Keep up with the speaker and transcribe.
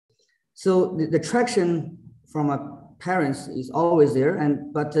So the traction from my parents is always there,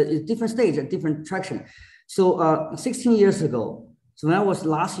 but it's different stage, a different traction. So 16 years ago, so when I was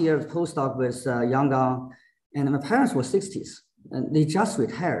last year postdoc with Yangon, and my parents were 60s, and they just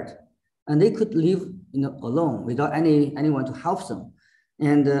retired, and they could live alone without anyone to help them.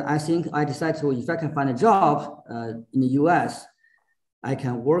 And I think I decided to, if I can find a job in the US, I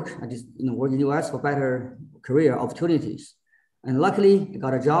can work. I just work in the US for better career opportunities. And luckily, I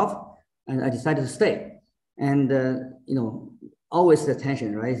got a job, and I decided to stay. And always the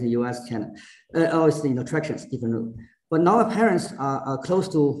tension, right? The US, China, always the attractions, different route. But now my parents are close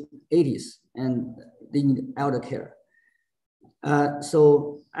to 80s, and they need elder care.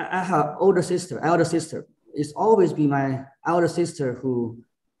 So I have elder sister. It's always been my elder sister who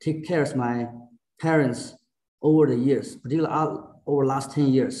take care of my parents over the years, particularly over the last 10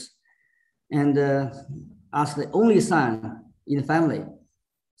 years. And as the only son in the family,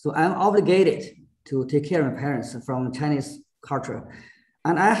 so I'm obligated to take care of my parents from Chinese culture.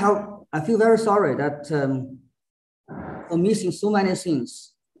 And I feel very sorry that I'm missing so many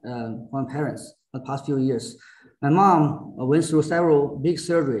things from my parents the past few years. My mom went through several big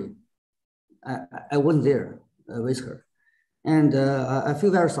surgery. I wasn't there with her. And I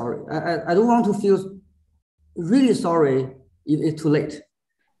feel very sorry. I don't want to feel really sorry if it's too late.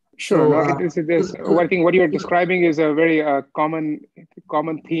 Sure. So, I think what you're describing is a very common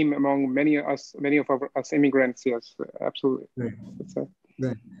theme among many of us immigrants. Yes, absolutely. Right.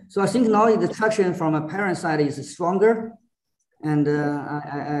 Right. So I think now the traction from my parents' side is stronger, and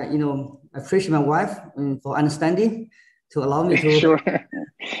I appreciate my wife for understanding to allow me to. Sure.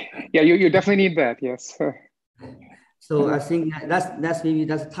 Yeah, you definitely need that. Yes. So I think that's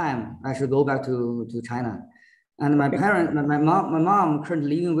the time I should go back to China. And my parents, my mom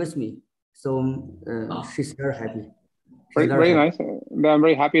currently living with me. So she's very happy. Very nice. I'm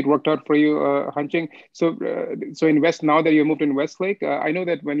very happy it worked out for you, Hanqing. So now that you moved in Westlake, I know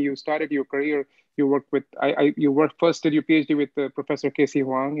that when you started your career, you worked with, first did your PhD with Professor Casey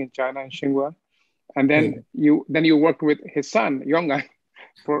Huang in China, in Tsinghua. And then you worked with his son, Yongang,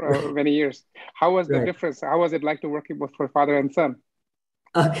 for many years. How was the difference? How was it like to work both for father and son?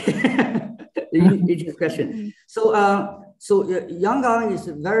 Okay. Interesting question. So Yangang is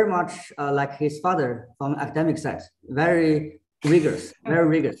very much like his father from academic side, very rigorous.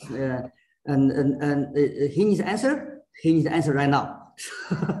 And he needs answer. He needs the answer right now.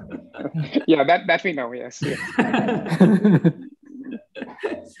 Yeah, that we know. Yes.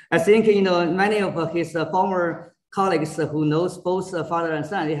 I think many of his former colleagues who knows both father and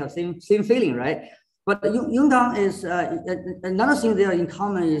son, they have same feeling, right? But Yongang is another thing they are in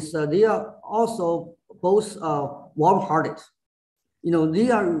common is they are also both warm-hearted. They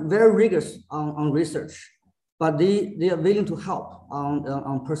are very rigorous on research, but they are willing to help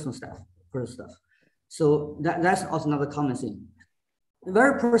on personal stuff. So that's also another common thing.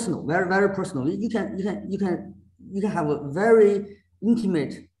 Very personal, very personal. You can have a very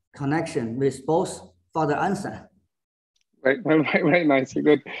intimate connection with both father and son. Right, very nice,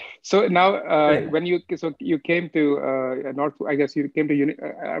 good. So now, when you came to I guess you came to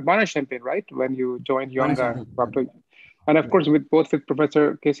Urbana-Champaign, right? When you joined Yongang, and of course with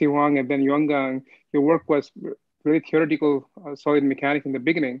Professor Casey Huang and then Yongang, your work was really theoretical, solid mechanics in the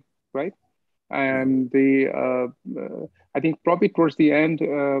beginning, right? And I think probably towards the end,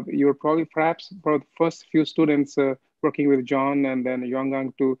 you were probably perhaps for the first few students working with John and then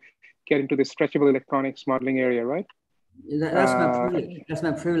Yongang to get into the stretchable electronics modeling area, right? That's my privilege. That's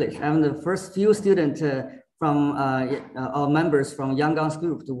my privilege. I'm the first few students from our members from Yanggang's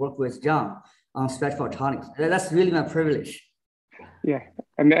group to work with John on stretch photonics. That's really my privilege. Yeah,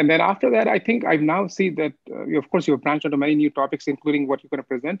 and then after that, I think I now see that, of course, you've branched into many new topics, including what you're going to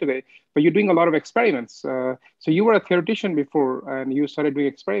present today, but you're doing a lot of experiments. So you were a theoretician before, and you started doing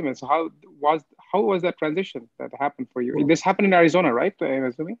experiments. How was that transition that happened for you? This happened in Arizona, right? I'm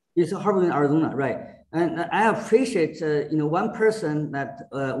assuming. It's happened in Arizona, right? And I appreciate, one person that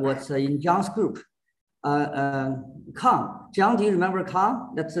was in John's group, Kang. John, do you remember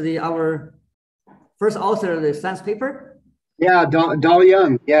Kang? That's our first author of the science paper. Yeah, Dao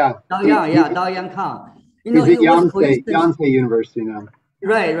Yang. Yeah. Dao Yang Kang. He's at Yonsei University now.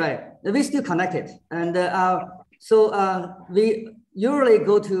 Right. We still connected, and so we usually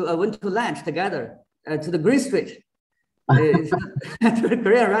went to lunch together to the Green Street, to the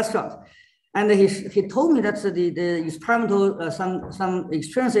Korean restaurant, and he told me that the experimental some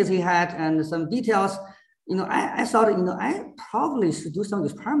experiences he had and some details. I thought I probably should do some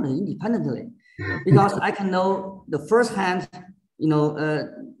experiment independently. Because I can know the first-hand,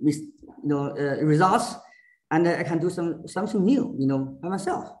 results, and I can do something new, by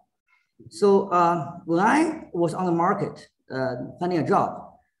myself. So when I was on the market finding a job,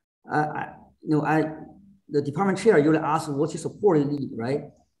 the department chair usually asks what support you need, right?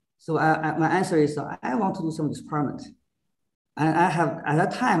 So my answer is I want to do some experiment. And at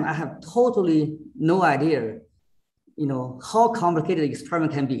that time I have totally no idea, how complicated the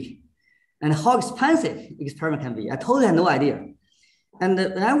experiment can be and how expensive the experiment can be. I totally had no idea. And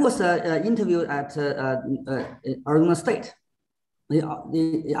when I was interviewed at Arizona State, they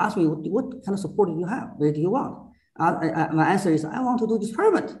asked me, what kind of support do you have? What do you want? My answer is, I want to do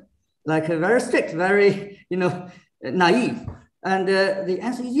experiment, like very strict, very, naive. And the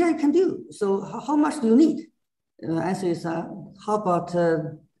answer is, yeah, you can do. So how much do you need? The answer is, how about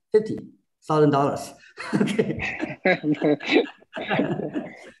 $50,000? Okay.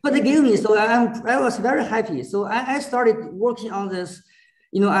 But they gave me, so I was very happy. So I started working on this.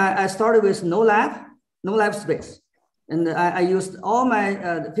 I started with no lab space. And I used all my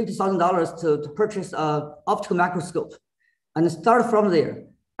 $50,000 to purchase an optical microscope and start from there.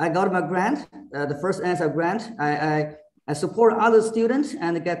 I got my grant, the first NSF grant. I support other students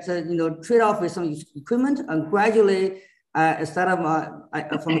and get, trade off with some equipment, and gradually instead of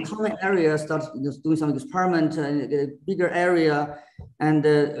from a common area, start doing some experiment in a bigger area, and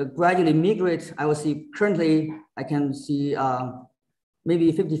gradually migrate. I will see currently, I can see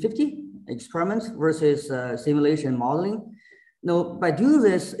maybe 50-50 experiments versus simulation modeling. By doing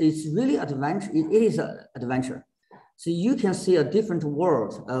this, it's really adventure. It is an adventure. So you can see a different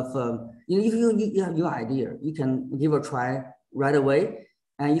world of, if you have your idea, you can give a try right away,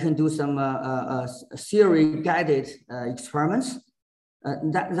 and you can do some theory guided experiments.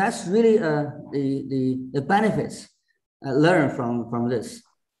 That's really the benefits learned from this.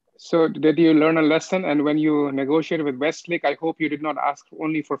 So did you learn a lesson? And when you negotiated with Westlake, I hope you did not ask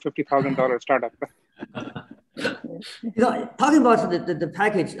only for $50,000 startup. Talking about the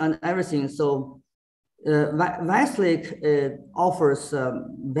package and everything. So Westlake offers a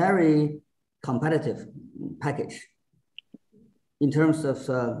very competitive package in terms of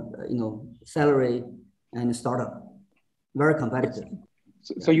salary and startup. Very competitive.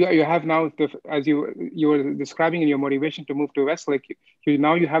 So you have now, as you were describing in your motivation to move to Westlake,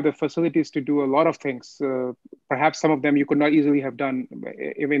 now you have the facilities to do a lot of things. Perhaps some of them you could not easily have done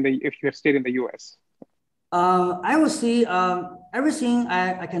even if you had stayed in the US. I would say everything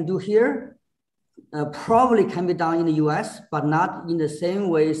I can do here probably can be done in the US, but not in the same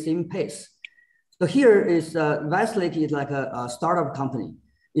way, same pace. So here is Westlake is like a startup company.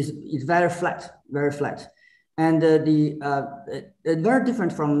 It's very flat, very flat. And very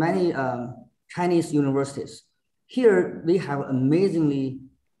different from many Chinese universities. Here, we have amazingly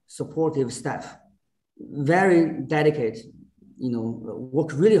supportive staff, very dedicated,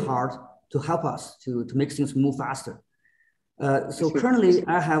 work really hard to help us to make things move faster. So currently,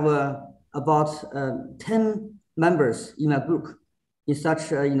 I have about 10 members in my group in such,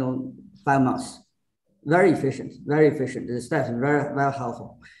 5 months. Very efficient, very efficient. The staff is very, very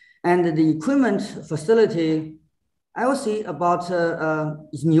helpful. And the equipment facility, I would say about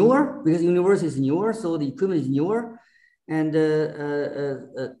is newer because university is newer, so the equipment is newer, and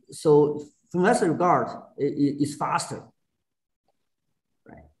so from that regard, it's faster,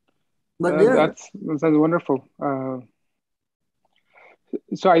 right? But that sounds wonderful.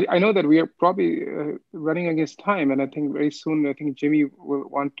 So I know that we are probably running against time, and I think very soon, I think Jimmy will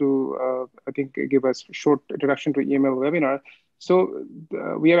want to, give us a short introduction to EML Webinar. So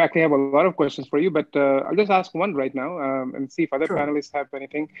we actually have a lot of questions for you, but I'll just ask one right now and see if other panelists have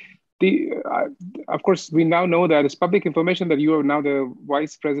anything. Of course, we now know that it's public information that you are now the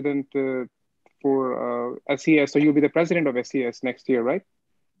vice president for SES, so you'll be the president of SES next year, right?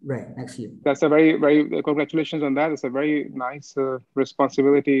 Right, next year. That's a very, very, congratulations on that. It's a very nice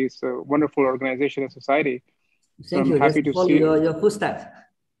responsibility. It's a wonderful organization and society. Thank you. Happy to see your footsteps.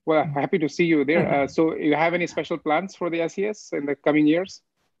 Well, happy to see you there. So you have any special plans for the SES in the coming years?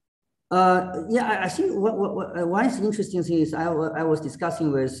 Yeah, I think one interesting thing is I was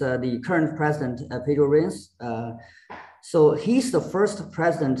discussing with the current president, Pedro Reyes. So he's the first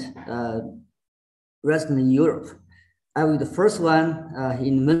president resident in Europe. I will be the first one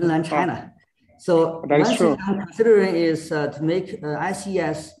in mainland China. So one thing I'm considering is to make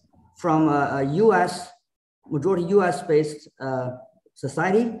ICS from a majority US-based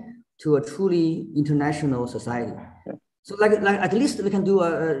society to a truly international society. Okay. So like at least we can do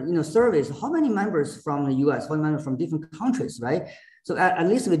a surveys. How many members from the US? How many members from different countries, right? So at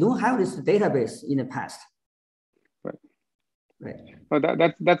least we don't have this database in the past. Right. Right. Well,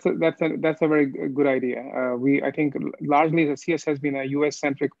 that's a very good idea. I think largely the CS has been a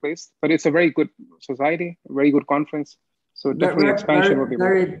US-centric place, but it's a very good society, a very good conference. So definitely expansion will be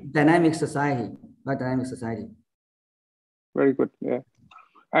very dynamic society. Very dynamic society. Very good. Yeah.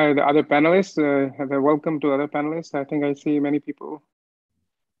 The other panelists, welcome to other panelists. I think I see many people.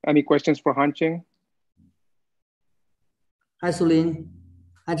 Any questions for Hanqing? Hi, Sulin.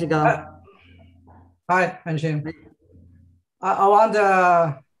 Hi, Zhigang. Hi, Hanqing. I want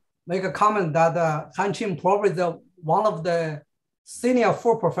to make a comment that Hanqing probably one of the senior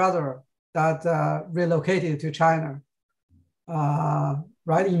full professor that relocated to China,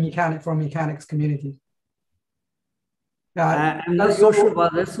 right, from mechanics community. Yeah, I'm not so sure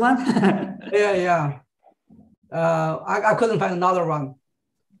about this one. Yeah. I couldn't find another one.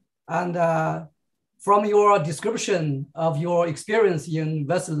 And from your description of your experience in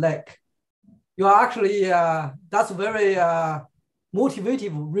Westlake, you are actually, that's very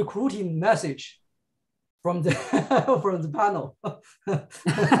motivative recruiting message from the, from the panel.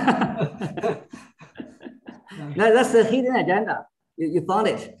 That's the hidden agenda. You found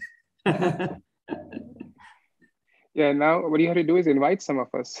it. Yeah, now what you have to do is invite some of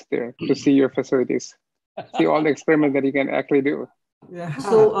us there to see your facilities, see all the experiments that you can actually do. Yeah.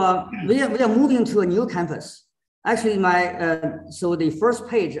 So we are moving to a new campus. Actually, so the first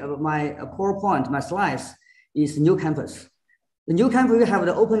page of my PowerPoint, my slides, is new campus. The new campus, we have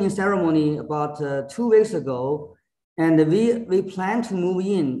the opening ceremony about 2 weeks ago, and we plan to move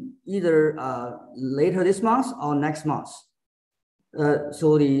in either later this month or next month.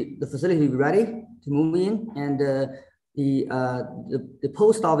 So the facility will be ready to move in, and the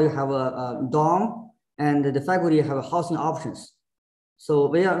postdoc will have a dorm, and the faculty have housing options. So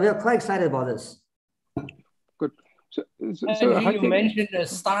we are quite excited about this. Good. So you mentioned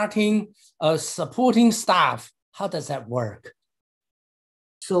starting supporting staff. How does that work?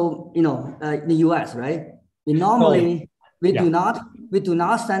 So in the US, right? We normally we do not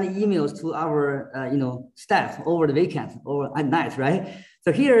send emails to our staff over the weekend or at night, right?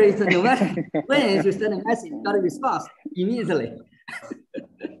 So here is no matter when you send a message, got a response immediately.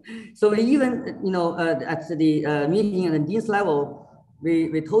 So we even at the meeting at the dean's level,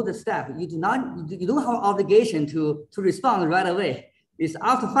 we told the staff, you don't have obligation to respond right away. It's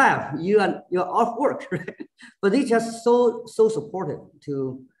after 5, you're off work, right? But they just so supportive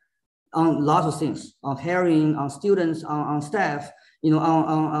on lots of things, on hiring, on students, on staff,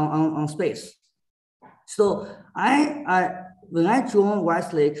 on space. So when I joined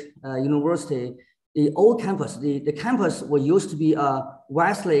Westlake University, the old campus, the campus was used to be a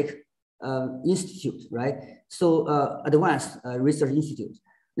Westlake Institute, right? So advanced research institute.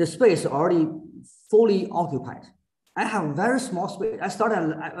 The space already fully occupied. I have a very small space. I started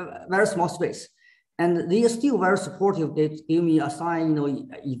a very small space, and they are still very supportive. They give me a sign,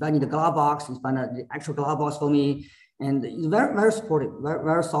 if I need a glove box, if I need the actual glove box for me, and very, very supportive, very,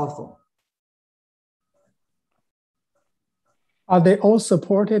 very thoughtful. Are they all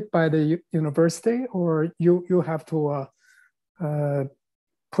supported by the university, or you have to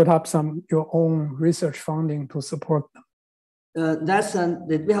put up your own research funding to support them?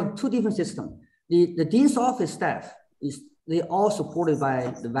 We have 2 different systems. The dean's office staff they all supported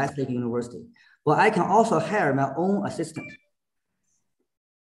by the Westlake University, but I can also hire my own assistant.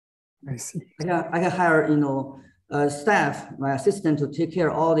 I see. I can hire staff, my assistant, to take care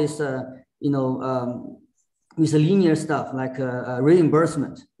of all this miscellaneous stuff like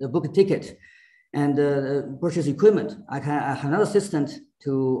reimbursement, the book ticket, and purchase equipment. I have another assistant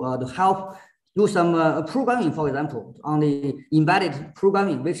to help do some programming, for example, on the embedded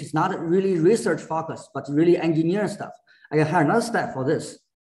programming, which is not really research focused, but really engineering stuff. I can hire another staff for this.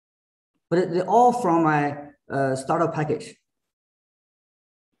 But they're all from my startup package.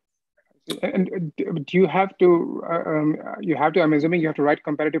 And do you have to, I'm assuming you have to write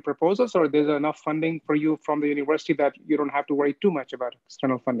competitive proposals, or there's enough funding for you from the university that you don't have to worry too much about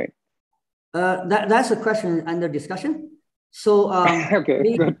external funding? That's a question under discussion. So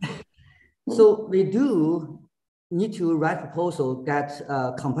okay, good. So we do need to write proposal, get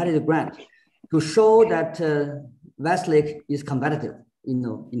a competitive grant to show that Westlake is competitive,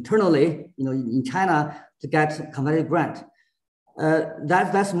 internally, in China, to get competitive grant.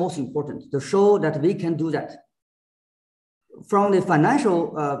 That's most important, to show that we can do that. From the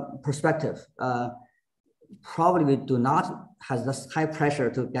financial perspective, probably we do not have this high pressure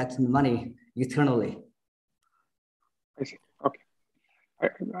to get money externally. I see. Okay.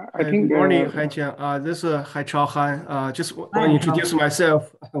 I think. Good morning, Hanqing. This is Haichao Han. Just want to introduce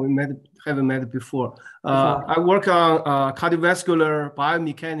myself. We haven't met before. I work on cardiovascular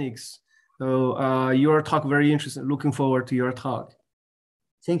biomechanics. So your talk very interesting. Looking forward to your talk.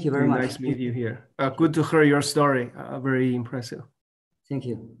 Thank you very much. Nice to meet you here. Good to hear your story. Very impressive. Thank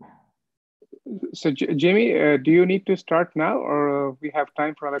you. So Jimmy, do you need to start now, or we have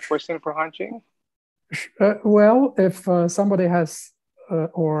time for another question for Hanqing? Well, if somebody has,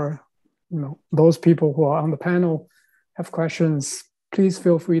 or those people who are on the panel have questions, please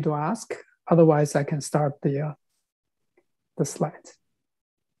feel free to ask. Otherwise, I can start the slides.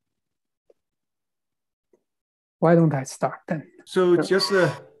 Why don't I start then? So just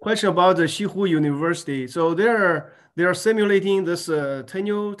a question about the Xihu University. So they are simulating this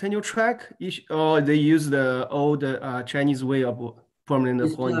tenure track, or they use the old Chinese way of permanent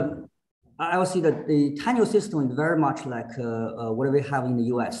appointment? I will see that the tenure system is very much like what we have in the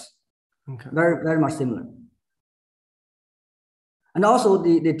US. Okay. Very, very much similar. And also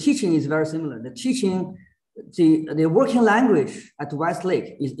the teaching is very similar. The teaching, the working language at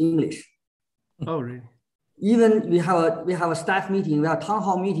Westlake is English. Oh, really? Even we have a staff meeting, we have a town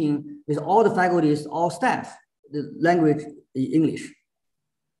hall meeting with all the faculties, all staff. The language is English,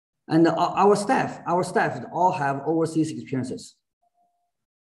 and our staff all have overseas experiences.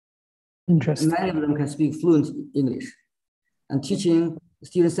 Interesting. And many of them can speak fluent English, and teaching,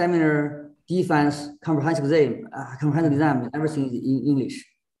 student seminar, defense, comprehensive exam, everything is in English.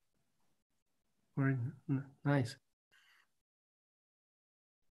 Very nice.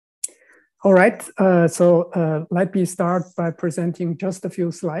 All right, so let me start by presenting just a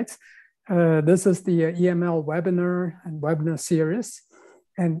few slides. This is the EML webinar and webinar series,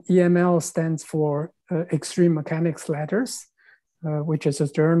 and EML stands for Extreme Mechanics Letters, which is a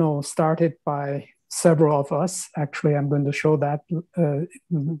journal started by several of us. Actually, I'm going to show that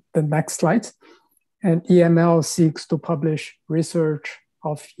in the next slide. And EML seeks to publish research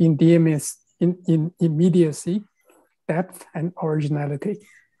of immediacy, depth, and originality.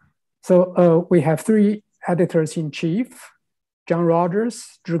 So we have three editors-in-chief, John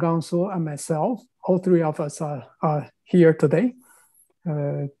Rogers, Zhigang Su, and myself. All three of us are here today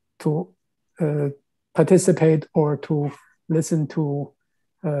to participate or to listen to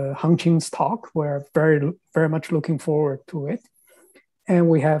Hanqing's talk. We're very, very much looking forward to it. And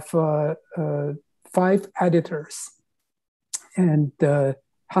we have 5 editors. And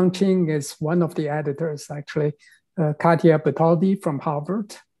Hanqing is one of the editors, actually. Katia Bertaldi from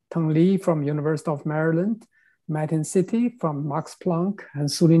Harvard, Teng Li from University of Maryland, Martin City from Max Planck, and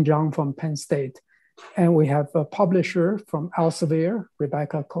Sulin Zhang from Penn State. And we have a publisher from Elsevier,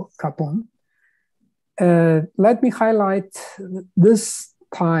 Rebecca Capon. Let me highlight this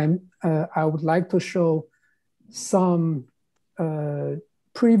time. I would like to show some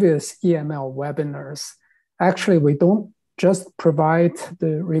previous EML webinars. Actually, we don't just provide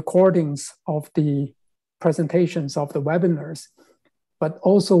the recordings of the presentations of the webinars, but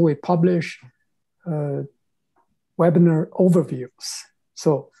also we publish webinar overviews.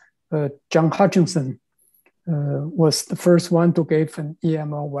 So John Hutchinson was the first one to give an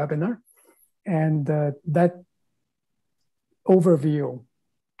EML webinar. And that overview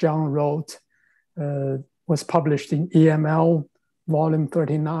John wrote was published in EML volume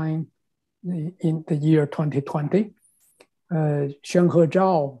 39 in the year 2020. Xuanhe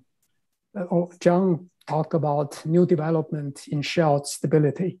Zhao, John talked about new development in shell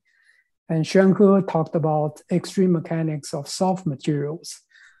stability. And Xuanhe talked about extreme mechanics of soft materials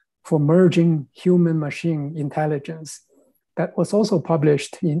for merging human-machine intelligence. That was also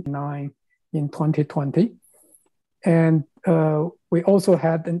published in 2020. And we also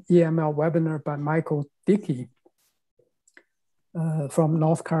had an EML webinar by Michael Dickey from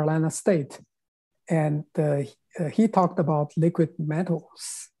North Carolina State. And he talked about liquid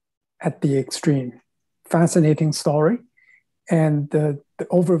metals at the extreme. Fascinating story. And the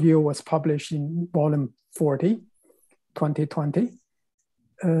overview was published in volume 40, 2020.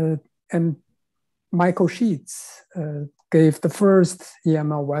 And Michael Sheets gave the first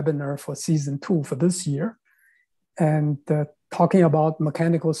EML webinar for season 2 for this year. And talking about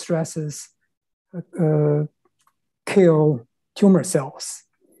mechanical stresses kill tumor cells.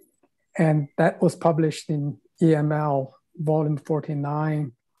 And that was published in EML volume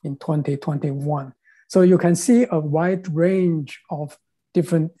 49 in 2021. So you can see a wide range of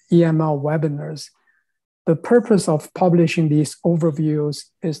different EML webinars. The purpose of publishing these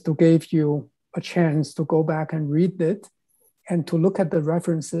overviews is to give you a chance to go back and read it and to look at the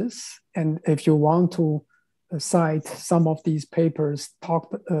references. And if you want to cite some of these papers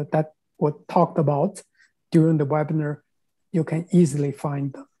that were talked about during the webinar, you can easily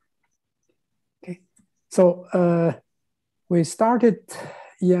find them. Okay, so we started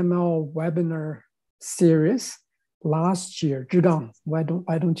EML webinar series last year. Zhigang, why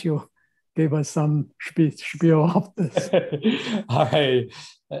don't you give us some spiel of this? All right,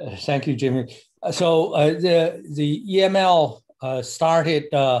 thank you, Jimmy. So the EML started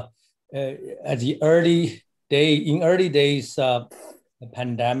at the early days of the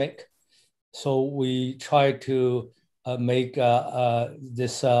pandemic. So we try to make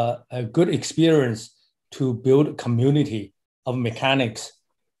this a good experience to build a community of mechanics.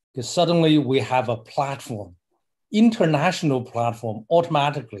 Because suddenly we have a platform, international platform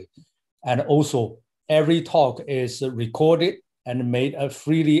automatically. And also every talk is recorded and made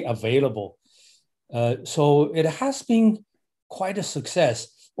freely available. So it has been quite a success.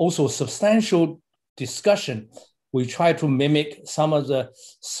 Also substantial discussion. We try to mimic some of the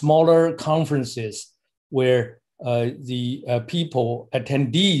smaller conferences where the people,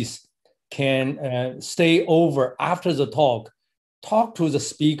 attendees can stay over after the talk to the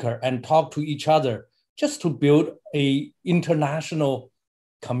speaker and talk to each other, just to build a international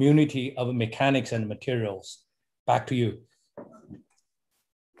community of mechanics and materials. Back to you.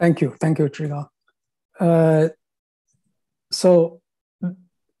 Thank you, Zhigang. So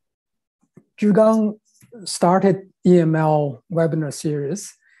Zhigang started EML webinar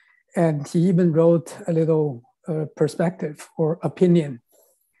series, and he even wrote a little perspective or opinion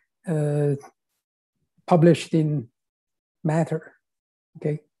published in Matter.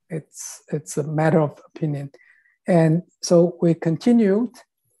 Okay, it's a matter of opinion. And so we continued.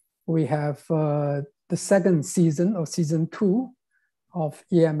 We have the second season or season 2 of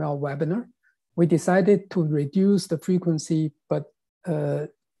EML webinar. We decided to reduce the frequency, but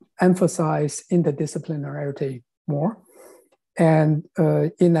emphasize interdisciplinarity more. And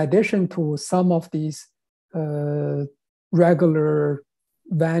in addition to some of these regular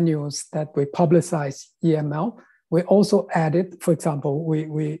venues that we publicize EML, we also added, for example,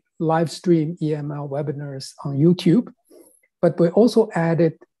 we live stream EML webinars on YouTube, but we also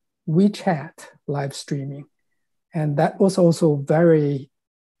added WeChat live streaming. And that was also very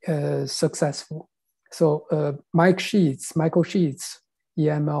successful. So Michael Sheets'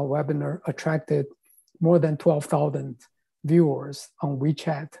 EML webinar attracted more than 12,000 viewers on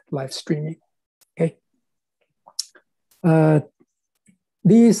WeChat live streaming. Okay.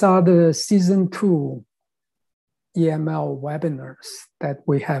 These are the season 2 EML webinars that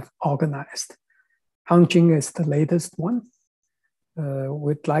we have organized. Hanqing is the latest one.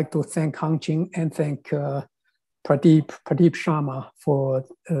 We'd like to thank Hanqing and thank Pradeep Sharma for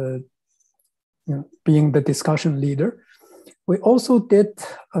being the discussion leader. We also did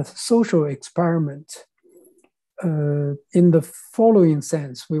a social experiment in the following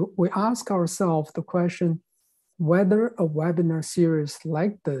sense. We ask ourselves the question whether a webinar series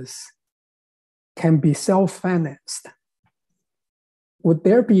like this can be self-financed. Would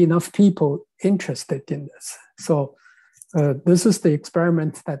there be enough people interested in this? So this is the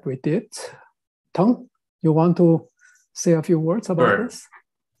experiment that we did. Teng, you want to say a few words about this?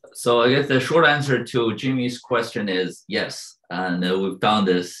 So I guess the short answer to Jimmy's question is yes. And we've done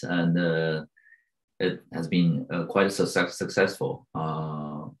this, and it has been quite successful.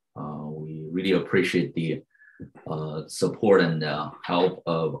 We really appreciate the support and help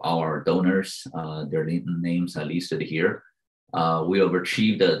of our donors. Their names are listed here. We have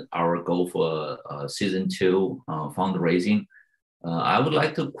achieved our goal for season 2 fundraising. I would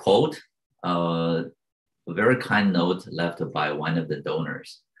like to quote a very kind note left by one of the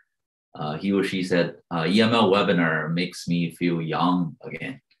donors. He or she said, EML webinar makes me feel young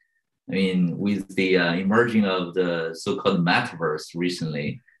again. I mean, with the emerging of the so-called metaverse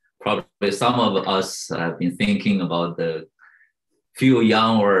recently, probably some of us have been thinking about the feel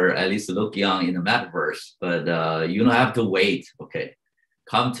young or at least look young in the metaverse, but you don't have to wait, okay?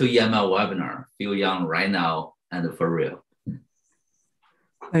 Come to EML webinar, feel young right now and for real.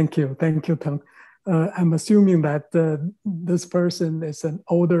 Thank you, Teng. I'm assuming that this person is an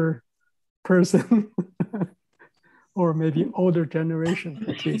older person or maybe older generation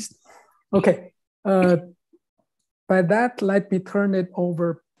at least. Okay, by that, let me turn it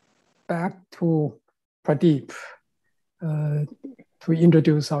over back to Pradeep to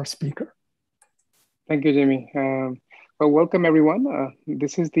introduce our speaker. Thank you, Jimmy. Well, welcome everyone.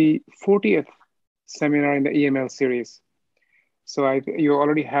 This is the 40th seminar in the EML series. So you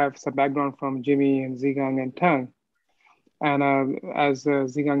already have some background from Jimmy and Zhigang and Teng. And as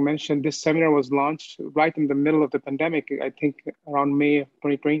Zhigang mentioned, this seminar was launched right in the middle of the pandemic, I think around May of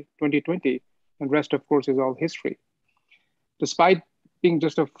 2020, and rest of course is all history. Despite being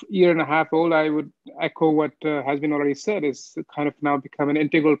just a year and a half old, I would echo what has been already said, is kind of now become an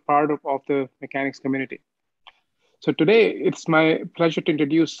integral part of the mechanics community. So today, it's my pleasure to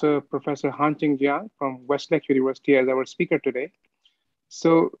introduce Professor Hanqing Jiang from Westlake University as our speaker today.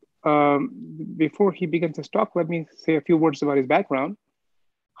 So before he begins his talk, let me say a few words about his background.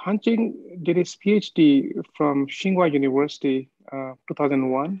 Hanqing did his PhD from Tsinghua University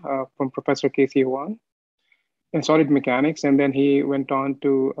 2001 from Professor Casey Huang in solid mechanics. And then he went on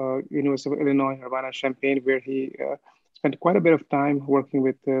to University of Illinois, Urbana-Champaign, where he spent quite a bit of time working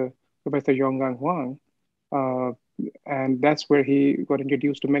with Professor Yonggang Huang. And that's where he got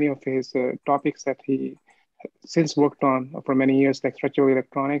introduced to many of his topics that he since worked on for many years, like structural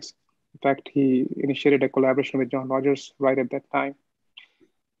electronics. In fact, he initiated a collaboration with John Rogers right at that time.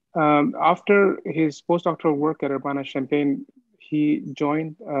 After his postdoctoral work at Urbana-Champaign, he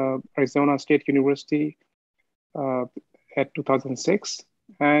joined Arizona State University at 2006,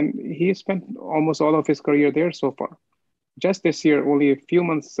 and he spent almost all of his career there so far. Just this year, only a few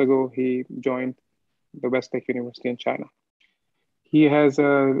months ago, he joined the Westlake University in China. He has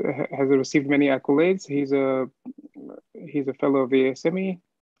received many accolades. He's a fellow of the ASME.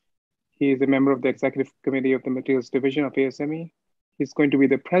 He is a member of the executive committee of the materials division of ASME. He's going to be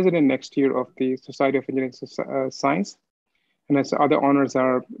the president next year of the Society of Engineering Science. And his other honors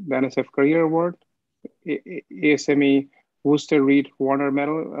are the NSF Career Award, ASME Wooster Reed Warner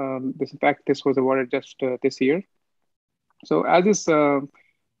Medal. In fact, this was awarded just this year. So as is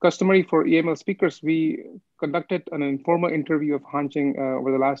customary for EML speakers, we conducted an informal interview of Hanqing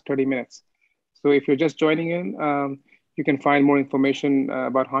over the last 30 minutes. So if you're just joining in, you can find more information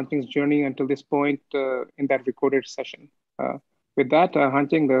about Hanqing's journey until this point in that recorded session. With that,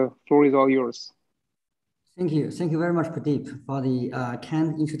 Hanqing, the floor is all yours. Thank you. Thank you very much, Pradeep, for the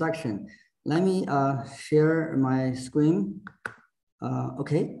kind introduction. Let me share my screen.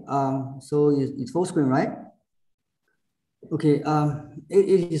 Okay, so it's full screen, right? Okay,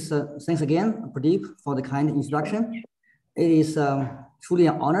 it is, thanks again, Pradeep, for the kind introduction. It is truly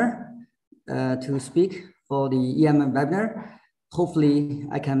an honor to speak for the EML webinar. Hopefully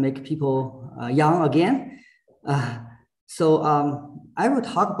I can make people young again. So I will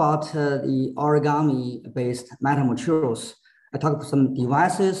talk about the origami-based metamaterials. I talk about some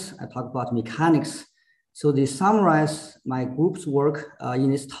devices, I talk about mechanics. So they summarize my group's work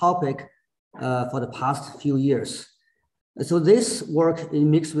in this topic for the past few years. So this work is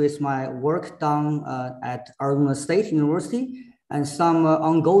mixed with my work done at Arizona State University and some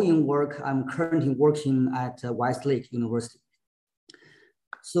ongoing work I'm currently working at Westlake University.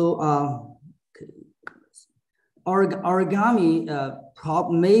 So origami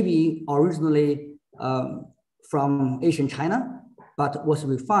maybe originally from Asian China, but was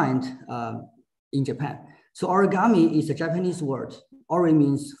refined in Japan. So origami is a Japanese word. Ori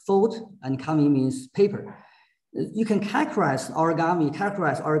means fold and kami means paper. You can characterize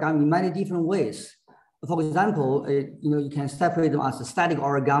origami in many different ways. For example, you can separate them as a static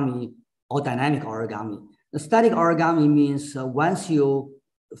origami or dynamic origami. The static origami means once you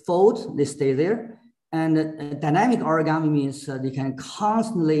fold, they stay there. And dynamic origami means they can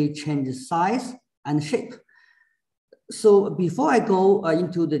constantly change the size and shape. So before I go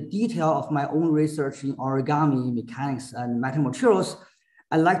into the detail of my own research in origami mechanics and metamaterials,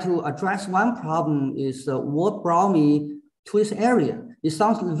 I'd like to address one problem is what brought me to this area. It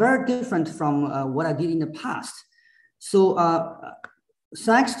sounds very different from what I did in the past. So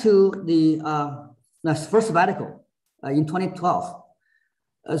thanks to the first sabbatical in 2012,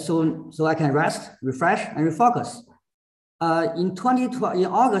 so I can rest, refresh, and refocus. In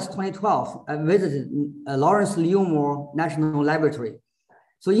August 2012, I visited Lawrence Livermore National Laboratory.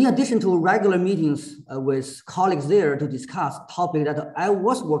 So in addition to regular meetings with colleagues there to discuss topics that I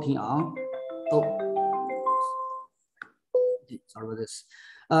was working on, sorry about this.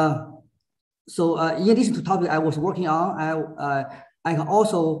 In addition to topics I was working on, I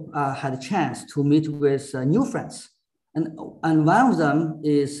also had a chance to meet with new friends. And one of them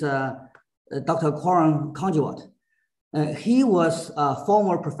is Dr. Koran Kanjiwat. He was a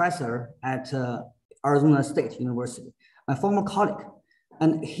former professor at Arizona State University, my former colleague.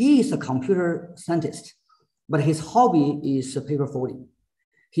 And he is a computer scientist, but his hobby is paper folding.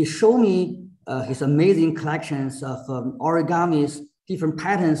 He showed me his amazing collections of origamis, different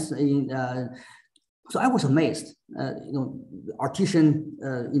patterns. So I was amazed, the artisan,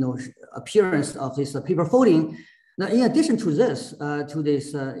 appearance of this paper folding. Now, in addition to this,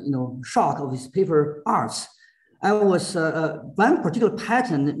 shock of his paper arts, I was one particular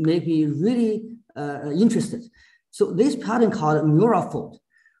pattern made me really interested. So this pattern called mural fold.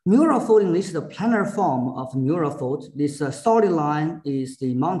 Mural folding is the planar form of mural fold. This solid line is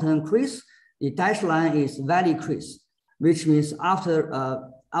the mountain crease. The dashed line is valley crease, which means after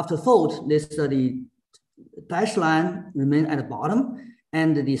fold, the dashed line remain at the bottom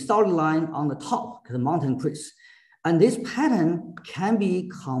and the solid line on the top, the mountain crease. And this pattern can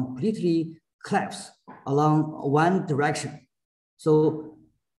be completely collapsed along one direction. So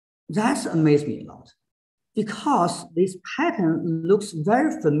that's amazed me a lot. because this pattern looks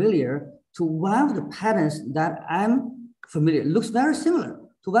very familiar to one of the patterns that I'm familiar, looks very similar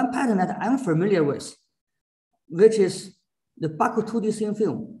to one pattern that I'm familiar with, which is the Baku 2D thin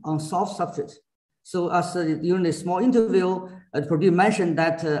film on soft substrate. So as during a small interview, Pradeep mentioned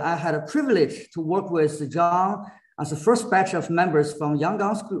that I had a privilege to work with Jiang as the first batch of members from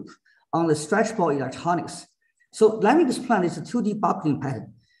Yanggang's group on the stretchable electronics. So let me explain this 2D buckling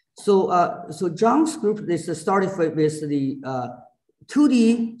pattern. So Jiang's group is started with the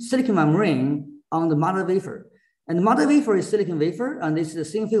 2D silicon membrane on the mother wafer. And the mother wafer is silicon wafer, and this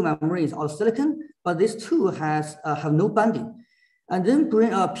thin film membrane is all silicon, but this too have no bonding. And then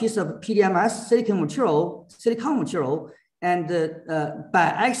bring a piece of PDMS silicon material, and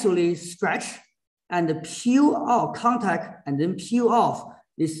biaxially stretch and peel off contact, and then peel off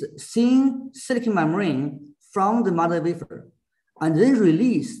this thin silicon membrane from the mother wafer, and then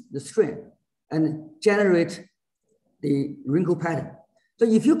release the strain and generate the wrinkle pattern. So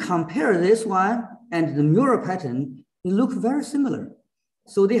if you compare this one and the mural pattern, they look very similar.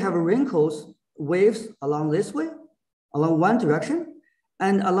 So they have wrinkles, waves along this way, along one direction,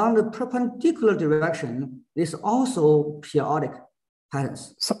 and along the perpendicular direction, there's also periodic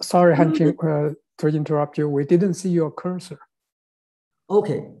patterns. Sorry, Hanqing, to interrupt you. We didn't see your cursor.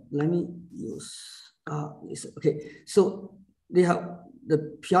 Okay, let me use this. Okay, so they have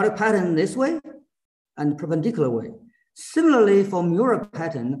the periodic pattern this way and perpendicular way. Similarly, for mural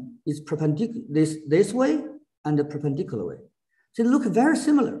pattern, it's perpendicular this way and the perpendicular way. So they look very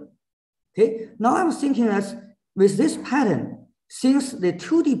similar. Okay, now I'm thinking that with this pattern, since the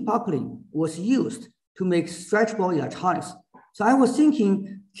 2D buckling was used to make stretchable electronics, so I was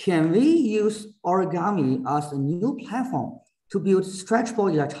thinking, can we use origami as a new platform to build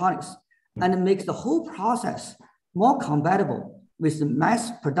stretchable electronics and make the whole process more compatible with the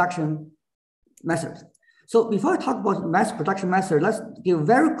mass production method? So before I talk about mass production method, let's give a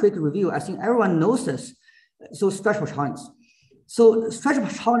very quick review. I think everyone knows this. So stretchable electronics. So stretchable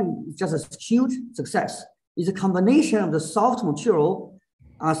electronics is just a huge success. It's a combination of the soft material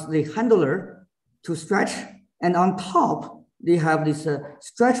as the handler to stretch, and on top, they have this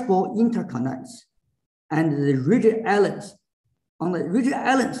stretchable interconnects and the rigid elements. On the rigid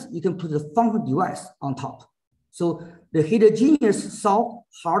elements, you can put the functional device on top. So the heterogeneous soft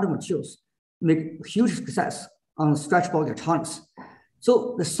hard materials make huge success on stretchable electronics.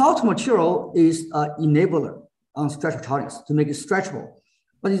 So the soft material is an enabler on stretchable electronics to make it stretchable,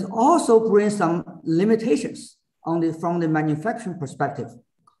 but it also brings some limitations on from the manufacturing perspective,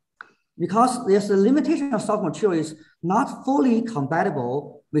 because there's a limitation of soft material is not fully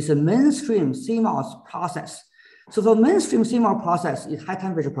compatible with the mainstream CMOS process. So for mainstream CMOS process, it's high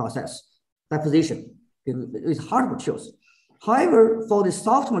temperature process, deposition with hard materials. However, for the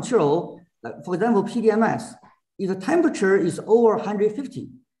soft material, like for example, PDMS, if the temperature is over 150,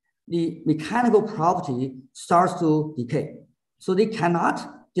 the mechanical property starts to decay. So they cannot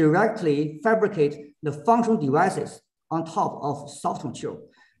directly fabricate the functional devices on top of soft material.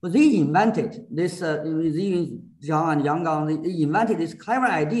 But they invented this, Jiang and Yanggang, they invented this clever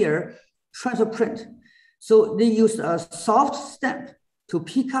idea, transfer print. So they use a soft stamp to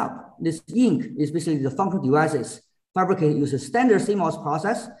pick up this ink, especially the functional devices, fabricated using standard CMOS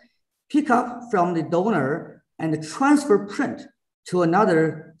process, pick up from the donor and transfer print to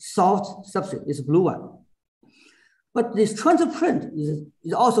another soft substrate, this blue one. But this transfer print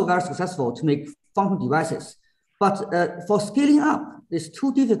is also very successful to make functional devices. But for scaling up, there's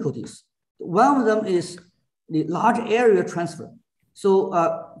two difficulties. One of them is the large area transfer. So,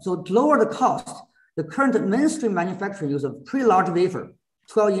 to lower the cost, the current mainstream manufacturing uses a pretty large wafer,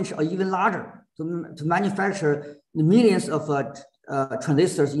 12-inch or even larger, to manufacture the millions of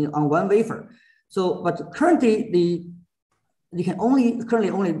transistors on one wafer. So, but currently they can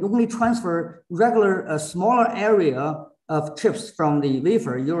only transfer regular smaller area of chips from the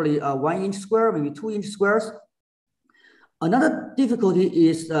wafer, usually 1 inch square, maybe 2 inch squares. Another difficulty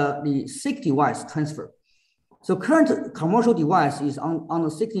is the thick device transfer. So current commercial device is on the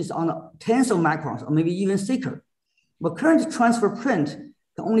thickness on tens of microns, or maybe even thicker. But current transfer print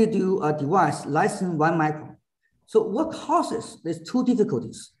can only do a device less than 1 micron. So what causes these two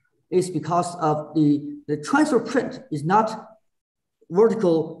difficulties is because of the transfer print is not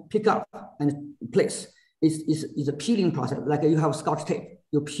vertical pick up and place. It's a peeling process, like you have Scotch tape,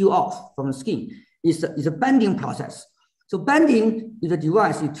 you peel off from the skin. It's a bending process. So bending, if the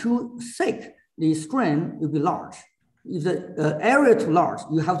device is too thick, the strain will be large. If the area too large,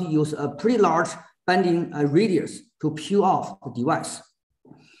 you have to use a pretty large bending radius to peel off the device.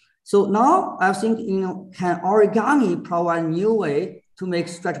 So now I think, can origami provide a new way to make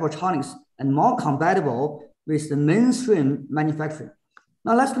stretchable electronics and more compatible with the mainstream manufacturing.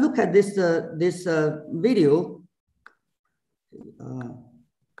 Now let's look at this video.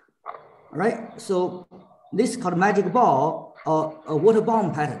 All right, so this is called magic ball or a water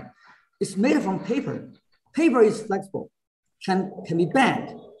bomb pattern. It's made from paper. Paper is flexible, can be bent,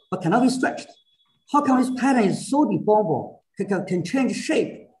 but cannot be stretched. How come this pattern is so deformable, can change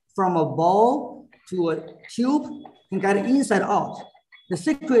shape from a ball to a tube, can get inside out? The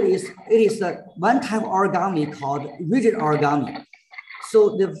secret is it is one type of origami called rigid origami.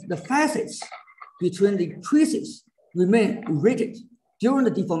 So the facets between the creases remain rigid during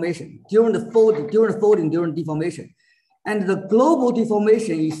the deformation, during the folding, during deformation. And the global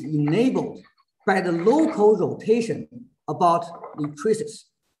deformation is enabled by the local rotation about the creases.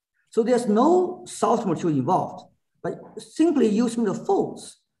 So there's no soft material involved, but simply using the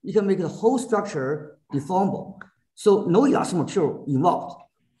folds, you can make the whole structure deformable. So no elastic material involved.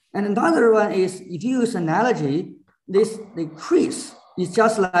 And another one is, if you use analogy, the crease is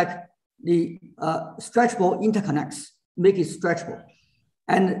just like the stretchable interconnects, make it stretchable.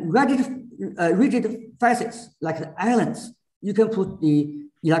 And rigid facets, like the islands, you can put the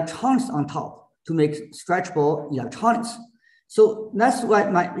electronics on top to make stretchable electronics. So that's why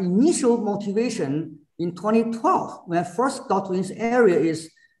my initial motivation in 2012, when I first got to this area, is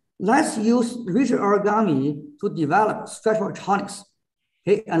let's use rigid origami to develop stretchable electronics.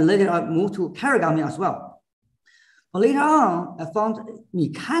 Okay, and later I moved to carigami as well. But later on, I found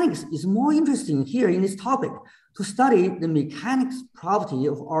mechanics is more interesting here in this topic to study the mechanics property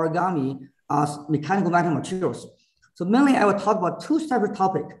of origami as mechanical metamaterials. So mainly I will talk about two separate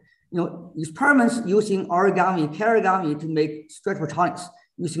topics. Experiments using origami, carigami to make stretchable electronics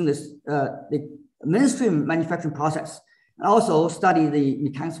using this the mainstream manufacturing process, and also study the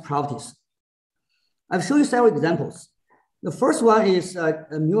mechanics properties. I'll show you several examples. The first one is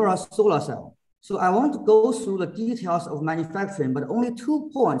a Mura solar cell. So I want to go through the details of manufacturing, but only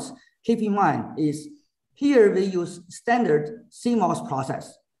 2 points keep in mind is here we use standard CMOS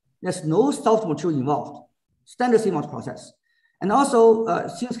process. There's no soft material involved, standard CMOS process. And also,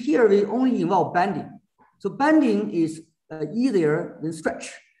 since here we only involve bending. So bending is easier than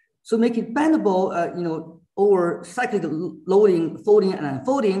stretch. So make it bendable, over cyclic loading, folding, and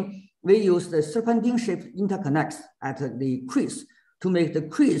unfolding, we use the serpentine-shaped interconnects at the crease to make the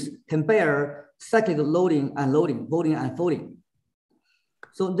crease can bear cyclic loading, unloading, folding, and unfolding.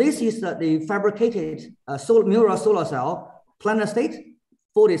 So this is the fabricated Mura solar cell, planar state,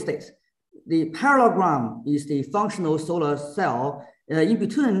 folded state. The parallelogram is the functional solar cell. In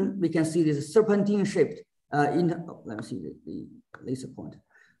between, we can see this serpentine-shaped, let me see the laser point.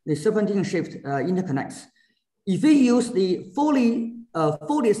 The serpentine-shaped interconnects. If we use the fully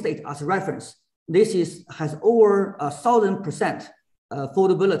folded state as a reference, this has over 1,000%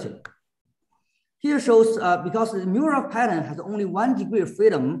 foldability. Here shows, because the Mura pattern has only 1 degree of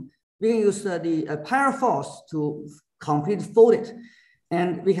freedom, we can use the para force to completely fold it.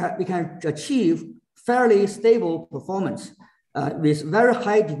 And we can achieve fairly stable performance with very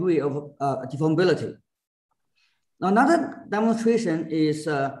high degree of deformability. Another demonstration is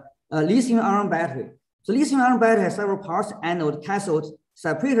lithium-ion battery. So lithium-ion battery has several parts: anode, cathode,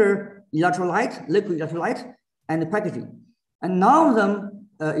 separator, electrolyte, liquid electrolyte, and the packaging. And none of them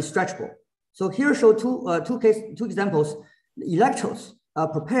is stretchable. So here show two examples. The electrodes are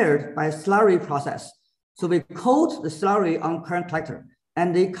prepared by slurry process. So we coat the slurry on current collector,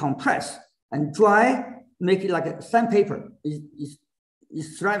 and they compress and dry, make it like a sandpaper. It's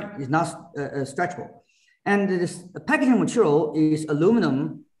ceramic, it's not stretchable. And this packaging material is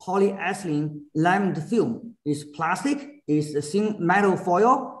aluminum, polyethylene, laminated film. It's plastic, it's a thin metal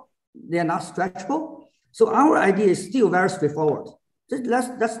foil. They are not stretchable. So our idea is still very straightforward.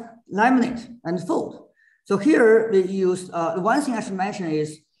 Let's laminate and fold. So here we use, one thing I should mention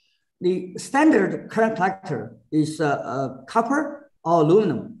is the standard current collector is copper or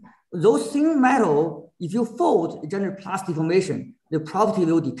aluminum. Those thin metal, if you fold, it generates plastic deformation, the property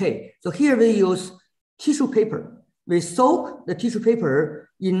will decay. So here we use tissue paper. We soak the tissue paper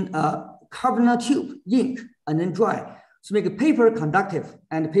in a carbon tube, ink, and then dry. So make a paper conductive,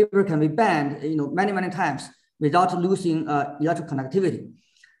 and the paper can be bent, many times without losing electrical conductivity.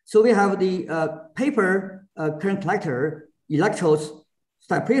 So we have the paper current collector, electrodes,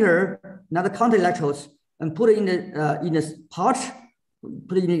 separator, another counter electrodes, and put it in this pouch,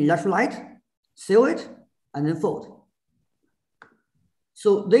 put it in the electrolyte, seal it, and then fold.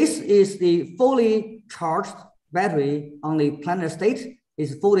 So this is the fully charged battery on the planar state,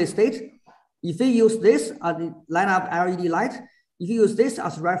 is folded state. If we use this as the lineup LED light, if you use this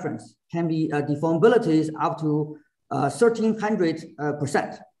as reference, can be deformability is up to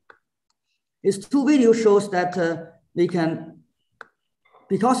 1,300%. This two video shows that we can,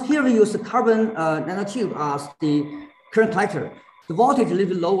 because here we use the carbon nanotube as the current collector, the voltage is a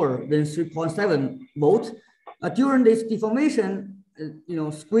little bit lower than 3.7 volt. During this deformation,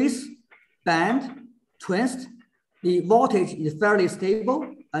 squeeze, bend, twist, the voltage is fairly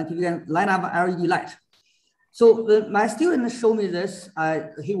stable, and you can line up LED light. So my student showed me this.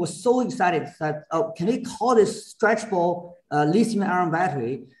 He was so excited that, can we call this stretchable lithium-ion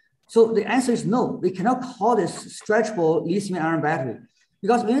battery? So the answer is no, we cannot call this stretchable lithium-ion battery.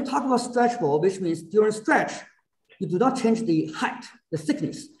 Because when you talk about stretchable, which means during stretch, you do not change the height, the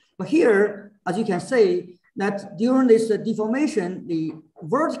thickness. But here, as you can say, that during this deformation, the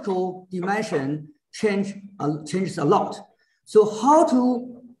vertical dimension changes a lot. So how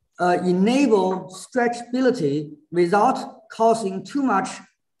to enable stretchability without causing too much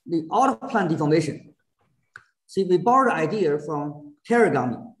the out-of-plane deformation? See, we borrowed the idea from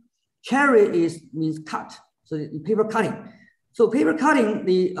origami. Carry means cut, so the paper cutting. So paper cutting,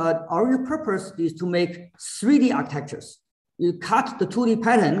 the original purpose is to make 3D architectures. You cut the 2D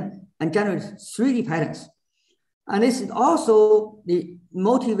pattern and generate 3D patterns. And this is also the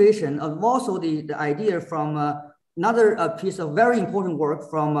motivation of also the idea from another piece of very important work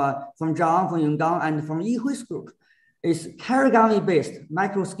from Zhang, from Yonggang, and from Yihui's group is origami-based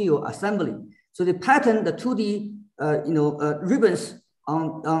micro-scale assembly. So the pattern, the 2D ribbons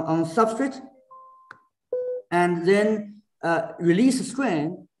on substrate, and then release the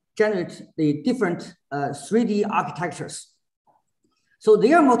strain, generate the different 3D architectures. So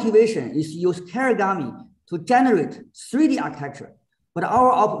their motivation is to use origami to generate 3D architecture, but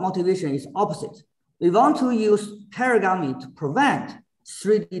our motivation is opposite. We want to use origami to prevent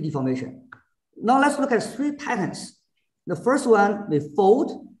 3D deformation. Now let's look at 3 patterns. The first one, we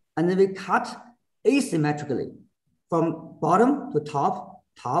fold, and then we cut asymmetrically from bottom to top,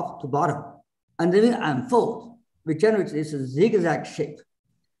 top to bottom. And then we unfold. We generate this zigzag shape.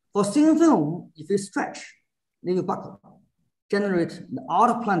 For thin film, if you stretch, then you buckle, generate the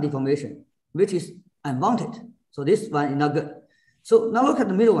out-of-plane deformation, which is unwanted. So this one is not good. So now look at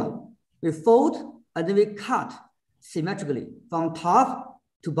the middle one. We fold, and then we cut symmetrically from top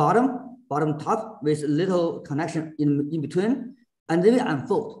to bottom, bottom top, with a little connection in between, and then we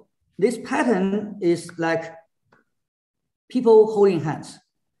unfold. This pattern is like people holding hands.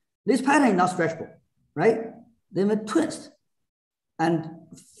 This pattern is not stretchable, right? Then we twist and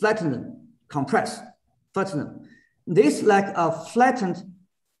flatten them, compress, flatten them. This is like a flattened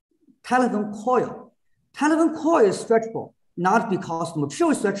telephone coil. Telephone coil is stretchable, not because the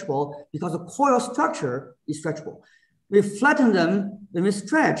material is stretchable, because the coil structure is stretchable. We flatten them, when we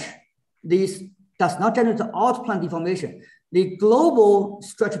stretch, this does not generate the out-plane deformation. The global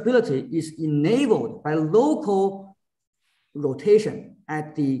stretchability is enabled by local rotation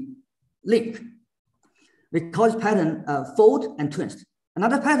at the link. We call this pattern fold and twist.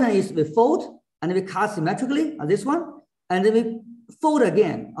 Another pattern is we fold and we cut symmetrically, this one, and then we fold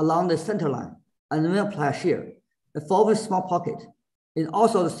again along the center line, and then we apply shear. The fold with small pocket. And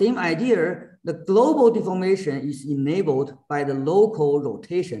also the same idea, the global deformation is enabled by the local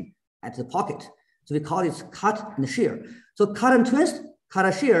rotation at the pocket. So we call it cut and shear. So cut and twist, cut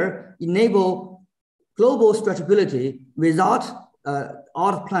and shear enable global stretchability without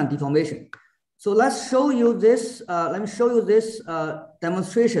out-of-plane deformation. So let's show you this. Let me show you this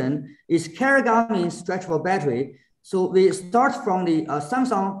demonstration. Is origami stretchable battery. So we start from the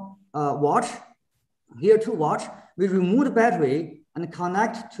Samsung watch, here to watch. We remove the battery and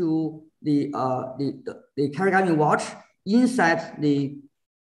connect to the origami watch inside the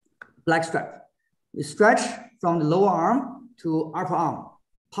black strap. We stretch from the lower arm to upper arm.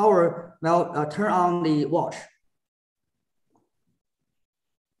 Power will turn on the watch.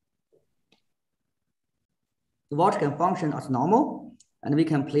 The watch can function as normal, and we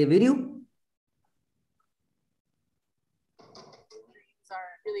can play video. Are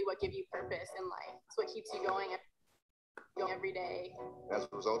really what give you purpose in life. It's what keeps you going every day. As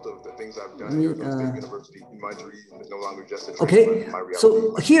a result of the things I've done here at State University, my dream is no longer just a dream, okay. My reality.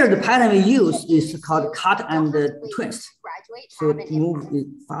 So here the pattern we use is called cut and twist. So move it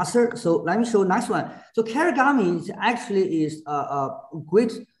faster. So let me show next one. So origami actually is a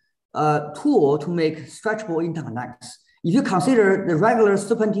great tool to make stretchable interconnects. If you consider the regular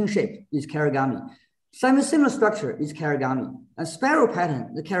serpentine shape is origami, similar structure is origami, and spiral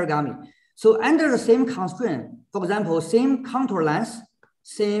pattern the origami. So under the same constraint, for example, same contour length,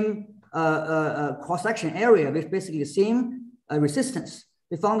 same cross-section area with basically the same resistance,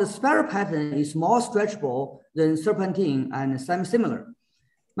 we found the spiral pattern is more stretchable than serpentine and semi-similar.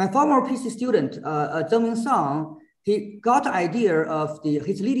 My former PC student, Zhengming Song, he got the idea of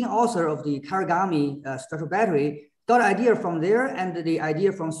his leading author of the Karigami structural battery, got the idea from there and the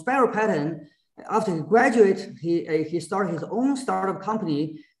idea from spiral pattern. After he graduated, he started his own startup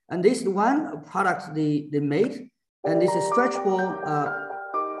company. And this is one product they made. And this is stretchable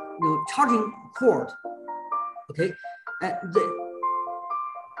charging cord. Okay. And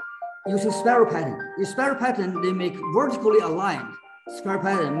using spiral pattern. The spiral pattern, they make vertically aligned. Spiral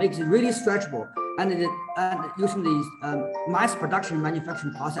pattern makes it really stretchable. And using the mass production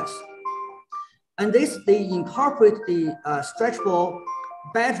manufacturing process. And they incorporate the stretchable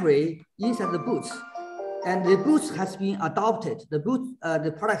battery inside the boots. And the boots has been adopted.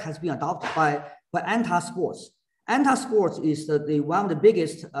 The product has been adopted by Anta Sports. Anta Sports is one of the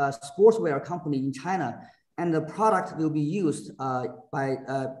biggest sportswear company in China. And the product will be used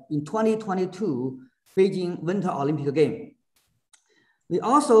in 2022 Beijing Winter Olympic Game. We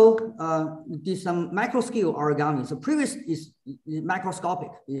also did some macro scale origami. So previous is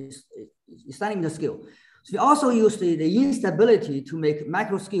macroscopic, is standing the scale. So we also use the instability to make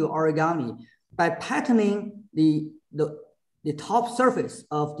macro scale origami by patterning the top surface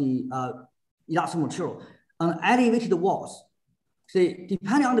of the elastomer material on elevated walls. So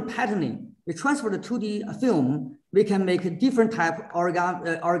depending on the patterning, we transfer the 2D film, we can make a different type of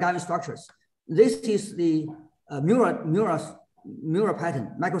origami structures. This is the mirror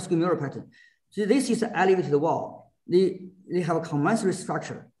pattern, macro scale mirror pattern. So this is the elevated wall. They have a commensurate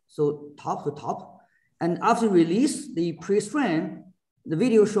structure. So top to top. And after release the pre-strain, the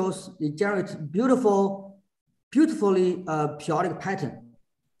video shows they generate beautifully periodic pattern,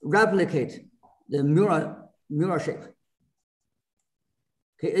 replicate the mirror shape.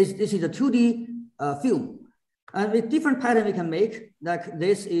 Okay, this is a 2D film. And with different pattern we can make, like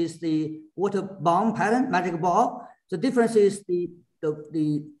this is the water bomb pattern, magic ball. The difference is the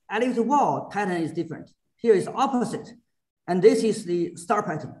elevated wall pattern is different. Here is opposite. And this is the star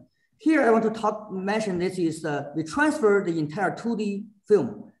pattern. Here I want to mention this is, we transfer the entire 2D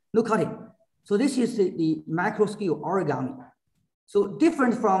film, no cutting. So this is the macro scale origami. So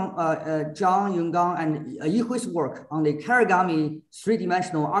different from Zhang Yonggang and Yihui's work on the Karigami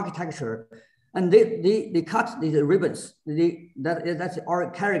 3-dimensional architecture. And they cut the ribbons. That's our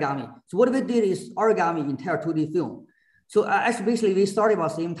Karigami. So what we did is origami entire 2D film. So actually, basically, we started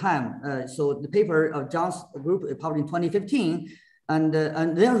about the same time. So the paper of Zhang's group published in 2015, and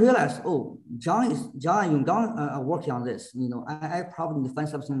then realized, oh, Zhang and Yonggang are working on this. You know, I probably find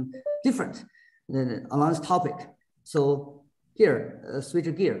something different along this topic. So here,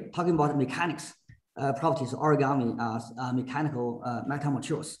 switch gear, talking about mechanics, properties of origami as mechanical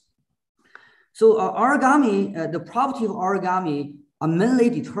metamaterials. So origami, the property of origami are mainly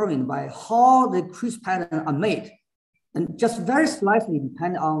determined by how the crease patterns are made, and just very slightly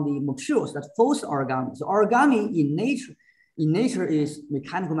depend on the materials that force origami. So origami in nature is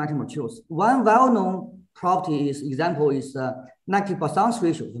mechanical metamaterials. One well-known property example is negative Poisson's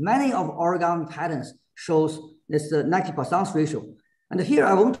ratio. Many of origami patterns shows this negative Poisson's ratio. And here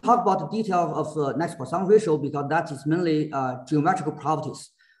I won't talk about the detail of negative Poisson's ratio because that is mainly geometrical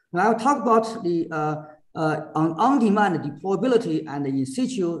properties. Now I'll talk about the on-demand deployability and the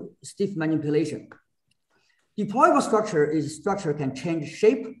in-situ stiff manipulation. Deployable structure can change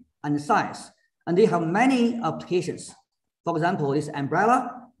shape and size, and they have many applications. For example, this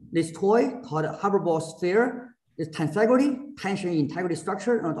umbrella, this toy called a hoverball sphere, this tension integrity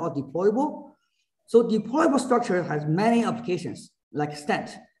structure, and all deployable. So deployable structure has many applications, like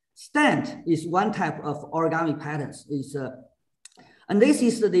stent. Stent is one type of origami patterns. And this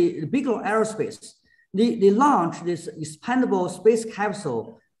is the Bigelow Aerospace. They launched this expandable space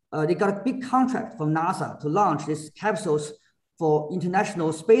capsule. They got a big contract from NASA to launch these capsules for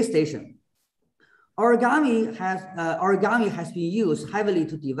International Space Station. Origami has been used heavily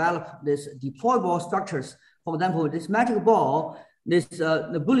to develop these deployable structures. For example, this magic ball,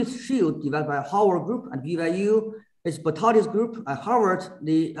 the bullet shield developed by Howard Group and BYU, this Batatis Group at Harvard,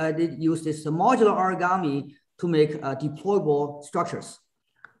 they use this modular origami to make deployable structures.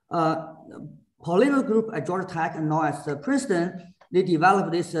 Paulino Group at Georgia Tech and now at Princeton, they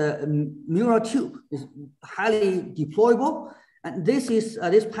developed this mirror tube, is highly deployable, and this is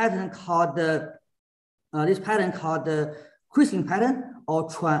this pattern called the Crisling pattern or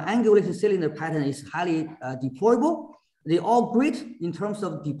triangulated cylinder pattern is highly deployable. They all great in terms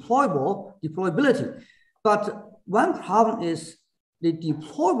of deployability, but one problem is the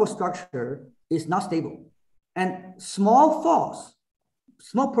deployable structure is not stable, and small falls,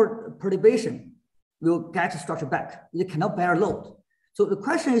 small perturbation will get the structure back. It cannot bear load. So the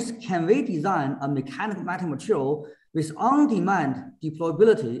question is, can we design a mechanical metamaterial with on-demand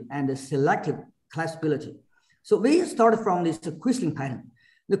deployability and selective collapsibility? So we started from this crystalline pattern.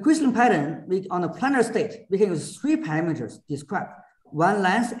 The crystalline pattern, on the planar state, we can use 3 parameters to describe. 1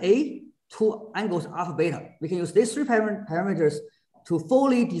 length A, 2 angles alpha beta. We can use these 3 parameters to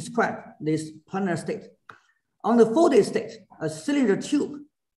fully describe this planar state. On the folded state, a cylinder tube,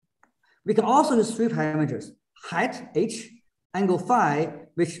 we can also use 3 parameters: height H, angle phi,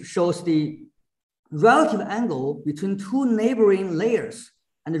 which shows the relative angle between 2 neighboring layers,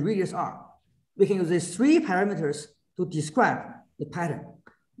 and the radius r. We can use these 3 parameters to describe the pattern.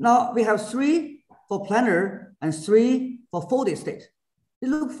 Now we have 3 for planar and 3 for folded state. They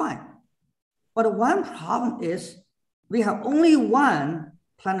look fine. But one problem is we have only 1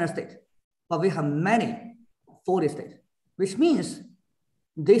 planar state, but we have many folded state, which means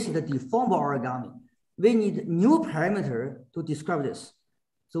this is the deformable origami. We need new parameter to describe this.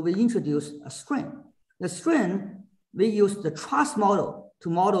 So we introduce a string. The string, we use the truss model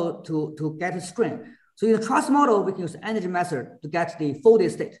to get a string. So in the truss model, we can use energy method to get the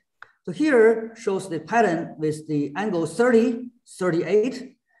folded state. So here shows the pattern with the angle 30,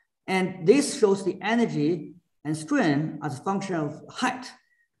 38, and this shows the energy and strain as a function of height.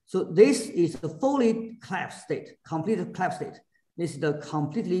 So this is the fully collapsed state, completed collapsed state. This is the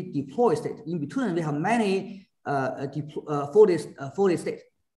completely deployed state. In between, we have many folded state.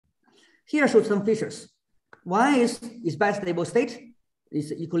 Here shows some features. One is bistable state.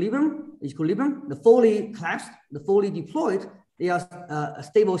 It's equilibrium. The fully collapsed, the fully deployed, they are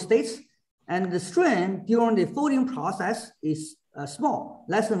stable states. And the strain during the folding process is small,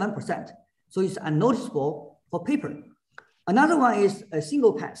 less than 1%. So it's unnoticeable for paper. Another one is a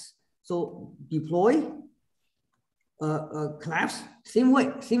single pass. So deploy, collapse, same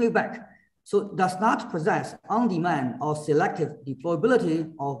way back. So does not possess on-demand or selective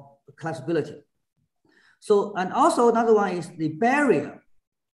deployability or collapsibility. So, and also another one is the barrier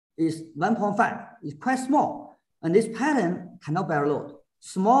is 1.5, it's quite small. And this pattern cannot bear load.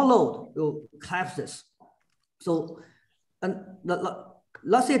 Small load will collapse this. So, and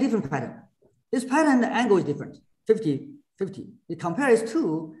let's see a different pattern. This pattern, the angle is different, 50, 50. It compares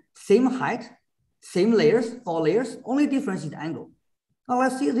to same height, same layers, 4 layers, only difference is the angle. Now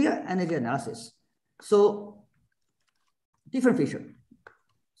let's see their energy analysis. So different feature.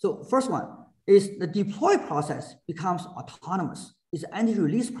 So first one is the deploy process becomes autonomous. It's an energy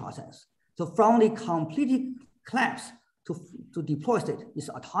release process. So from the completely collapse to deploy state is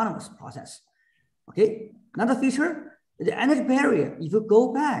autonomous process. Okay, another feature, the energy barrier. If you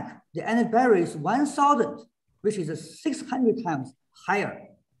go back, the energy barrier is 1,000, which is 600 times higher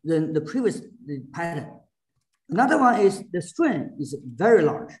than the previous pattern. Another one is the strain is very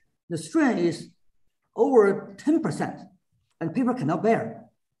large. The strain is over 10%, and people cannot bear.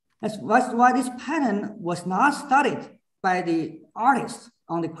 That's why this pattern was not studied by the artists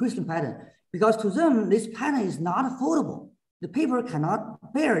on the crystalline pattern, because to them, this pattern is not foldable. The paper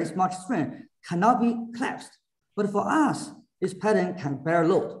cannot bear this much strain, cannot be collapsed. But for us, this pattern can bear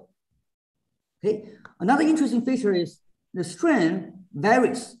load. Okay. Another interesting feature is the strain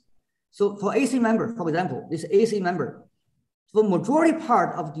varies. So for AC member, for example, this AC member, for majority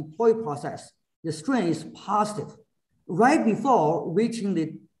part of the deploy process, the strain is positive. Right before reaching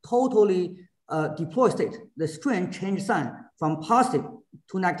the totally deployed state, the strain change sign from positive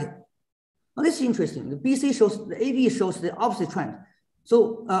to negative. Now this is interesting. The BC shows, the AB shows the opposite trend.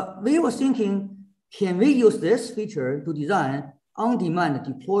 So we were thinking, can we use this feature to design on-demand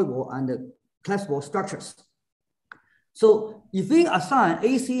deployable and collapsible structures? So if we assign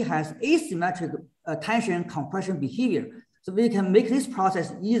AC has asymmetric tension compression behavior, so we can make this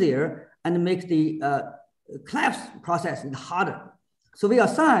process easier and make the collapse process harder. So we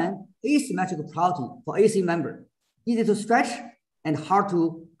assign asymmetric property for AC member, easy to stretch and hard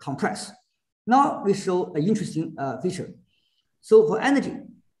to compress. Now we show an interesting feature. So for energy,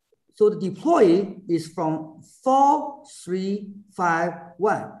 so the deploy is from 4, 3, 5,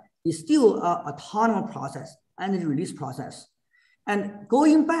 1. It's still an autonomous process, energy release process. And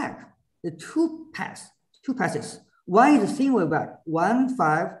going back, the two passes. One is the same way back, 1,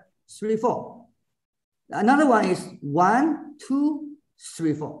 5, 3, 4. Another one is 1, 2,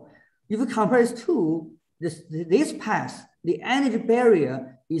 3, 4. If you compare these two, this pass, the energy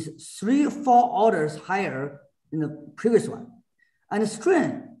barrier is 3 or 4 orders higher than the previous one. And the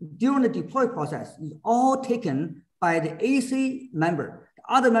strain during the deploy process is all taken by the AC member. The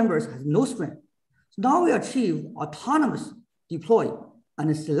other members have no strain. So now we achieve autonomous deploy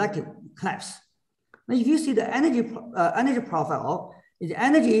and selective collapse. Now, if you see the energy profile, is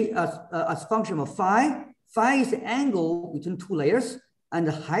energy as function of phi. Phi is the angle between 2 layers, and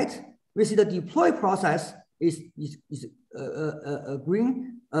the height. We see the deploy process is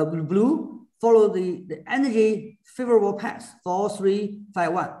green, blue. follow the energy favorable path, 4, 3,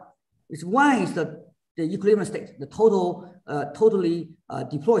 5, 1. It's 1 is the equilibrium state, the totally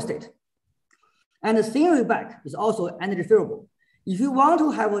deployed state. And the thin way back is also energy favorable. If you want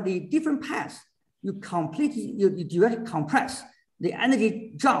to have the different paths, you directly compress. The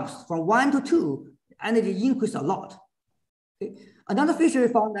energy jumps from 1 to 2, the energy increases a lot. Okay? Another feature we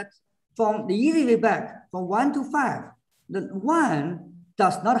found that from the easy way back, from 1 to 5, the 1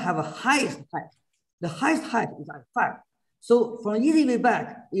 does not have a highest height. The highest height is at 5. So from easy way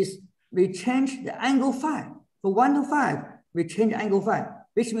back is we change the angle 5. From 1 to 5, we change angle 5,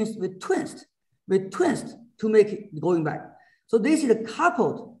 which means we twist to make it going back. So this is the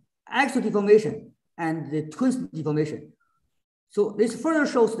coupled axial deformation and the twist deformation. So this further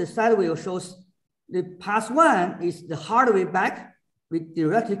shows the side wheel shows the path 1 is the hard way back, we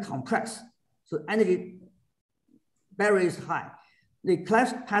directly compress. So energy barrier is high. The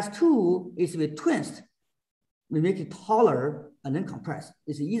path 2 is we twist, we make it taller and then compress.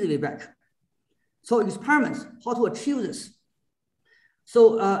 It's the easy way back. So experiments, how to achieve this.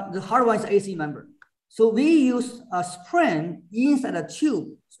 So the hard one is AC member. So we use a spring inside a tube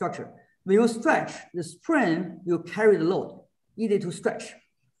structure. When you stretch, the spring will carry the load, easy to stretch.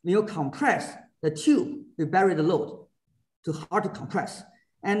 When you compress the tube, we bury the load, too hard to compress.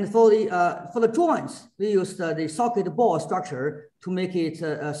 And for the joints, we use the socket ball structure to make it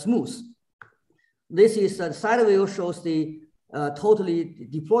smooth. This is the side wheel shows the totally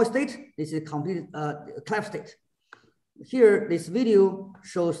deployed state. This is complete cleft state. Here, this video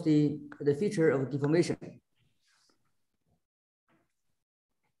shows the feature of deformation.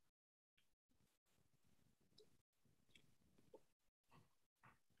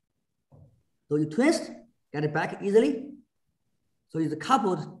 So you twist, get it back easily. So it's a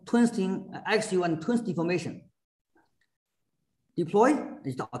coupled twisting, axial and twist deformation. Deploy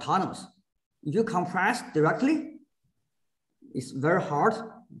is the autonomous. If you compress directly, it's very hard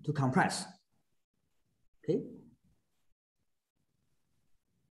to compress. Okay.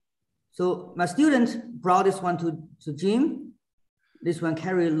 So my student brought this one to gym. This one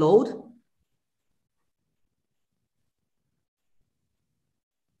carry load.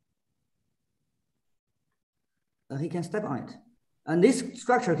 He can step on it. And this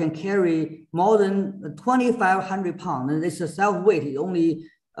structure can carry more than 2,500 pounds. And this self-weight is only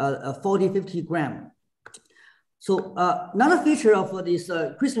 40, 50 grams. So another feature of this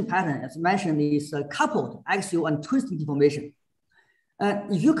Christian pattern, as mentioned, is coupled axial and twisting deformation.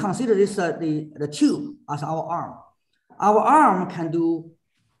 If you consider this the tube as our arm can do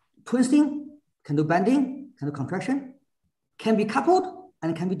twisting, can do bending, can do contraction, can be coupled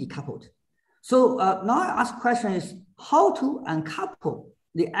and can be decoupled. So now I ask question is how to uncouple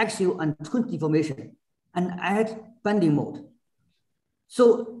the axial and twist deformation and add bending mode.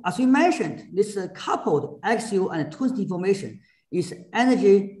 So as we mentioned, this coupled axial and twist deformation is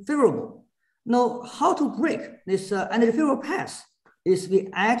energy favorable. Now, how to break this energy favorable path is we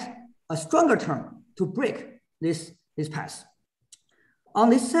add a stronger term to break this path. On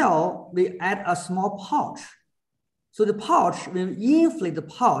this cell, we add a small pouch. So the pouch, when we inflate the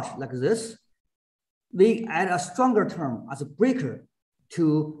pouch like this, we add a stronger term as a breaker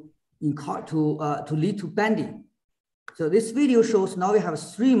to lead to bending. So this video shows now we have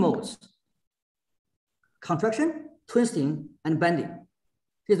 3 modes: contraction, twisting, and bending.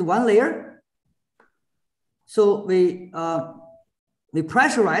 Here's one layer. So we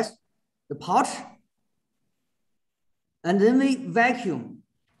pressurize the pouch, and then we vacuum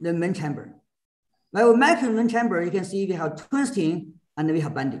the main chamber. When we vacuum the main chamber, you can see we have twisting and we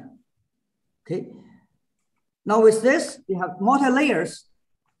have bending. Okay. Now with this, we have multi-layers.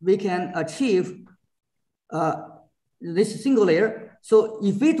 We can achieve this single layer. So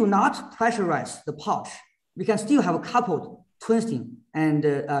if we do not pressurize the pouch, we can still have a coupled twisting and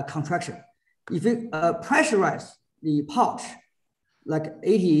contraction. If we pressurize the pouch, like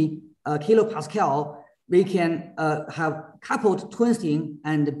 80 kilopascal, we can have coupled twisting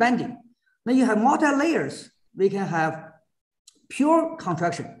and bending. Then you have multi-layers, we can have pure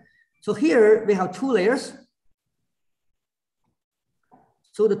contraction. So here we have 2 layers.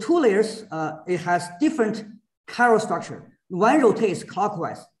 So the 2 layers, it has different chiral structure. One rotates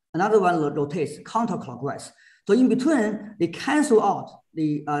clockwise, another one rotates counterclockwise. So in between, they cancel out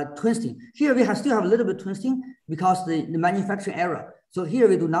the twisting. Here we still have a little bit of twisting because the manufacturing error. So here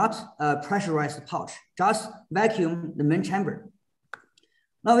we do not pressurize the pouch, just vacuum the main chamber.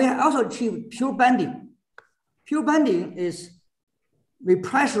 Now we also achieve pure bending. Pure bending is we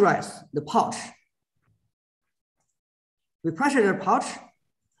pressurize the pouch. We pressure the pouch.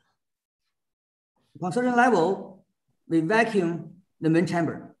 Upon a certain level, we vacuum the main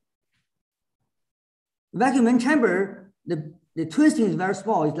chamber. Vacuum main chamber, the twisting is very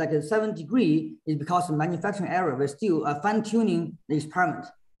small. It's like a 7 degree. It's because of manufacturing error. We're still fine-tuning the experiment.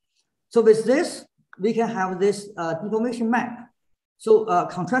 So with this, we can have this deformation map. So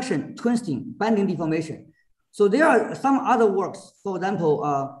contraction, twisting, bending, deformation. So there are some other works. For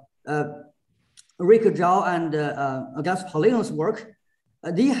example, Rick Zhao and August Paulino's work.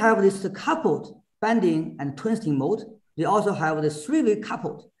 They have this coupled bending and twisting mode. They also have the three-way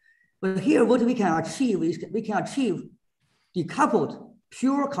coupled. But here, what we can achieve is we can achieve decoupled,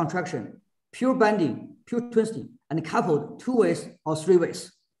 pure contraction, pure bending, pure twisting, and coupled 2 ways or 3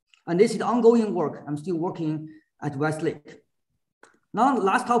 ways. And this is ongoing work. I'm still working at Westlake. Now,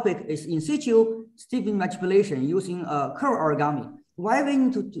 last topic is in situ stiffening manipulation using curve origami. Why we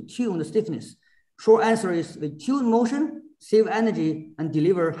need to tune the stiffness? Short answer is we tune motion, save energy, and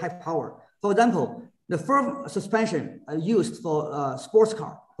deliver high power. For example, the firm suspension used for sports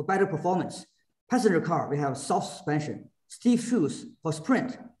car for better performance. Passenger car, we have soft suspension. Stiff shoes for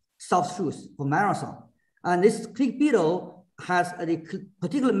sprint, soft shoes for marathon. And this click beetle has a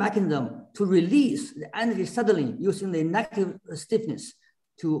particular mechanism to release the energy suddenly using the negative stiffness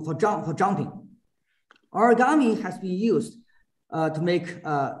for jumping. Origami has been used to make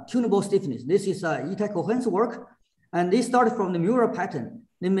tunable stiffness. This is Itai Cohen's work, and they started from the mural pattern.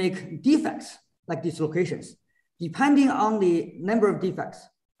 They make defects like dislocations. Depending on the number of defects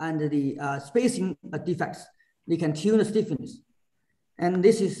and the spacing defects, they can tune the stiffness. And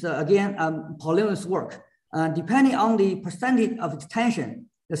this is, again, Paulino's work. Depending on the percentage of extension,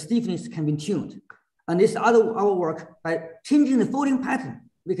 the stiffness can be tuned. And this our work, by changing the folding pattern,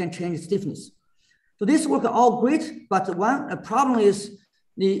 we can change stiffness. So this work are all great, but one problem is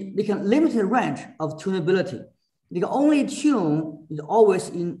they can limit the range of tunability. They can only tune is always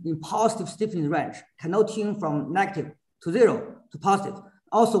in positive stiffness range, cannot tune from negative to 0 to positive.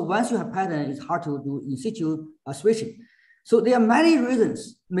 Also, once you have pattern, it's hard to do in situ switching. So there are many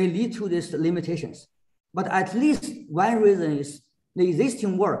reasons may lead to these limitations, but at least one reason is the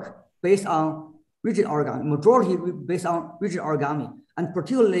existing work based on rigid origami, majority based on rigid origami, and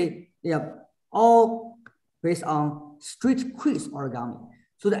particularly they are all based on straight crease origami.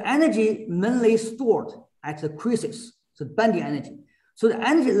 So the energy mainly stored at the creases, so bending energy. So the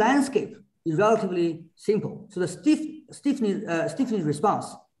energy landscape is relatively simple. So the stiffness response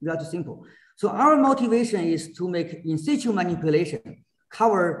is relatively simple. So our motivation is to make in situ manipulation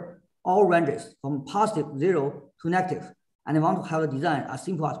cover all ranges from positive 0 to negative. And I want to have a design as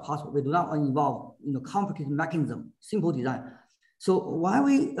simple as possible. We do not want to involve complicated mechanism, simple design. So why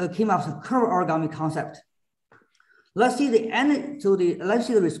we came up with curve origami concept? Let's see the energy. So let's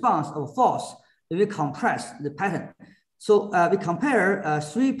see the response of force if we compress the pattern. So we compare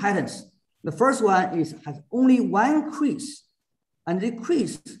 3 patterns. The first one has only 1 crease, and the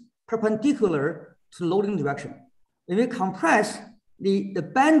crease perpendicular to loading direction. When we compress, the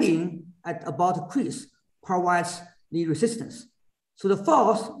bending at about the crease provides the resistance. So the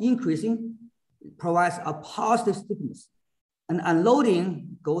force increasing provides a positive stiffness, and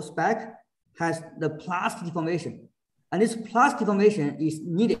unloading goes back, has the plastic deformation. And this plastic deformation is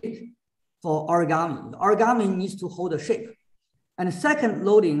needed for origami. The origami needs to hold a shape. And the second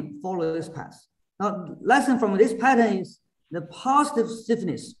loading follows this path. Now, lesson from this pattern is the positive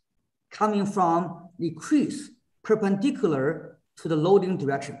stiffness coming from the crease perpendicular to the loading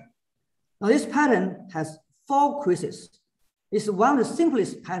direction. Now, this pattern has 4 creases. It's one of the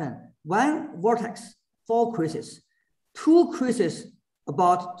simplest pattern. 1 vortex, 4 creases. 2 creases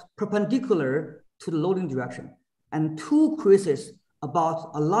about perpendicular to the loading direction, and 2 creases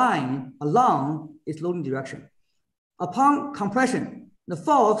about a line along its loading direction. Upon compression, the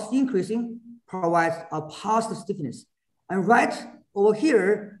force increasing provides a positive stiffness. And right over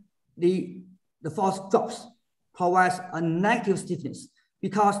here, the force drops, provides a negative stiffness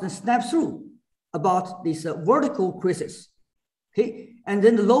because the snap through about these vertical creases. Okay, and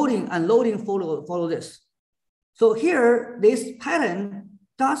then the loading and unloading follow this. So here, this pattern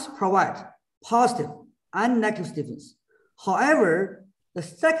does provide positive and negative stiffness. However, the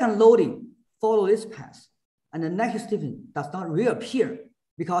second loading follows this path, and the negative stiffness does not reappear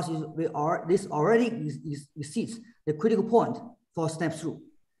because this already exceeds the critical point for snap through.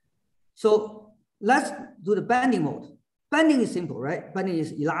 So let's do the bending mode. Bending is simple, right? Bending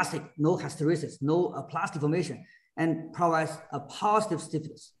is elastic, no hysteresis, no plastic formation, and provides a positive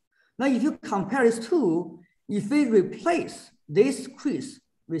stiffness. Now, if you compare these two, if we replace this crease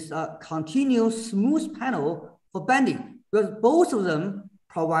with a continuous smooth panel for bending, because both of them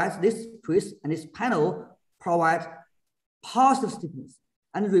provides this crease and this panel provides positive stiffness,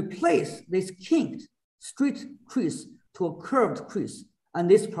 and replace this kinked straight crease to a curved crease, and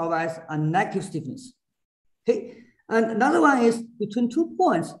this provides a negative stiffness. Okay, and another one is between 2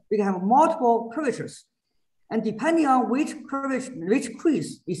 points, we can have multiple curvatures. And depending on which curvature, which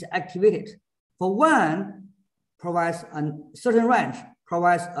crease is activated, for one provides a certain range,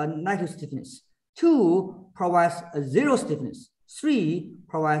 provides a negative stiffness. 2 provides a 0 stiffness. 3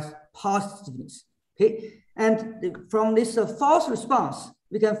 provides positive stiffness. Okay, and from this false response,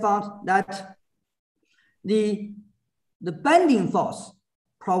 we can find that the bending force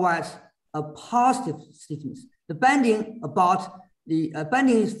provides a positive stiffness. The bending about the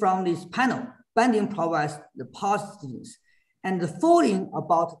bending is from this panel. Bending provides the positive stiffness, and the folding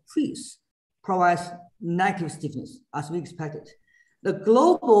about crease provides negative stiffness, as we expected. The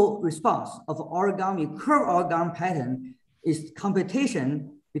global response of origami, curved origami pattern is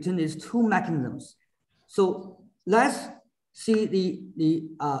competition between these 2 mechanisms. So let's see the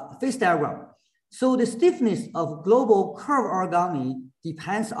phase diagram. So the stiffness of global curved origami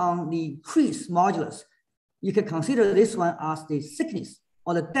depends on the crease modulus. You can consider this one as the thickness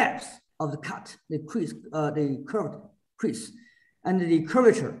or the depth of the cut, the crease, the curved crease, and the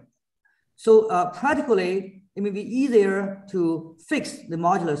curvature. So practically, it may be easier to fix the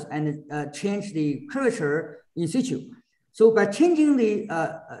modulus and change the curvature in situ. So by changing the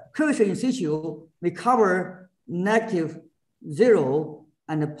curvature in situ, we cover negative 0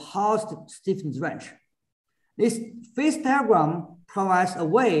 and a positive stiffness range. This phase diagram provides a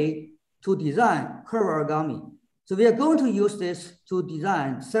way to design curved origami. So we are going to use this to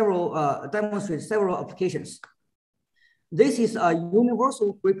design several, demonstrate several applications. This is a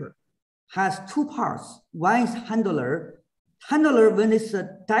universal gripper, has 2 parts. One is handler. Handler, when this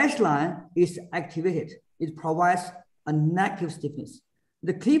dashed line is activated, it provides a negative stiffness.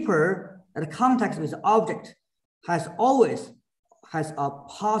 The clipper at contact with the object always has a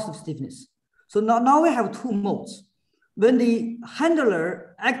positive stiffness. So now we have 2 modes. When the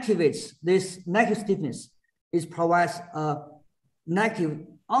handler activates this negative stiffness, it provides a negative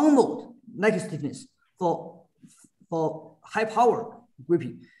on mode, negative stiffness for high power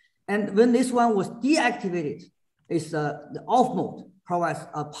gripping. And when this one was deactivated, it's the off mode provides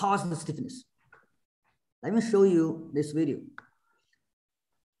a positive stiffness. Let me show you this video.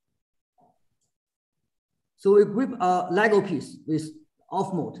 So we grip a Lego piece with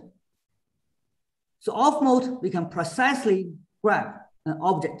off mode. So off mode, we can precisely grab an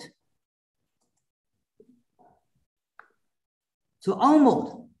object. So on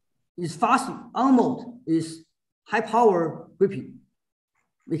mode is fast, on mode is high power gripping.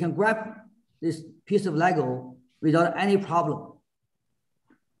 We can grab this piece of Lego without any problem.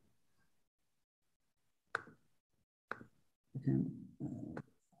 Okay.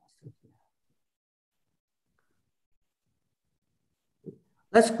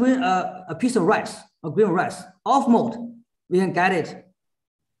 Let's green a piece of rice, a green rice. Off mode, we can get it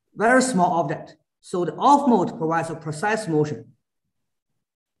very small object. So the off mode provides a precise motion.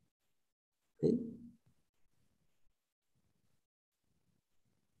 Okay.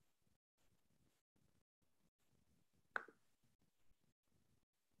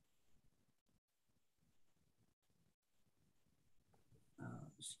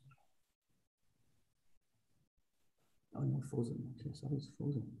 Oh, no, frozen. Okay, sorry, it's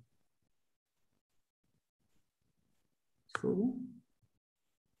frozen. It's frozen.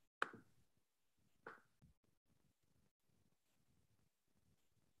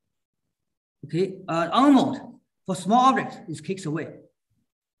 Okay, on mode for small objects, it kicks away.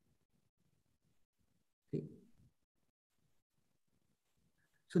 Okay.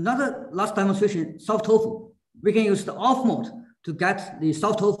 So another last demonstration, soft tofu. We can use the off mode to get the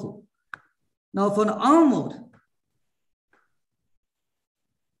soft tofu. Now for the on mode,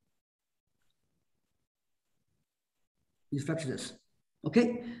 is this.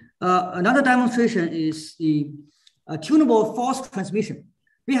 Okay. Another demonstration is the tunable force transmission.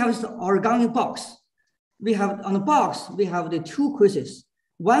 We have this origami box. We have on the box, we have the 2 creases.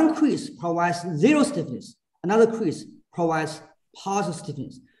 One crease provides 0 stiffness. Another crease provides positive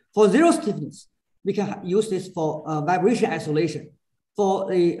stiffness. For 0 stiffness, we can use this for vibration isolation. For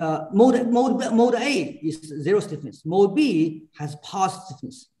the mode A is 0 stiffness. Mode B has positive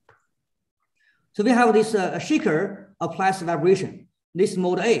stiffness. So we have this shaker applies vibration. This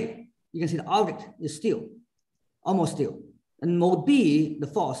mode A, you can see the object is still, almost still. And mode B, the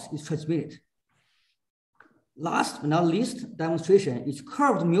force is transmitted. Last but not least demonstration is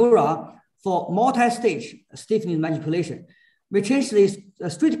curved Miura for multi-stage stiffening manipulation. We change this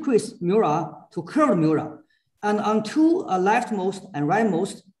straight crease Miura to curved Miura. And on 2 leftmost and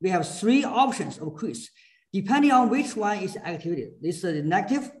rightmost, we have 3 options of crease. Depending on which one is activated, this is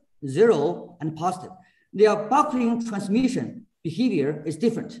negative, 0, and positive. Their buckling transmission behavior is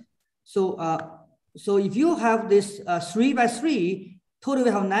different. So So if you have this 3 by 3, totally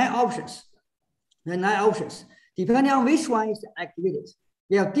we have 9 options. There are 9 options. Depending on which one is activated,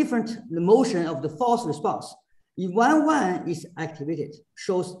 we have different motion of the false response. If 1, 1 is activated,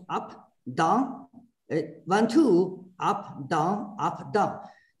 shows up, down, 1, 2, up, down, up, down.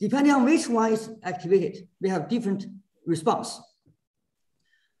 Depending on which one is activated, we have different response.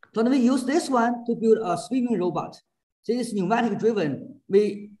 So we use this one to build a swimming robot. So it's pneumatic driven.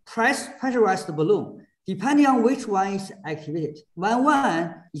 We pressurize the balloon. Depending on which one is activated. 1,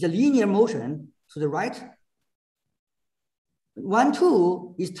 1 is a linear motion to the right. 1,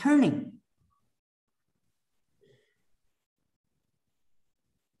 2 is turning.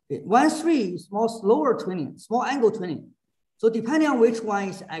 1, 3 is more slower turning, small angle turning. So depending on which one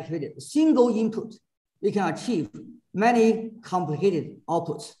is activated, single input, we can achieve many complicated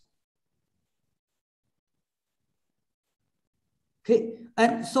outputs. Okay,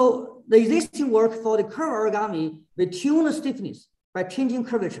 and so the existing work for the curve origami, we tune the stiffness by changing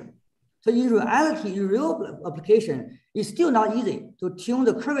curvature. So in reality, in real application, it's still not easy to tune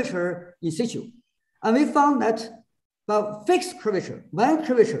the curvature in situ. And we found that for fixed curvature, one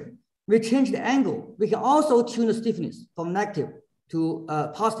curvature, we change the angle. We can also tune the stiffness from negative to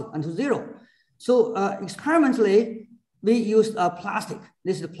positive and to 0. So experimentally, we used plastic.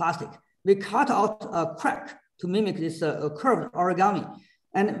 This is plastic. We cut out a crack to mimic this curved origami.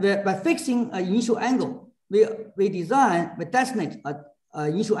 And by fixing an initial angle, we designate an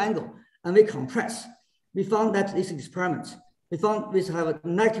initial angle, and we compress. We found that this experiment, we found we have a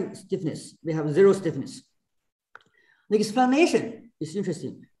negative stiffness. We have 0 stiffness. The explanation is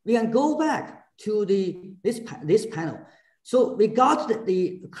interesting. We can go back to this panel. So we got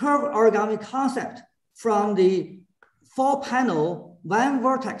the curved origami concept from the 4-panel 1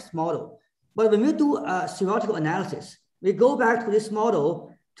 vertex model. But when we do a theoretical analysis, we go back to this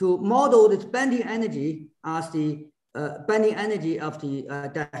model to model this bending energy as the bending energy of the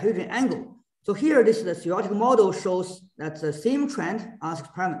dihedral angle. So here, this is the theoretical model shows that the same trend as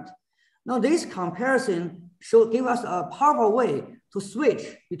experiment. Now this comparison give us a powerful way to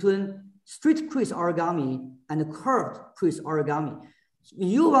switch between straight crease origami and curved crease origami. So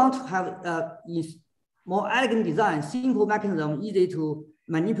you want to have more elegant design, simple mechanism, easy to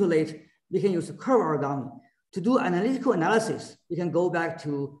manipulate, we can use curve origami. To do analytical analysis, we can go back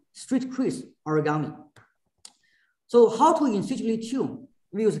to straight crease origami. So how to in situ tune?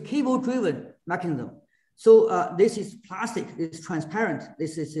 We use cable-driven mechanism. So this is plastic, this is transparent,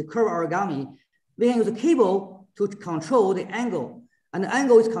 this is a curve origami. We can use a cable to control the angle, and the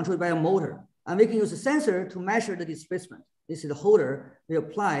angle is controlled by a motor. And we can use a sensor to measure the displacement. This is the holder. We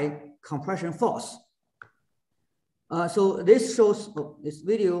apply compression force. So this shows, this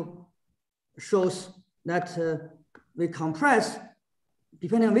video shows that we compress,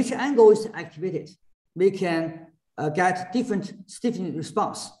 depending on which angle is activated, we can get different stiffening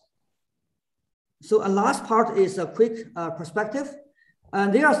response. So a last part is a quick perspective.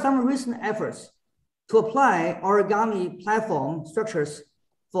 And there are some recent efforts to apply origami platform structures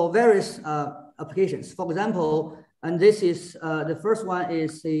for various applications. For example, and this is the first one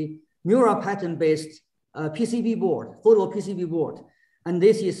is the mural pattern-based PCB board, photo PCB board. And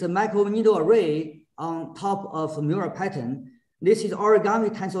this is a micro needle array on top of a mural pattern. This is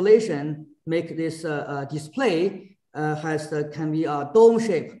origami tensillation, make this display can be a dome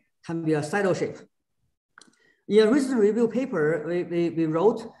shape, can be a saddle shape. In a recent review paper, we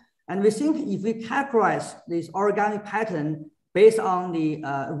wrote, and we think if we characterize this origami pattern based on the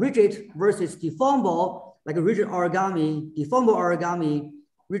rigid versus deformable, like a rigid origami, deformable origami,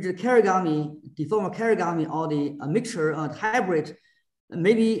 rigid kerigami, deformable kerigami, or the mixture hybrid,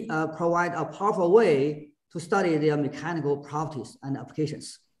 maybe provide a powerful way to study their mechanical properties and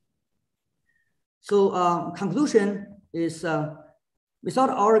applications. So conclusion is without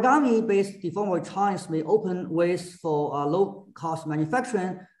origami-based deformable electronics may open ways for low-cost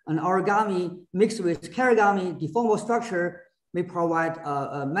manufacturing, and origami mixed with kerigami deformable structure may provide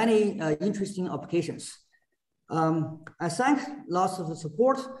many interesting applications. I thank lots of the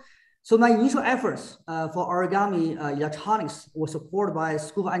support. So my initial efforts for origami electronics were supported by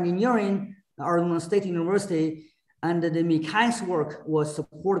School of Engineering, Arizona State University, and the mechanics work was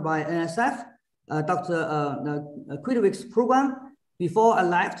supported by NSF, Dr. Quidwick's program. Before I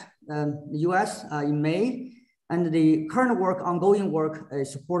left the US in May, and the current work, ongoing work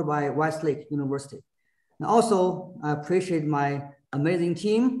is supported by Westlake University. And also, I appreciate my amazing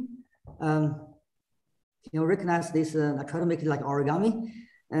team. Can you recognize this? I try to make it like origami.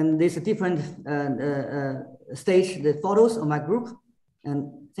 And there's a different stage, the photos of my group.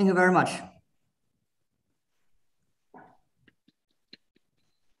 And thank you very much.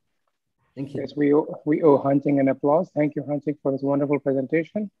 Thank you. Yes, we owe Hanqing an applause. Thank you, Hanqing, for this wonderful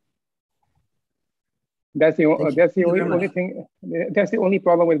presentation. That's the only thing. That's the only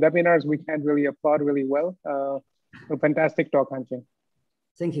problem with webinars. We can't really applaud really well. A fantastic talk, Hanqing.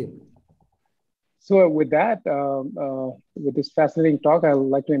 Thank you. So with that, with this fascinating talk, I'd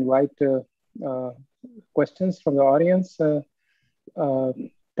like to invite questions from the audience.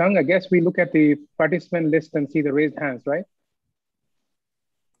 Tang, I guess we look at the participant list and see the raised hands, right?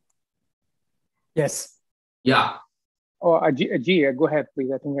 Yes. Yeah. Oh, G, go ahead, please.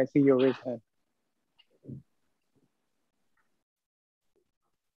 I think I see your raised hand.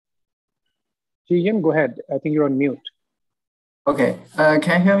 Jian, go ahead. I think you're on mute. Okay. Can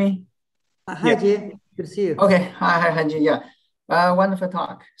you hear me? Hi, Ji. Good to see you. Okay. Hi, Ji. Yeah. Wonderful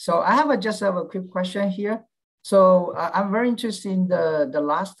talk. So I have just a quick question here. So I'm very interested in the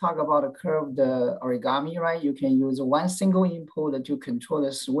last talk about the curved origami, right? You can use one single input to control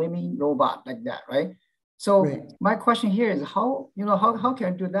the swimming robot like that, right? So my question here is how can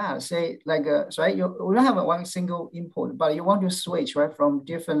you do that? Say like, right, you don't have one single input, but you want to switch, right, from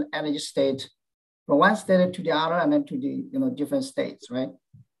different energy state, from one state to the other and then to the, different states, right?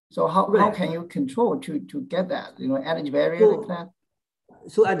 So how can you control to get that, energy barrier like that?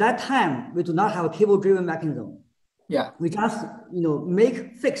 So at that time, we do not have a cable-driven mechanism. Yeah. We just,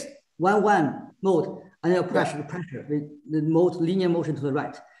 make fixed 1-1 mode and then pressure with the mode linear motion to the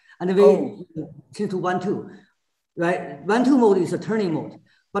right. And then we change to 1-2, right? 1-2 mode is a turning mode.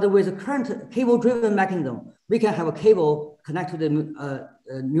 But with the current cable-driven mechanism, we can have a cable connect to the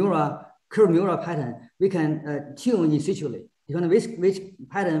curved neural pattern. We can tune in situ. Depending on which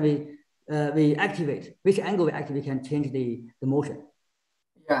pattern we activate, which angle we activate, we can change the motion.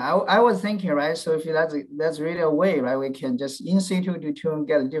 Yeah, I was thinking, right? So if that's really a way, right? We can just in situ to tune,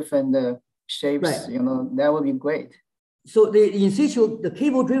 get different shapes. Right. That would be great. So the in situ, the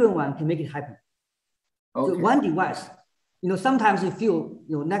cable-driven one can make it happen. Okay. So one device, sometimes you feel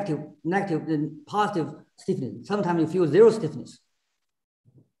negative and positive stiffness. Sometimes you feel zero stiffness.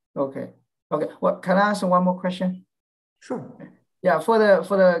 Okay. Well, can I ask one more question? Sure. Yeah, for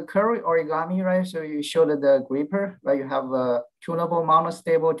the curved origami, right? So you showed the gripper, right? You have a tunable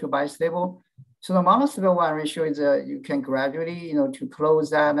monostable to bistable. So the monostable one ratio is you can gradually, to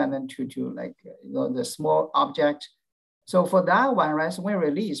close that and then to like, the small object. So for that one, right? So when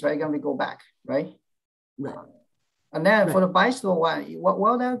release, right, gonna go back, right? Right. And then for the bistable one,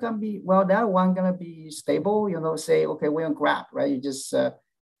 that one gonna be stable, say, okay, when you grab, right? You just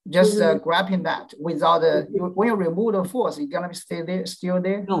grabbing that without when you remove the force, it's gonna be still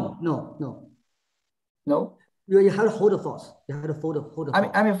there? No. No? You have to hold the force. You have to hold the force.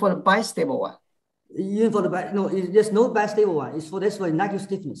 I mean for the bistable one. Even for there's no bistable one. It's for negative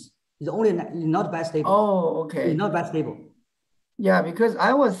stiffness. It's only not bistable. Oh, okay. It's not bistable. Yeah, because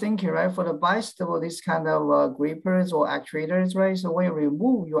I was thinking, right, for the bistable, this kind of grippers or actuators, right? So when you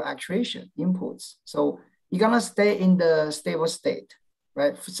remove your actuation inputs, so you're gonna stay in the stable state,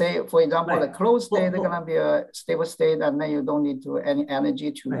 right? Say, for example, the closed state, they're gonna be a stable state, and then you don't need any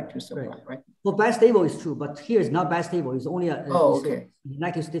energy to supply, right? Well, bistable is true, but here it's not bistable. It's only a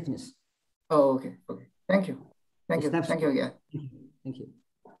negative stiffness. Oh, okay. Thank you. Thank you again. Thank you.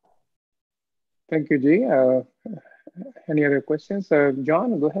 Thank you, G. Any other questions?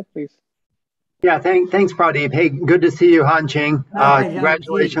 John, go ahead, please. Yeah, thanks, Pradeep. Hey, good to see you, Hanqing.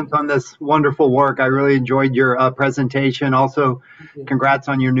 Congratulations on this wonderful work. I really enjoyed your presentation. Also, congrats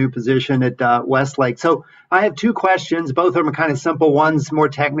on your new position at Westlake. So I have two questions. Both of them are kind of simple. One's more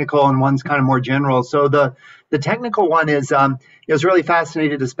technical and one's kind of more general. So the technical one is, I was really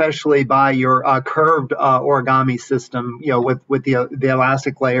fascinated, especially by your curved origami system, with the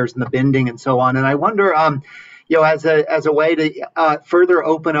elastic layers and the bending and so on. And I wonder, as a way to further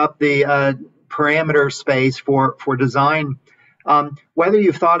open up the parameter space for design, whether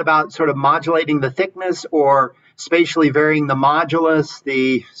you've thought about sort of modulating the thickness or spatially varying the modulus,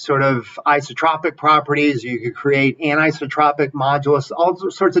 the sort of isotropic properties. You could create anisotropic modulus, all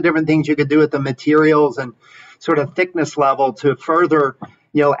sorts of different things you could do with the materials and sort of thickness level to further,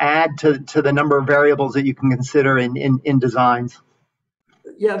 add to the number of variables that you can consider in designs.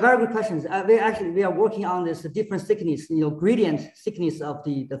 Yeah, very good questions. We are working on this different thickness, gradient thickness of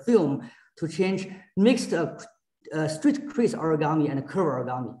the film to change mixed straight crease origami and curve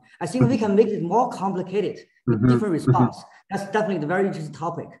origami. I think we can make it more complicated with different response. That's definitely a very interesting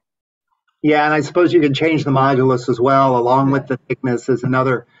topic. Yeah, and I suppose you can change the modulus as well, along with the thickness as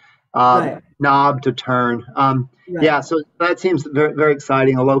another knob to turn. Right. Yeah, so that seems very, very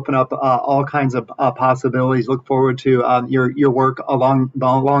exciting. It'll open up all kinds of possibilities. Look forward to your work along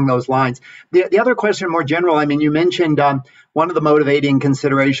those lines. The other question, more general, I mean, you mentioned one of the motivating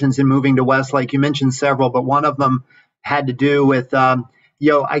considerations in moving to Westlake. You mentioned several, but one of them had to do with,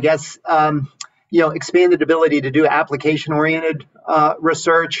 I guess, expanded ability to do application-oriented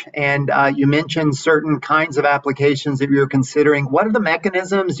research, and you mentioned certain kinds of applications that you're considering. What are the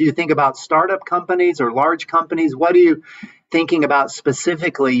mechanisms? Do you think about startup companies or large companies? What are you thinking about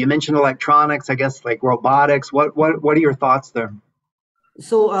specifically? You mentioned electronics, I guess, like robotics. What are your thoughts there?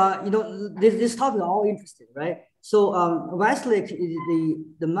 So this topic is all interesting, right? So Westlake,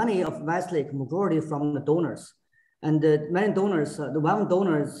 the money of Westlake majority from the donors. And the many donors, the one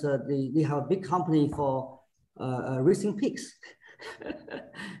donors, they have a big company for racing pigs.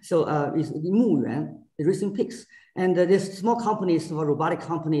 So it's Muyuan, the racing pigs. And there's small companies, for robotic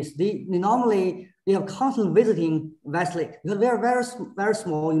companies, they have constantly visiting Westlake because we are very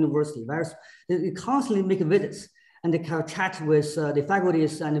small university. They constantly make visits and they can chat with the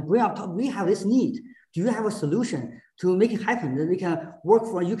faculties and bring up, we have this need. Do you have a solution to make it happen? That we can work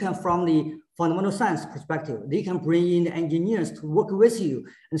for, you can from the fundamental science perspective, they can bring in engineers to work with you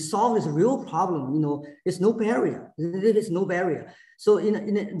and solve this real problem. It's no barrier. There is no barrier. So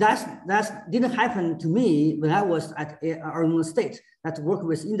that didn't happen to me when I was at Arizona State. That work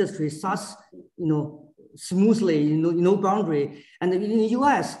with industry such, smoothly, no boundary. And in the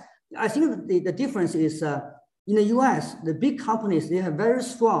US, I think the difference is in the US, the big companies, they have very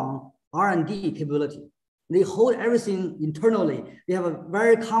strong R&D capability. They hold everything internally. They have a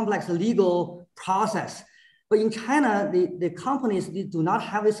very complex legal process. But in China, the companies, they do not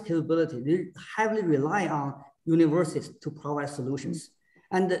have this capability. They heavily rely on universities to provide solutions.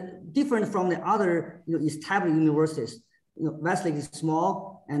 And different from the other established universities, Westlake is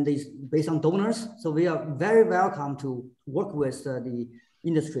small and is based on donors. So we are very welcome to work with the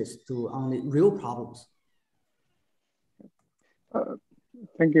industries on the real problems.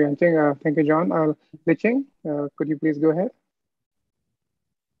 Thank you, Hanqing. Thank you, John. Liqing, could you please go ahead?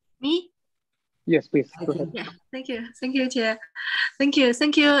 Me? Yes, please. Go ahead. Yeah, thank you, Chair. Thank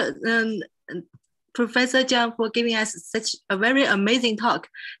you, Professor Jiang, for giving us such a very amazing talk.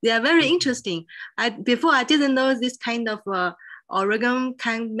 They are very interesting. Before I didn't know this kind of origami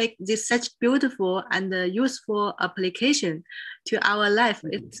can make this such beautiful and useful application to our life.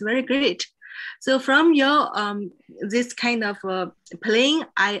 It's very great. So from your this kind of playing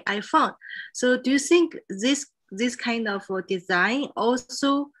I found. So do you think this kind of design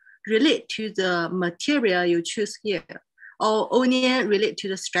also relate to the material you choose here, or only relate to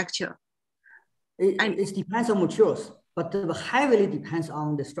the structure? It depends on materials, but heavily depends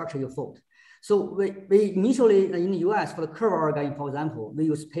on the structure you fold. So we initially in the US for the curve origami, for example, we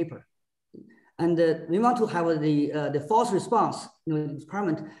use paper. And we want to have the force response,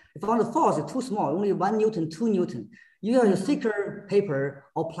 experiment. If on the force is too small, only 1 Newton, 2 Newton, you have a thicker paper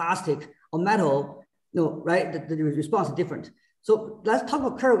or plastic or metal, right? The response is different. So let's talk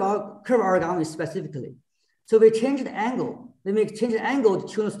about curve origami specifically. So we change the angle. We change the angle to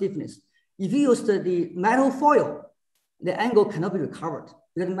tune the stiffness. If you use the metal foil, the angle cannot be recovered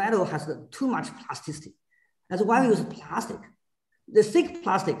because the metal has too much plasticity. That's why we use plastic. The thick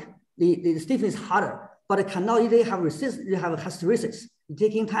plastic, the stiffness is harder, but it cannot either have hysteresis,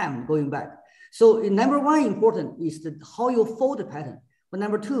 taking time going back. So number one important is how you fold the pattern. But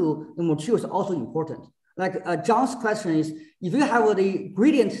number two, the material is also important. Like John's question is, if you have the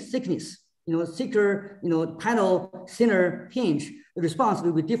gradient thickness, thicker, panel, thinner hinge, the response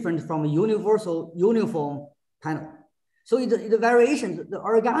will be different from a uniform panel. So the variation, the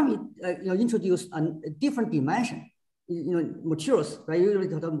origami, introduced a different dimension. Materials, right? Usually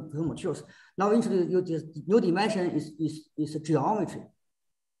talk about materials. Now introduce new dimension is geometry.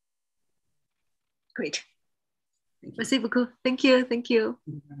 Great. Merci beaucoup. Thank you. Thank you.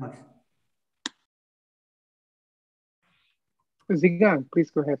 Thank you very much. Zhigang,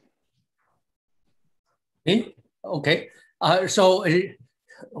 please go ahead. Me? Okay. So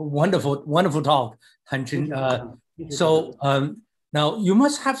wonderful talk, Hanqing. Now you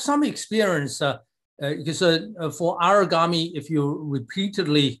must have some experience because for origami, if you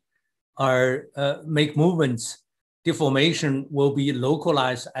repeatedly make movements, deformation will be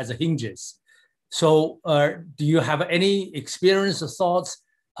localized as hinges. So do you have any experience or thoughts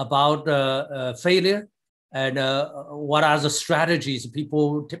about failure? And what are the strategies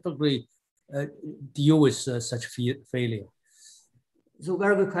people typically deal with such failure? So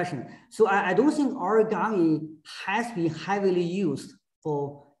very good question. So I don't think origami has been heavily used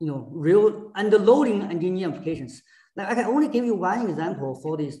for real underloading engineering applications. Like I can only give you one example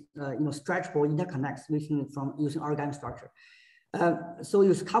for this, stretchable interconnects using origami structure. So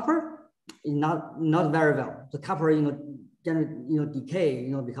use copper, not very well. The copper, generally,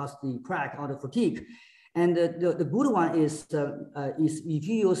 decay, because the crack or the fatigue. And the good one is if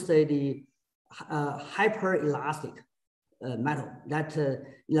you use the hyper elastic metal that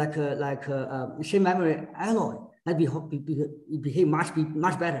like shame memory alloy, that behave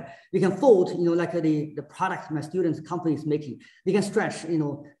much better. We can fold, like the product my students company is making. We can stretch,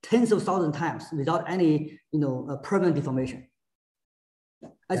 tens of thousands times without any, permanent deformation.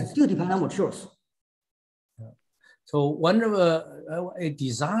 It still depends on materials. So one of a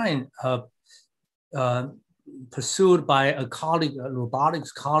design pursued by a colleague, a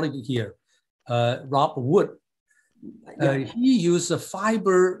robotics colleague here, Rob Wood. He used a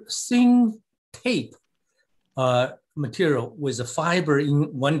fiber thin tape material with a fiber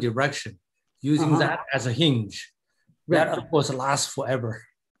in one direction, using that as a hinge. That of course lasts forever.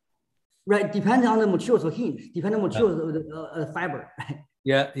 Right, depending on the materials of hinge, depending on materials of the fiber.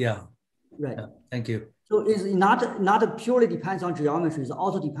 Yeah. Right. Yeah, thank you. So it's not purely depends on geometry. It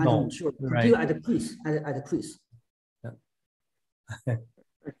also depends on material. Right. At the crease, at the crease. Yeah.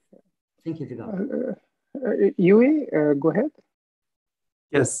 Thank you, Zhigang. Yui, go ahead.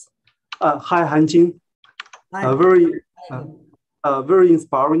 Yes. Hi, Hanqing. Hi. Very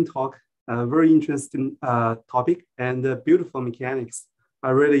inspiring talk. Very interesting topic and beautiful mechanics. I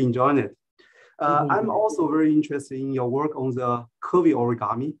really enjoyed it. I'm also very interested in your work on the curvy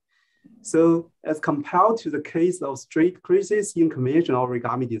origami. So as compared to the case of straight creases in conventional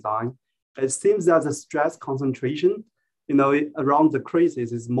origami design, it seems that the stress concentration, around the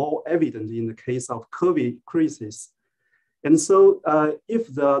creases is more evident in the case of curvy creases. And so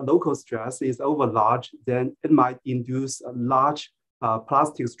if the local stress is over large, then it might induce a large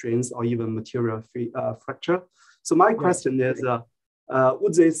plastic strains or even material fracture. So my question is,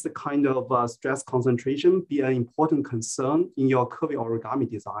 would this kind of stress concentration be an important concern in your curvy origami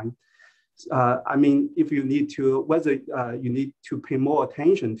design? I mean, if you need to, whether you need to pay more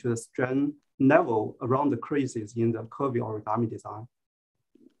attention to the strain level around the creases in the curvy origami design?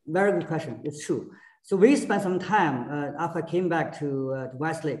 Very good question. It's true. So we spent some time after I came back to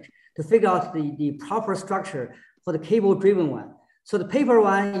Westlake to figure out the proper structure for the cable-driven one. So the paper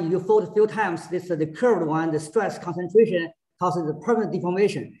one, you fold a few times. The curved one, the stress concentration causes the permanent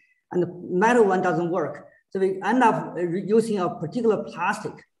deformation, and the metal one doesn't work. So we end up using a particular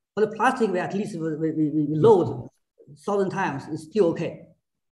plastic. For the plastic, we at least we load 1,000 times. It's still okay.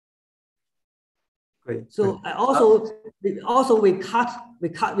 Great. So we also need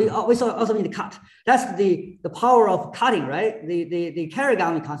to cut. That's the power of cutting, right? The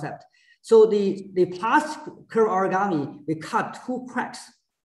origami concept. So the plastic curve origami, we cut 2 cracks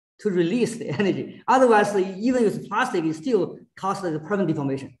to release the energy. Otherwise, even with plastic, it still causes the permanent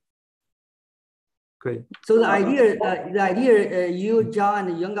deformation. Great. So the idea you, John,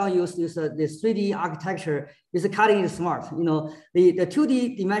 and Yonggang use this 3D architecture is cutting is smart. The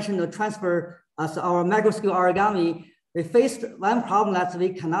 2D dimensional transfer as our macro scale origami, we faced one problem that we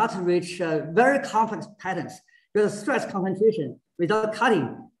cannot reach very complex patterns because stress concentration. Without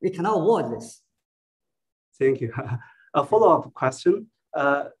cutting, we cannot avoid this. Thank you. A follow-up question.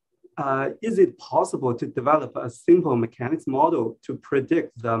 Is it possible to develop a simple mechanics model to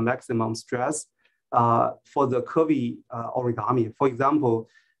predict the maximum stress for the curvy origami? For example,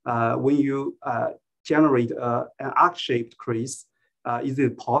 when you generate an arc-shaped crease, is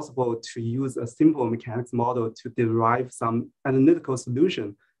it possible to use a simple mechanics model to derive some analytical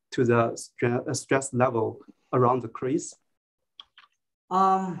solution to the stress level around the crease?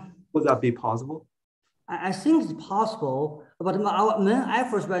 Would that be possible? I think it's possible, but our main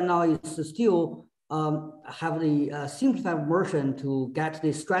efforts right now is to still have the simplified version to get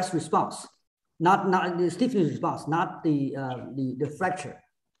the stress response, not the stiffness response, not the fracture.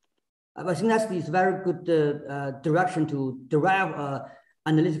 I think that's this very good direction to derive an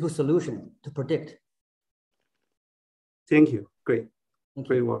analytical solution to predict. Thank you. Great.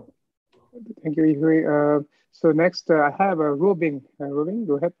 Great work. Thank you, Yui. So next, I have Robin. Robin,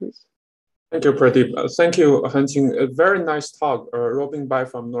 go ahead, please. Thank you, Pradeep. Thank you, Hanqing. A very nice talk. Robin Bai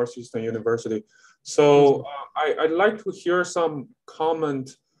from Northeastern University. So I'd like to hear some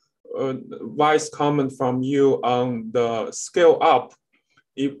wise comment from you on the scale up,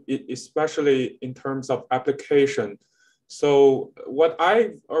 especially in terms of application. So what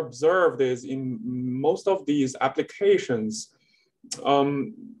I've observed is in most of these applications,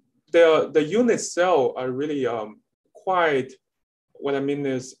 the unit cell are really quite, what I mean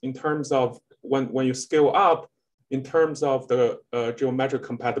is in terms of when you scale up, in terms of the geometric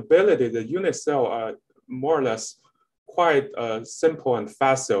compatibility, the unit cell are more or less quite simple and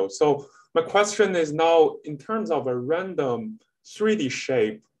facile. So my question is now, in terms of a random 3D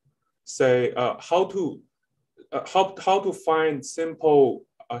shape, say how to find simple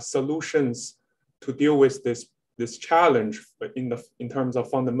solutions to deal with this challenge in terms of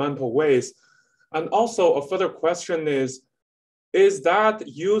fundamental ways. And also a further question is that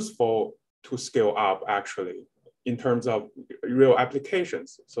useful to scale up actually in terms of real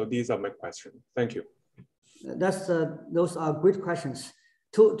applications? So these are my questions. Thank you. Those are great questions.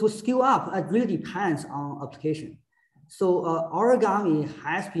 To scale up, it really depends on application. So origami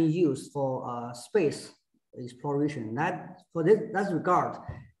has been used for space exploration. For that regard,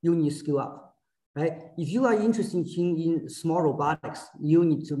 you need to scale up, right? If you are interested in small robotics, you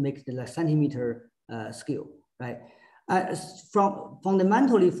need to make the centimeter scale, right?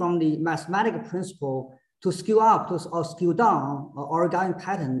 Fundamentally, from the mathematical principle, to scale up or scale down, origami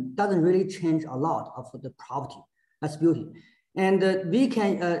pattern doesn't really change a lot of the property. That's beauty. And we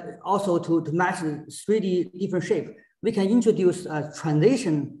can also, to match the 3D different shape, we can introduce a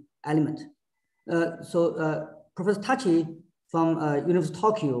transition element. Professor Tachi from University of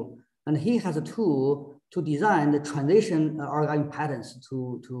Tokyo, and he has a tool to design the transition origami patterns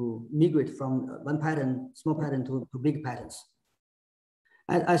to migrate from one pattern, small pattern to big patterns.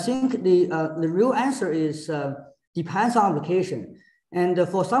 And I think the real answer is depends on application. And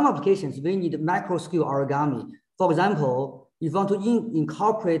for some applications, we need macro scale origami. For example, if you want to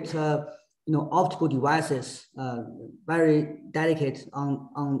incorporate optical devices, very delicate on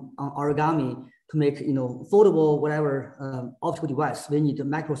origami to make foldable whatever optical device, we need a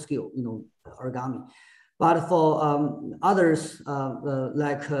macro scale origami. But for others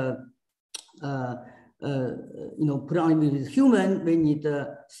like put on with human, we need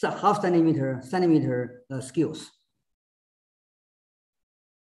half centimeter scales.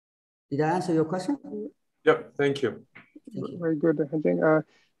 Did I answer your question? Yep, thank you. Very good, Hanqing.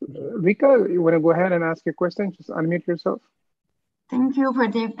 Rika, you want to go ahead and ask your question? Just unmute yourself. Thank you,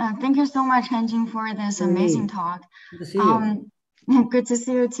 Pradeep. Thank you so much, Hanqing, for this amazing talk. Good to see you. Good to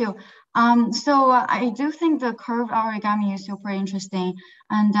see you too. So I do think the curved origami is super interesting.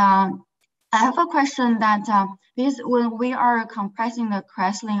 And I have a question that because when we are compressing the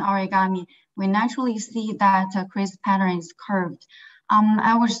crystalline origami, we naturally see that crease pattern is curved.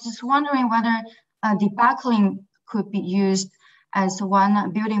 I was just wondering whether debuckling could be used as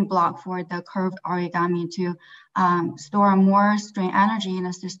one building block for the curved origami to store more strain energy in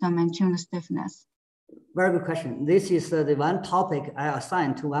the system and tune the stiffness. Very good question. This is the one topic I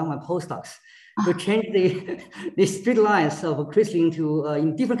assigned to one of my postdocs to change the straight lines of crystalline to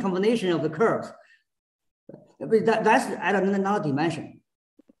in different combination of the curves. But that's at another dimension.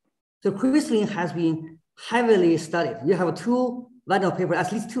 So crystalline has been heavily studied. You have two bundle of papers,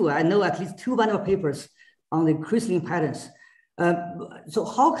 at least two. I know at least two bundle of papers on the crystalline patterns. So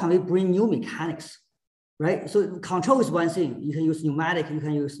how can we bring new mechanics, right? So control is one thing. You can use pneumatic, you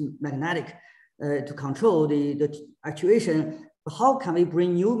can use magnetic to control the actuation. But how can we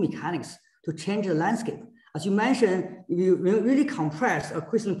bring new mechanics to change the landscape? As you mentioned, if you really compress a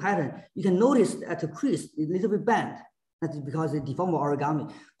crystalline pattern, you can notice that the crease is a little bit bent. That's because it's deformable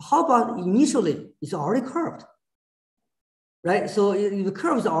origami. How about initially, it's already curved, right? So if the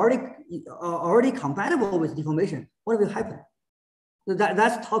curve is already compatible with deformation, what will happen? So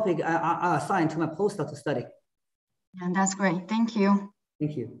that's topic I assigned to my postdoc to study. And that's great. Thank you.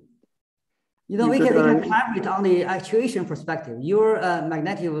 Thank you. We can collaborate on the actuation perspective. Your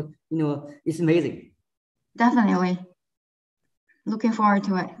magnetic, is amazing. Definitely. Looking forward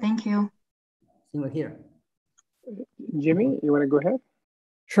to it. Thank you. Same here. Jimmy, you want to go ahead?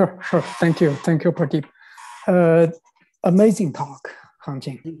 Sure. Thank you, Pradeep. Amazing talk,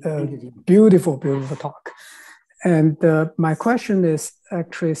 Hanqing. Beautiful talk. And my question is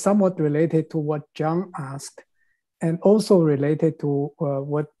actually somewhat related to what Jiang asked, and also related to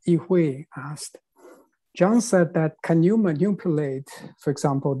what Yihui asked. Jiang said that, can you manipulate, for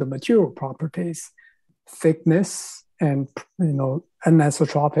example, the material properties, thickness, and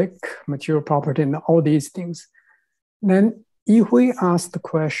anisotropic material property, and all these things? Then Yihui asked the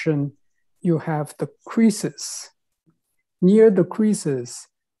question, you have the creases. Near the creases,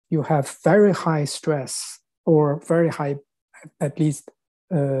 you have very high stress, or very high, at least,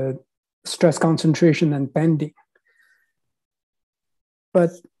 stress concentration and bending.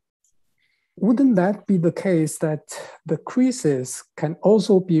 But wouldn't that be the case that the creases can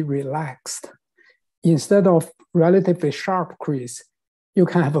also be relaxed? Instead of relatively sharp crease, you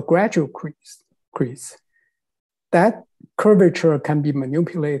can have a gradual crease. That curvature can be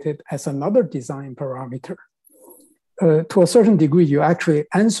manipulated as another design parameter. To a certain degree, you actually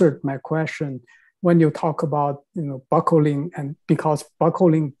answered my question when you talk about buckling, and because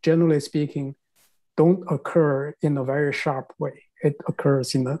buckling, generally speaking, don't occur in a very sharp way. It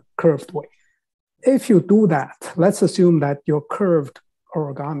occurs in a curved way. If you do that, let's assume that your curved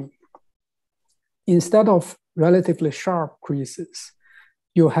origami, instead of relatively sharp creases,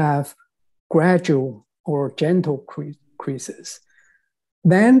 you have gradual or gentle creases.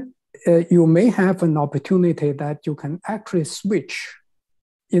 Then you may have an opportunity that you can actually switch,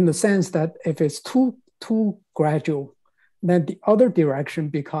 in the sense that if it's too gradual, then the other direction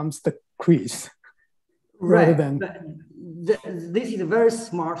becomes the crease. Right. Rather than this is a very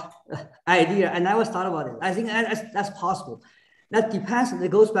smart idea, and I was thought about it. I think that's possible. That depends. It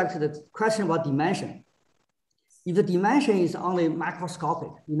goes back to the question about dimension. If the dimension is only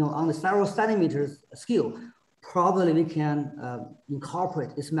macroscopic, on the several centimeters scale, probably we can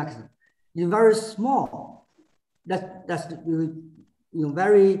incorporate this mechanism. It's very small. That's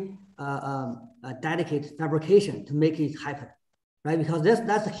very dedicated fabrication to make it happen. Right, because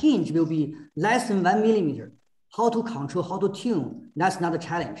that's a hinge will be less than 1 millimeter. How to control, how to tune, that's not a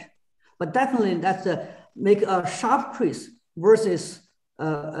challenge. But definitely that's make a sharp crease versus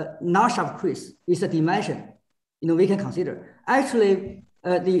not sharp crease is a dimension, we can consider. Actually,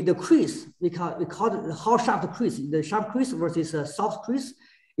 the crease, we call it how sharp the crease, the sharp crease versus a soft crease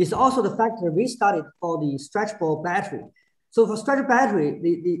is also the factor we studied for the stretchable battery. So for stretchable battery,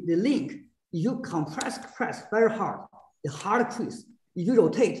 the link, you press very hard. The hard crease, if you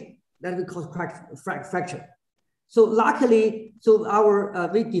rotate, that will cause fracture. So luckily,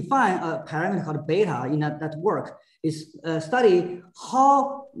 we define a parameter called beta in that work is study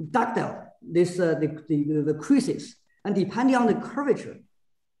how ductile the creases, and depending on the curvature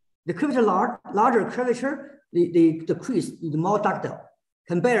larger curvature, the crease is more ductile,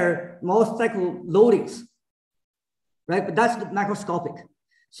 can bear more cycle loadings, right? But that's the macroscopic.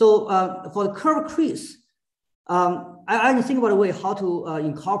 So for the curved crease, I didn't think about a way how to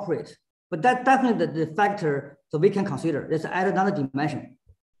incorporate, but that's definitely the factor that we can consider. Let's add another dimension.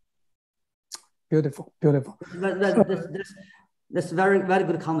 Beautiful. That's very, very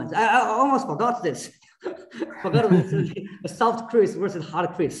good comments. I almost forgot this. Forgot the soft crease versus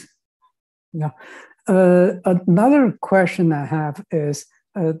hard crease. Yeah. Another question I have is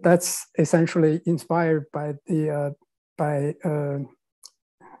that's essentially inspired by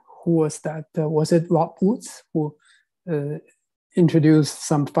who was that? Was it Rob Woods who introduced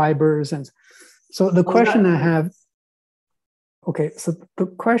some fibers? And so the question I have, so the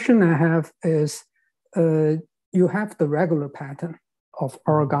question I have is, you have the regular pattern of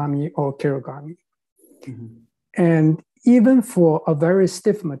origami or kirigami. Mm-hmm. And even for a very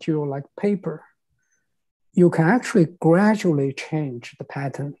stiff material like paper, you can actually gradually change the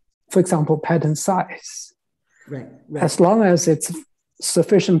pattern. For example, pattern size. Right. As long as it's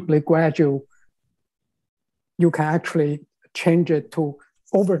sufficiently gradual, you can actually change it to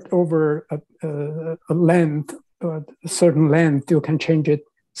over a length, a certain length, you can change it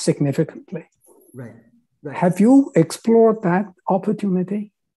significantly. Right. Have you explored that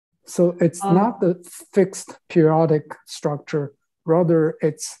opportunity? So it's not the fixed periodic structure, rather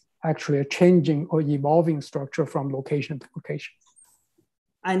it's actually a changing or evolving structure from location to location.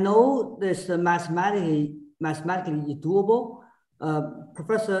 I know this mathematically doable.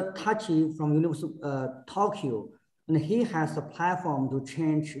 Professor Tachi from University of Tokyo, and he has a platform to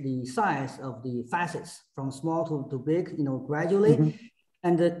change the size of the facets from small to big, gradually. Mm-hmm.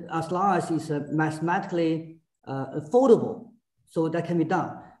 And as long as it's mathematically foldable, so that can be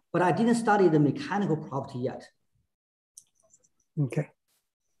done. But I didn't study the mechanical property yet. Okay.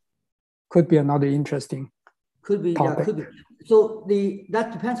 Could be another interesting topic. Yeah, could be. So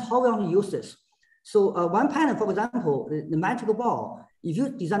that depends how we want to use this. So one pattern, for example, the magic ball, if you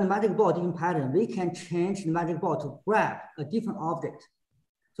design a magic ball different pattern, we can change the magic ball to grab a different object.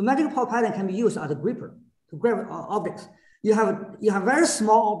 So magic ball pattern can be used as a gripper to grab objects. You have very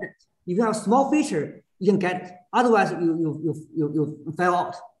small objects. If you have a small feature, you can get it. Otherwise, you fell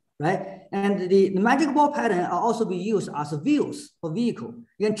out, right? And the magic ball pattern will also be used as a wheels for vehicle.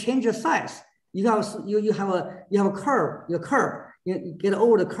 You can change the size. You have a curve. Your curve. You get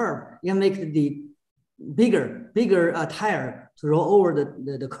over the curve. You can make the bigger tire to roll over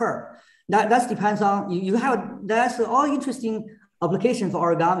the curve. That depends on you have. That's all interesting application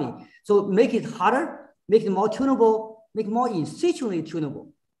for origami. So make it harder, make it more tunable, make it more institutionally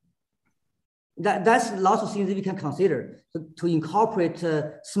tunable. That's lots of things that we can consider to incorporate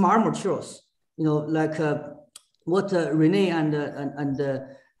smart materials. Like what Renee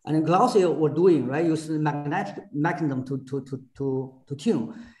and Glaucia were doing, right? Use the magnetic mechanism to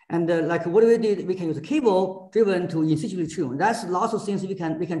tune. And like what we did, we can use a cable driven to institutionally tune. That's lots of things we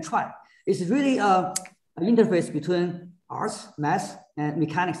can try. It's really an interface between arts, math, and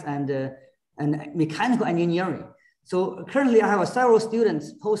mechanics, and mechanical engineering. So currently I have several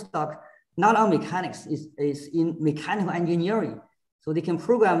students postdoc, not on mechanics, is in mechanical engineering. So they can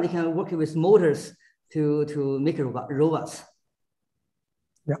program, they can work with motors to make robots.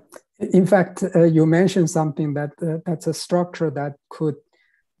 Yeah, in fact, you mentioned something that's a structure that could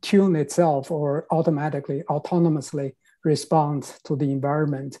tune itself or autonomously respond to the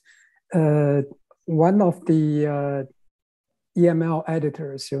environment. One of the EML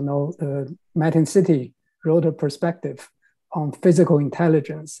editors, Martin City, wrote a perspective on physical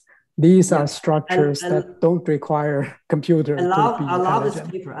intelligence. These are structures that don't require computer to be intelligent. I love this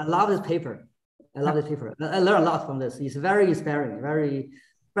paper. I love this paper. I learned a lot from this. It's very inspiring, very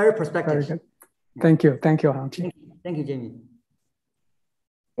perspective. Very good. Thank you. Thank you, Hanqing. Thank you, Jamie.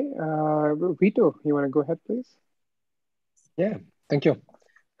 Vito, you want to go ahead, please? Yeah, thank you.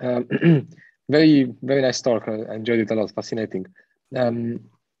 Very nice talk. I enjoyed it a lot. Fascinating.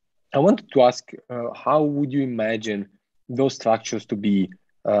 I wanted to ask, how would you imagine those structures to be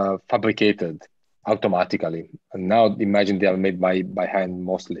fabricated automatically? And now imagine they are made by hand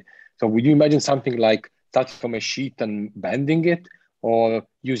mostly. So would you imagine something like starting from a sheet and bending it, or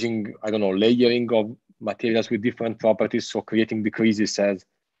using, I don't know, layering of materials with different properties, so creating decreases as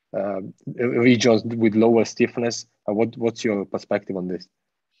regions with lower stiffness? What's your perspective on this?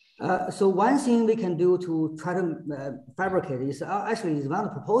 So one thing we can do to try to fabricate is actually is one of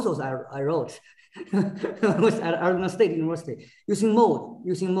the proposals I wrote at Arizona State University using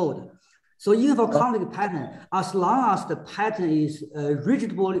mold. So even for complex pattern, as long as the pattern is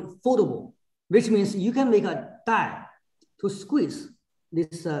rigidly foldable, which means you can make a die to squeeze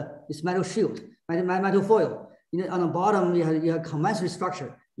this metal shield, metal foil. On the bottom you have commensurate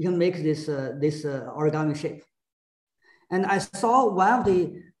structure. You can make this origami shape. And I saw one of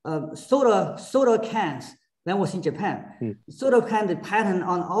the soda cans when I was in Japan. Soda can, the pattern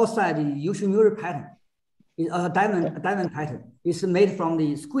on outside the Yoshimura pattern is a diamond pattern. It's made from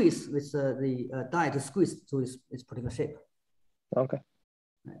the squeeze with the die to squeeze to its particular shape. Okay.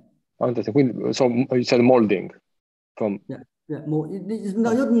 So you said molding from. Yeah. It's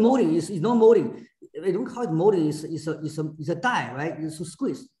not molding. It's not molding. We don't call it molding. It's a die, right? It's to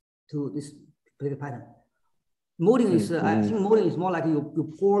squeeze to this particular pattern. Molding is, I think molding is more like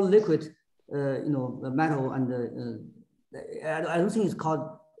you pour liquid, metal, and I don't think it's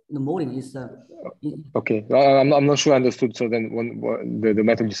called molding. It's okay. I'm not sure I understood. So then, the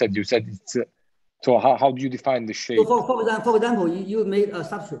method you said it's. So how do you define the shape? So for example, you made a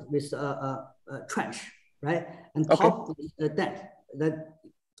substrate with a trench, right? And top that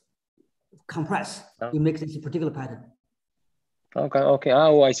compress. You make this particular pattern. Okay.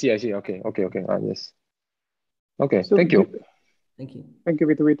 Oh, I see. Okay. Yes. Okay, so thank you. Thank you. Thank you,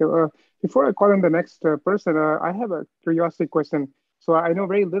 Vito. Before I call on the next person, I have a curiosity question. So I know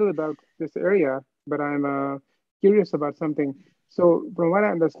very little about this area, but I'm curious about something. So from what I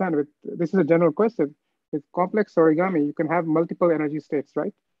understand, this is a general question. With complex origami, you can have multiple energy states,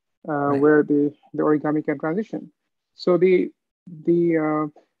 right? Where the origami can transition. So at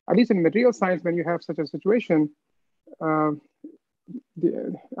least in material science, when you have such a situation, of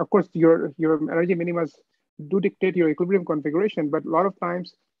course, your energy minimas do dictate your equilibrium configuration, but a lot of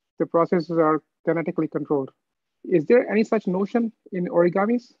times the processes are kinetically controlled. Is there any such notion in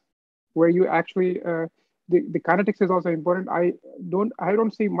origamis where you actually, the kinetics is also important? I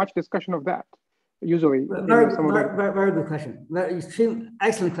don't see much discussion of that usually. Very good question.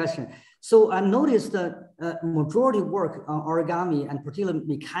 Excellent question. So I noticed that majority work on origami and particularly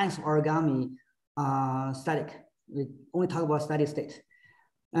mechanics origami static. We only talk about steady state.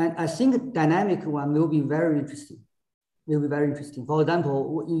 And I think dynamic one will be very interesting. For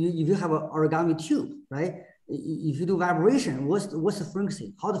example, if you have an origami tube, right? If you do vibration, what's the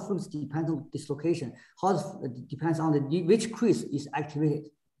frequency? How the frequency depends on dislocation. How it depends on which crease is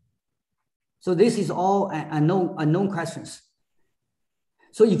activated. So this is all unknown questions.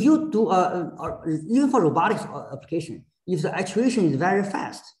 So if you do even for robotics application, if the actuation is very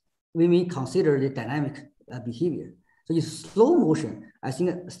fast, we may consider the dynamic behavior. So in slow motion, I think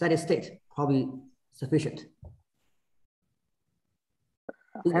a steady state probably sufficient.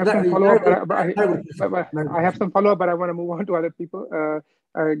 I have some follow-up, but I want to move on to other people.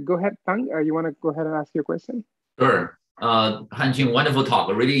 Go ahead, Tang. You want to go ahead and ask your question? Sure. Hanqing, wonderful talk.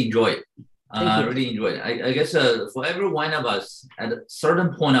 I really enjoyed it. I guess for every one of us, at a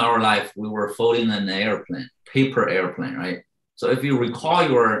certain point in our life, we were folding an airplane, paper airplane, right? So if you recall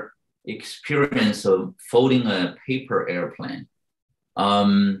your experience of folding a paper airplane,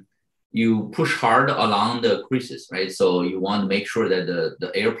 you push hard along the creases, right? So you want to make sure that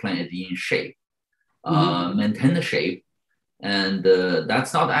the airplane is in shape, maintain the shape. And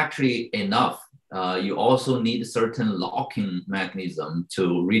that's not actually enough. You also need a certain locking mechanism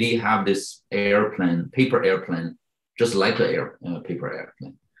to really have this airplane, paper airplane, just like a paper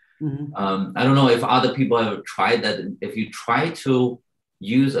airplane. I don't know if other people have tried that. If you try to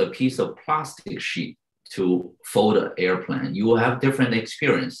use a piece of plastic sheet to fold an airplane, you will have different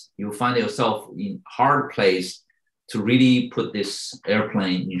experience. You will find yourself in hard place to really put this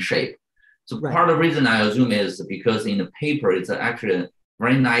airplane in shape. So part of the reason I assume is because in the paper, it's actually a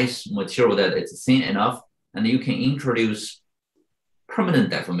very nice material that it's thin enough, and you can introduce permanent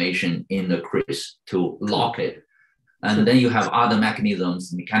deformation in the crease to lock it. And then you have other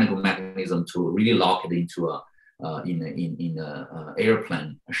mechanisms, mechanical mechanism to really lock it into a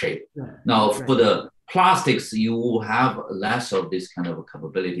airplane shape. Now, for the plastics, you will have less of this kind of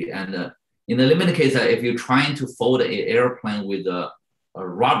capability. And in the limited case, if you're trying to fold an airplane with a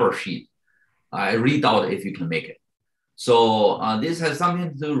rubber sheet, I really doubt if you can make it. So this has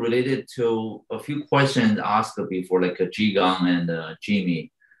something to do related to a few questions asked before, like Jigang and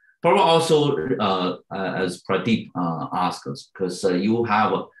Jimmy. Probably also as Pradeep asked us, because you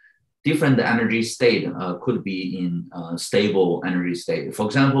have a different energy state, could be in stable energy state. For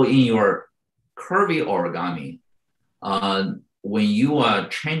example, in your curvy origami, when you are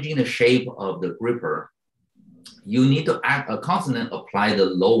changing the shape of the gripper, you need to constantly apply the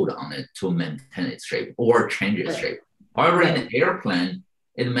load on it to maintain its shape or change its shape. However, in an airplane,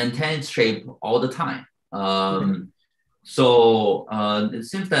 it maintains shape all the time. So it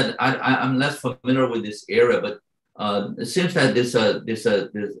seems that I'm less familiar with this area, but it seems that this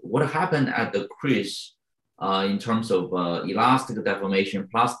what happened at the crease in terms of elastic deformation,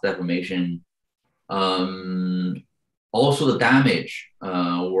 plastic deformation, also the damage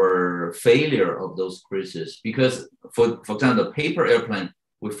or failure of those creases. Because for example, the paper airplane,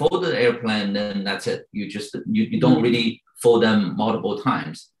 we fold the airplane, then that's it. You don't really fold them multiple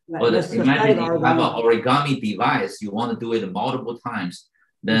times. But imagine if you have an origami device, you want to do it multiple times,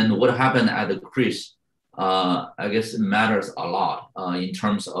 then what happened at the crease, I guess it matters a lot in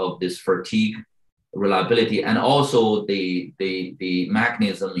terms of this fatigue, reliability, and also the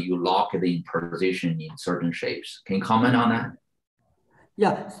mechanism you lock it in position in certain shapes. Can you comment on that?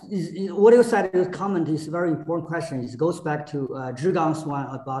 Yeah, what you said in the comment is a very important question. It goes back to Zhigang's one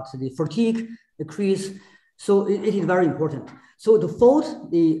about the fatigue, the crease. So it is very important. So to fold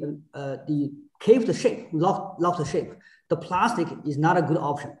the cave the shape, lock the shape, the plastic is not a good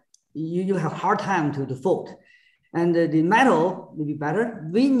option. You have a hard time to fold. And the metal may be better.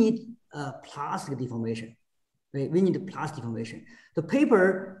 We need plastic deformation. Right? We need plastic deformation. The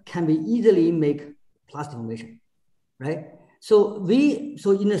paper can be easily make plastic deformation, right? So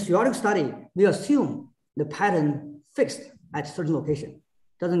in the theoretical study, we assume the pattern fixed at a certain location,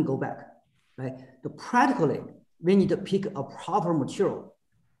 doesn't go back, right? But practically, we need to pick a proper material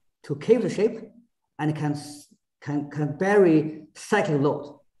to cave the shape and can bury cyclic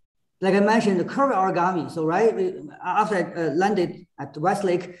load. Like I mentioned, the curved origami. So after I landed at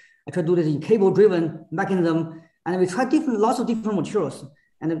Westlake, I tried to do this in cable-driven mechanism, and we tried lots of different materials.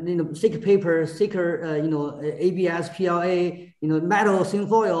 And thick paper, thicker, ABS, PLA, metal, thin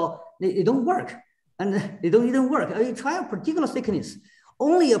foil, they don't work, and they don't even work. You try a particular thickness,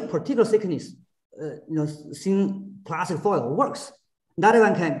 only a particular thickness, thin plastic foil works. That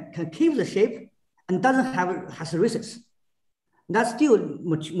one can keep the shape and doesn't have hysteresis. That still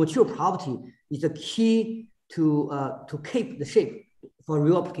material property is the key to keep the shape for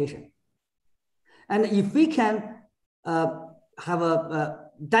real application. And if we can have a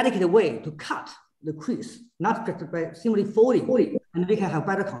dedicated way to cut the crease, not just by simply folding, and we can have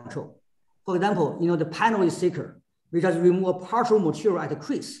better control. For example, the panel is thicker. We just remove a partial material at the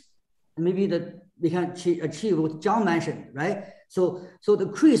crease, and maybe we can achieve what John mentioned, right? So the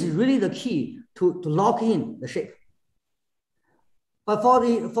crease is really the key to lock in the shape. But for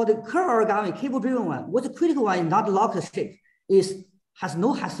the curved origami cable-driven one, what's critical one is not lock the shape, has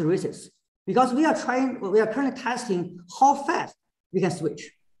no hysteresis, because we are currently testing how fast we can switch,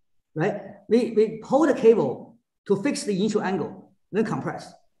 right? We hold the cable to fix the initial angle, then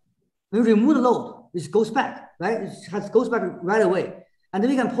compress. We remove the load, which goes back, right? It goes back right away. And then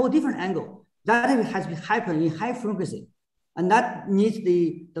we can pull different angle. That has been happen in high frequency. And that needs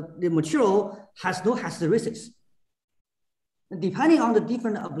the material has no hysteresis. And depending on the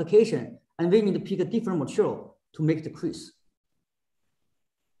different application, and we need to pick a different material to make the crease.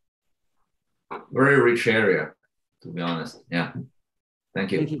 Very rich area, to be honest. Yeah.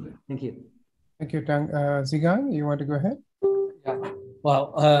 Thank you. Thank you. Thank you, Tang. Zhigang, you want to go ahead?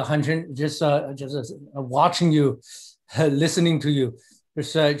 Well, Hanqing, just watching you, listening to you,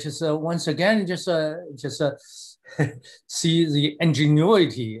 once again, see the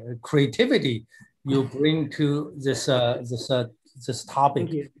ingenuity, creativity you bring to this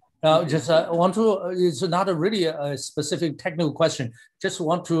topic. Want to, it's not a really a specific technical question, just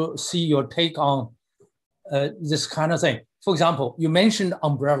want to see your take on this kind of thing. For example, you mentioned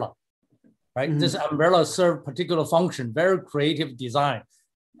umbrella, right? This umbrella serves particular function, very creative design,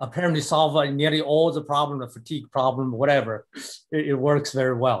 apparently solve nearly all the problem, the fatigue problem, whatever. It works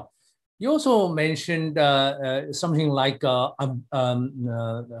very well. You also mentioned something like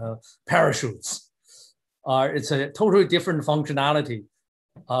parachutes. It's a totally different functionality.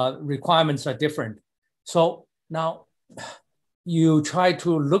 Requirements are different. So now you try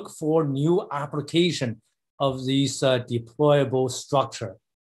to look for new application of these deployable structure.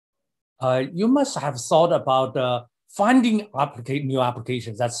 You must have thought about finding new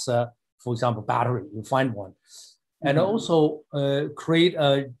applications. That's, for example, battery, you find one. And also create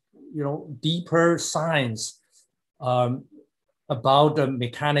a deeper science about the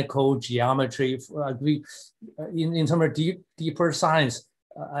mechanical geometry. In terms of deeper science,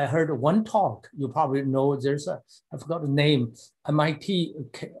 I heard one talk, you probably know, there's I forgot the name, MIT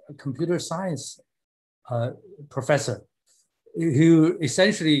computer science professor who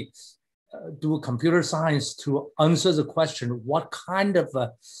essentially do computer science to answer the question, what kind of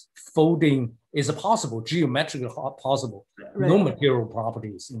folding is possible, geometrically possible, no material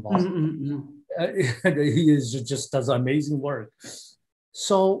properties involved. He just does amazing work.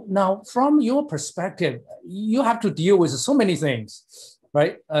 So now from your perspective, you have to deal with so many things,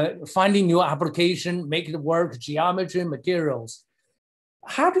 right? Finding new application, make it work, geometry, materials.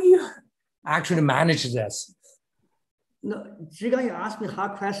 How do you actually manage this? No, Zhigang, you asked me a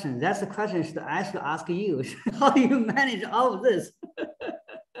hard question. That's the question I should ask you. How do you manage all of this?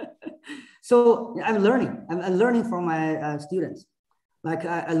 So I'm learning from my students. Like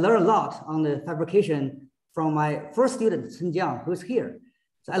I learn a lot on the fabrication from my first student, Hanqing Jiang, who's here.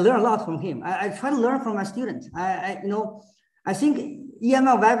 So I learn a lot from him. I try to learn from my students. I think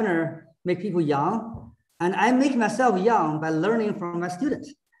EML Webinar make people young, and I make myself young by learning from my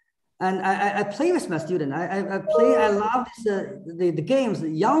students. And I play with my students. I love the games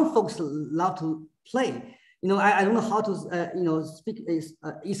that young folks love to play. I don't know how to, speak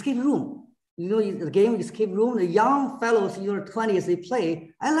escape room. The game escape room, the young fellows in your 20s, they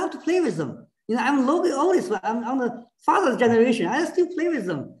play. I love to play with them. I'm a little bit oldest, but I'm on the father's generation. I still play with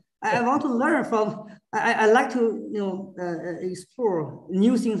them. I want to learn from, I like to, explore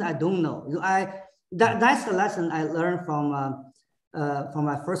new things I don't know. That's the lesson I learned from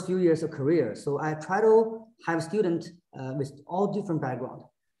my first few years of career. So I try to have students with all different backgrounds.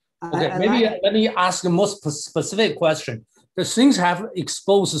 Okay, let me ask a more specific question. The things have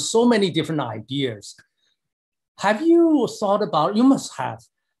exposed so many different ideas. Have you thought about, you must have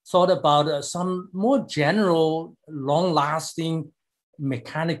thought about some more general, long-lasting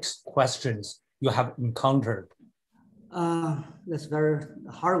mechanics questions you have encountered? That's a very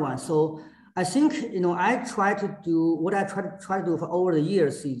hard one. So I think, I try to do what I try to do for over the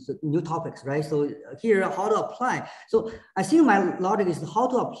years is new topics, right? So here, how to apply. So I think my logic is how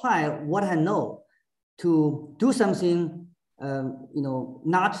to apply what I know to do something,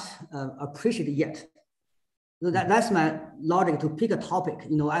 not appreciated yet. So that's my logic to pick a topic.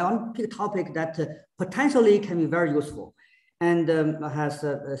 I want to pick a topic that potentially can be very useful and has,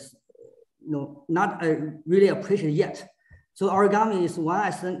 not really appreciated yet. So origami is one.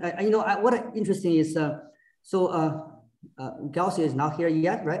 I think, what interesting is, Gauzy is not here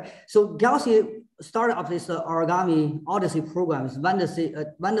yet, right? So Gauzy started up this Origami Odyssey program. It's a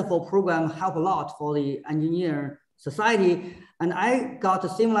wonderful program, help a lot for the engineer society. And I got a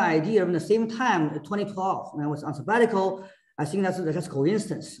similar idea in the same time, 2012, when I was on sabbatical. I think that's just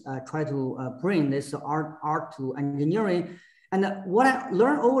coincidence. I try to bring this art to engineering. And what I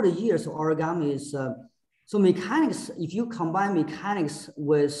learned over the years of origami is, so mechanics, if you combine mechanics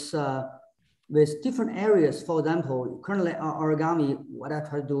with different areas, for example, currently origami, what I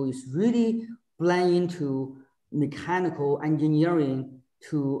try to do is really blend into mechanical engineering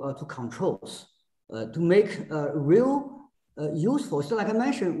to controls, to make real useful. So like I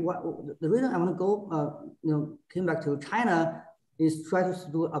mentioned, the reason I want to go, came back to China is try to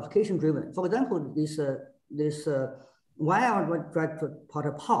do application driven. For example, why I would try to put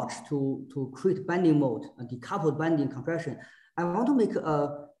a pouch to create bending mode, a decoupled bending compression. I want to make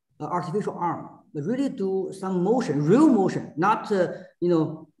a artificial arm, but really do some motion, real motion, not to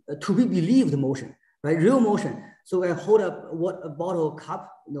be believed motion, right? Real motion. So I hold up a bottle cup,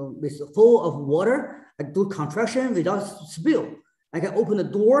 with full of water. I do contraction without spill. I can open the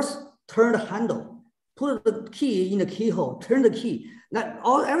doors, turn the handle, put the key in the keyhole, turn the key.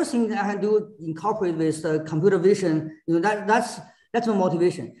 Everything that I can do incorporate with computer vision. That's my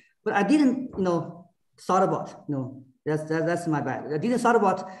motivation. But I didn't, thought about. That's my bad. I didn't thought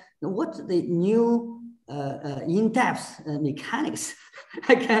about what the new in-depth mechanics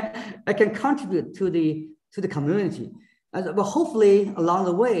I can contribute to the community. But hopefully along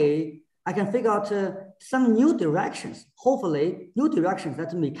the way, I can figure out some new directions. Hopefully, new directions that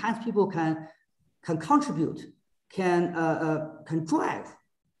the mechanics people can contribute, can drive,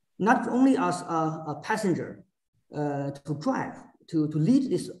 not only as a passenger to drive, to lead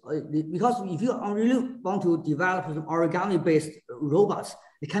this. Because if you really want to develop some origami-based robots,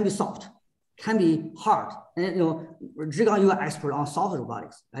 it can be soft, can be hard. And Zhigang, you are expert on soft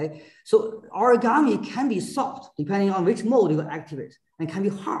robotics, right? So origami can be soft depending on which mode you activate, and can be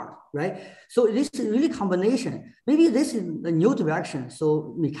hard, right? So this is really combination. Maybe this is a new direction,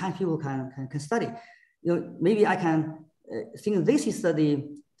 so mechanic people can study. Maybe I can think this is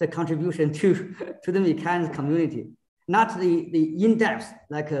the contribution to the mechanics community, not the in-depth,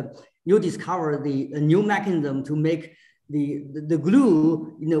 like you discover the new mechanism to make the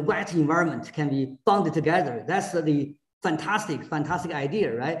glue in a wet environment can be bonded together. That's the fantastic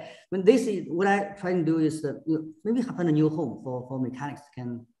idea, right? When this is what I try to do is maybe find a new home for mechanics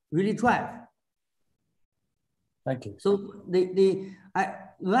can really drive. Thank you. So when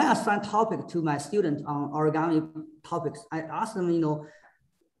I assign topic to my students on origami topics, I ask them,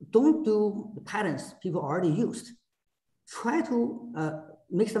 don't do the patterns people already used. Try to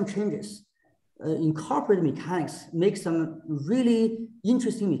make some changes. Incorporate mechanics, make some really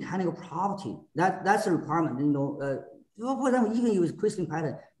interesting mechanical property. That's a requirement. For example, even use crystalline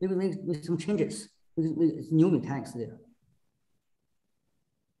pattern, maybe make some changes with new mechanics there.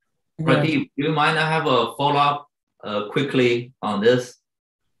 Pradeep, do you mind I have a follow-up quickly on this?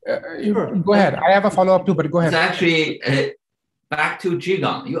 Sure. Go ahead. I have a follow-up too, but go ahead. It's actually back to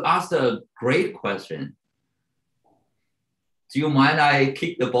Jigang. You asked a great question. Do you mind I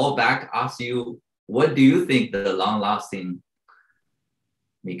kick the ball back, ask you, what do you think the long-lasting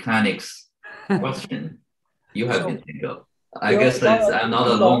mechanics question you have been thinking of? I guess I'm not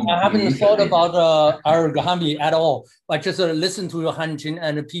alone. I haven't thought about origami at all, but just listen to your Hanqing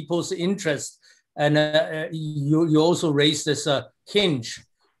and people's interest. And you also raised this hinge.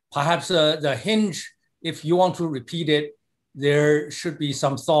 Perhaps the hinge, if you want to repeat it, there should be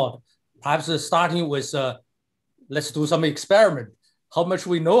some thought. Perhaps starting with let's do some experiment. How much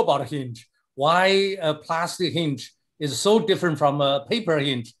we know about a hinge? Why a plastic hinge is so different from a paper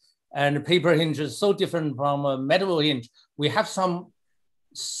hinge, and a paper hinge is so different from a metal hinge. We have some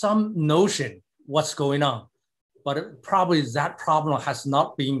notion what's going on, but probably that problem has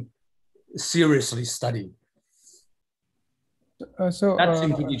not been seriously studied. So that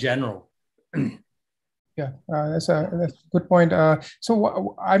seems to be general. Yeah, that's a good point.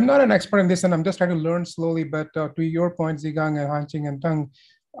 So I'm not an expert in this, and I'm just trying to learn slowly. But to your point, Zhigang and Hanqing and Tang,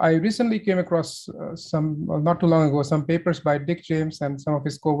 I recently came across not too long ago, some papers by Dick James and some of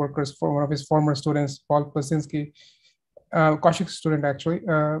his co-workers, for one of his former students, Paul Plasinski, Kaushik's student actually.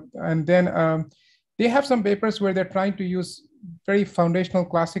 And then they have some papers where they're trying to use very foundational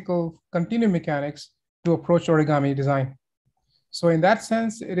classical continuum mechanics to approach origami design. So in that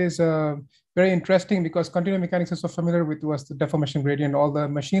sense, it is very interesting because continuum mechanics is so familiar with what's the deformation gradient, all the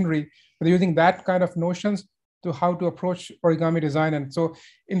machinery, but using that kind of notions to how to approach origami design. And so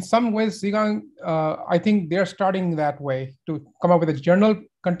in some ways, Zhigang, I think they're starting that way to come up with a general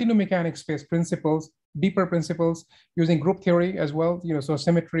continuum mechanics-based principles, deeper principles, using group theory as well, so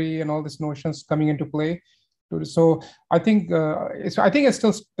symmetry and all these notions coming into play. So I think it's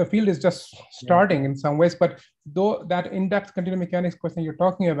still, the field is just starting in some ways, but though that in-depth continuum mechanics question you're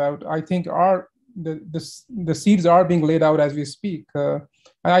talking about, I think the seeds are being laid out as we speak. And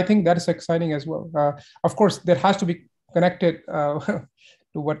I think that is exciting as well. Of course, that has to be connected to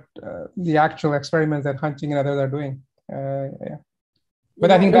what the actual experiments that Hanqing and others are doing. Yeah.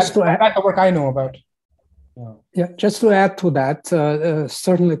 But I think that's the work I know about. Yeah, just to add to that,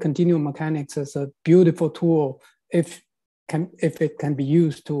 certainly continuum mechanics is a beautiful tool if it can be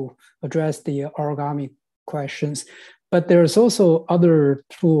used to address the origami questions. But there's also other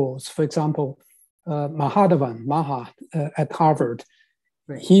tools. For example, Maha at Harvard,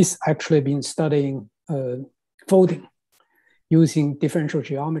 he's actually been studying folding using differential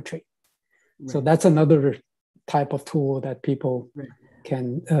geometry. So that's another type of tool that people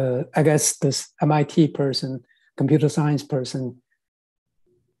can, I guess this MIT person, computer science person,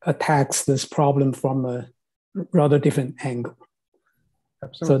 attacks this problem from a rather different angle.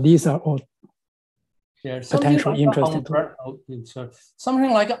 Absolutely. So these are all. potential interest.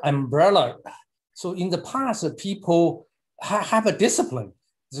 Something like an umbrella. So in the past, people have a discipline.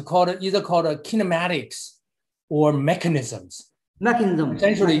 It's either called kinematics or mechanisms.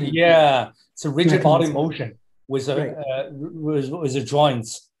 Essentially, yeah, it's a rigid body motion with the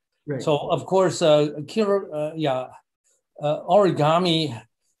joints. Right. So of course, origami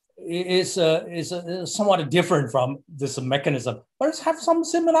is somewhat different from this mechanism, but it has some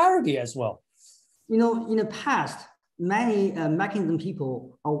similarity as well. You know, in the past, many mechanism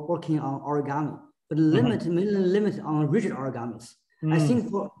people are working on origami, but limited on rigid origamis. I think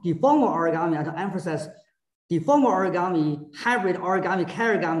for deformable origami, I have to emphasize deformable origami, hybrid origami,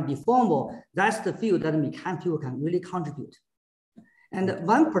 carryogram, deformable, that's the field that mechanical people can really contribute. And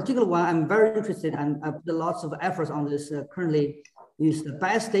one particular one I'm very interested in, and I put lots of efforts on this currently, is the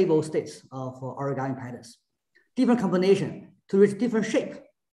bistable states of origami patterns. Different combination to reach different shape.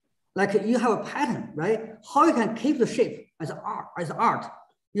 Like you have a pattern, right? How you can keep the shape as art.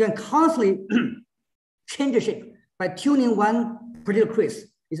 You can constantly change the shape by tuning one particular crease,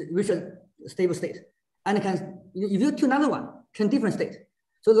 reach a stable state. And it can, if you tune another one, can different state.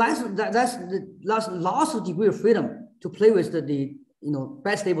 So that's lots of degree of freedom to play with the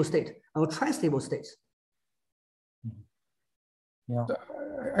bistable state or tri-stable states. Yeah,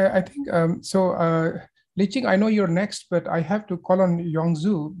 I think Li-Ching, I know you're next, but I have to call on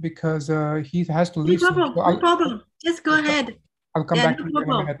Yongzhu because he has to leave. No problem. Just go ahead. I'll come back to you in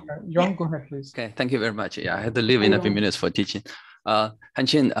a minute. Yong, go ahead, please. Okay, thank you very much. Yeah, I had to leave in a few minutes for teaching.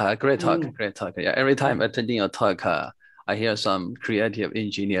 Hanqing, great talk. Yeah, every time attending your talk, I hear some creative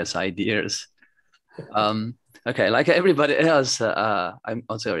engineers' ideas. Okay, like everybody else, I'm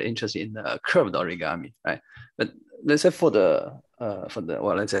also very interested in the curved origami, right? But let's say for the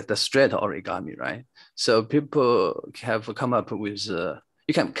straight origami, right? So people have come up with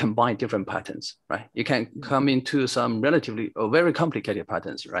you can combine different patterns, right? You can come into some relatively or very complicated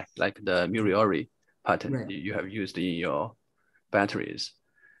patterns, right? Like the Muriori pattern you have used in your batteries.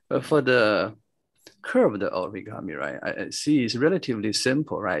 But for the curved origami, right? I see it's relatively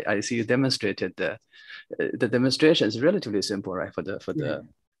simple, right? I see you demonstrated the demonstration is relatively simple, right? For the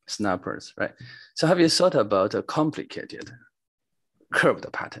snappers, right? So have you thought about complicated curved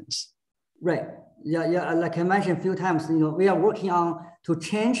patterns? Right. Yeah. Like I mentioned a few times, we are working on to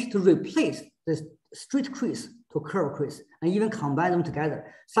replace the straight crease to curved crease, and even combine them together.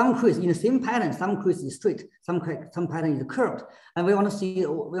 Some crease in the same pattern, some crease is straight, some pattern is curved, and we want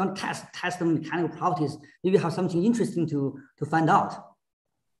to test the mechanical properties. Maybe have something interesting to find out.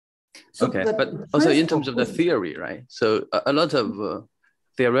 So, okay, but also in terms of the theory, right? So a lot of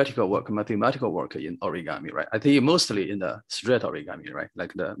theoretical work, mathematical work in origami, right? I think mostly in the straight origami, right?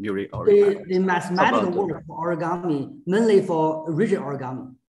 Like the Muri origami. The mathematical work for origami, mainly for rigid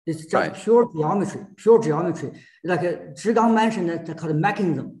origami. It's just pure geometry. Like Zhigang mentioned, that called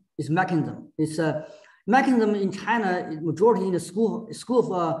mechanism. It's mechanism. It's a mechanism in China. Majority in the school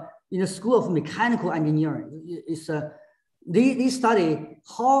of mechanical engineering. They study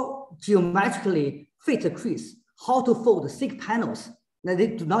how geometrically fit the crease, how to fold thick panels. That they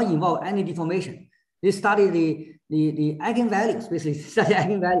do not involve any deformation. They study the eigenvalues, basically study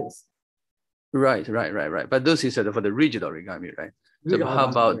eigenvalues. Right. But those is for the rigid origami, right? So how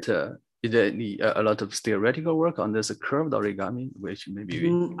about is there a lot of theoretical work on this curved origami, which maybe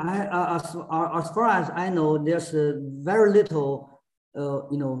as far as I know, there's very little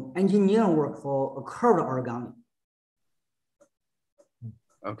engineering work for a curved origami.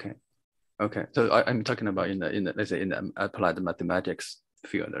 Okay. So I'm talking about in the let's say in the applied mathematics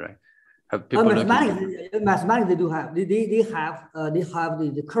field, right? Mathematics they do have. They have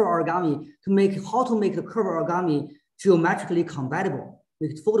the curved origami to make the curved origami geometrically compatible,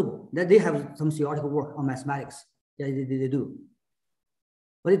 make it foldable. That they have some theoretical work on mathematics. Yeah, they do,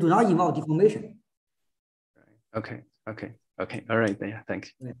 but they do not involve deformation. Okay. All right. Yeah.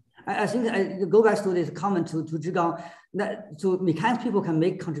 Thanks. I think I go back to this comment to Zhigang that mechanics people can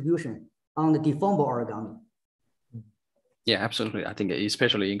make contribution on the deformable origami. Yeah, absolutely. I think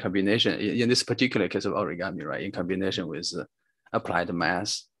especially in combination, in this particular case of origami, right, in combination with applied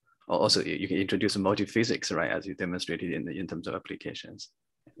math, also you can introduce multi-physics, right, as you demonstrated in terms of applications.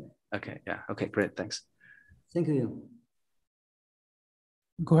 Okay, yeah, okay, great, thanks. Thank you.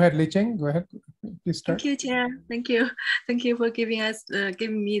 Go ahead, Li-Ching, go ahead, please start. Thank you, Chair. Thank you for giving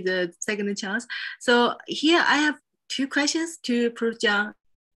me the second chance. So here I have two questions to Prof. Jiang.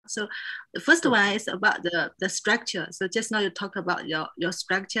 So the first one is about the structure. So just now you talk about your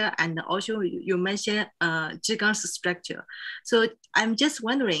structure, and also you mentioned Zhigang's structure. So I'm just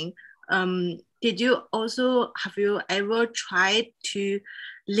wondering, have you ever tried to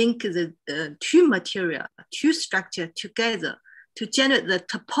link the two material, two structure together to generate the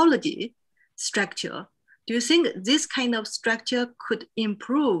topology structure? Do you think this kind of structure could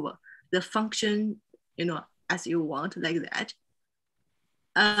improve the function, as you want, like that?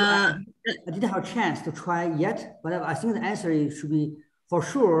 So I didn't have a chance to try yet, but I think the answer should be, for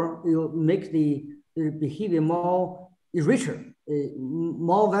sure, you make the behavior more richer,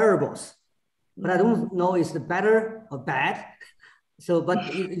 more variables. But I don't know is it better or bad. So, but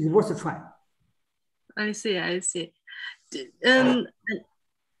it's worth a try. I see.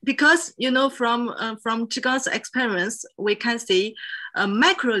 Because from Zhigang's experiments, we can see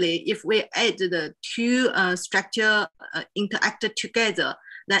macroly, if we add the two structure interacted together,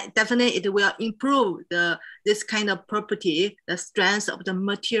 that definitely it will improve this kind of property, the strength of the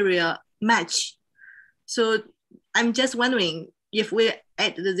material match. So I'm just wondering if we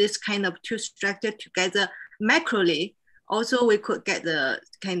add this kind of two structure together macroly, also we could get the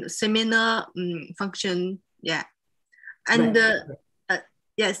kind of similar function. Yeah. And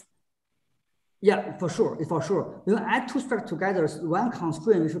yes. Yeah, for sure. When you add two structures together, one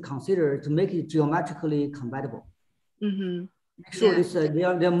constraint we should consider to make it geometrically compatible. Mm-hmm. Make sure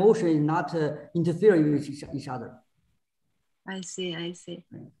their motion is not interfering with each other. I see.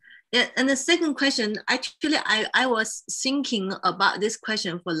 Yeah, and the second question, actually, I was thinking about this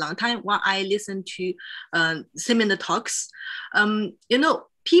question for a long time while I listened to seminar talks. Some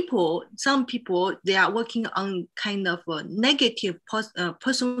people, they are working on kind of a negative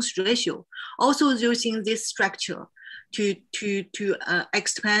Poisson's ratio, also using this structure to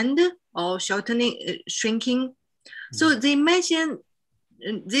expand or shrinking. So they mentioned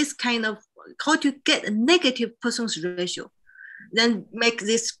this kind of how to get a negative Poisson's ratio, then make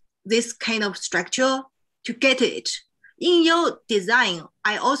this kind of structure to get it. In your design,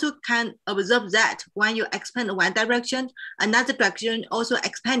 I also can observe that when you expand one direction, another direction also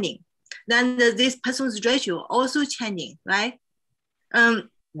expanding. Then this Poisson's ratio also changing, right? Then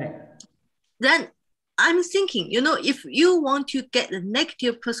I'm thinking, if you want to get the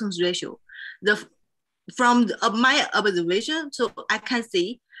negative Poisson's ratio, from my observation, so I can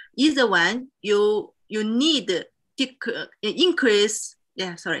see either one you need decrease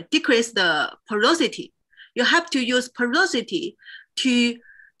the porosity. You have to use porosity to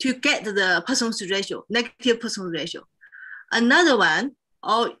get the Poisson's ratio, negative Poisson's ratio. Another one,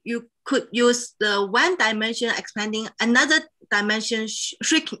 or you could use the one dimension expanding, another dimension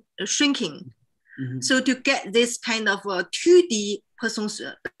shrinking. Mm-hmm. So to get this kind of 2D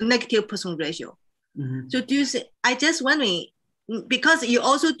negative Poisson ratio. Mm-hmm. So do you say, I just wondering, because you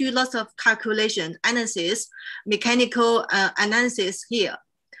also do lots of calculation, analysis, mechanical analysis here.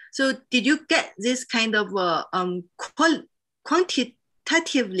 So did you get this kind of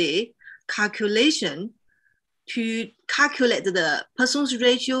quantitatively calculation to calculate the Poisson's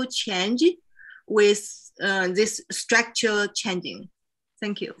ratio change with this structure changing?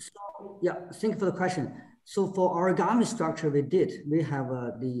 Thank you. So, yeah, thank you for the question. So for origami structure, we have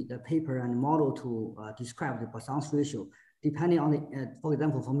the paper and model to describe the Poisson's ratio. Depending on the, for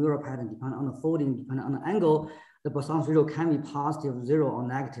example, from Euro pattern, depending on the folding, depending on the angle, the Poisson's ratio can be positive, 0, or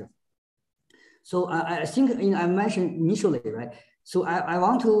negative. So I think I mentioned initially, right? So I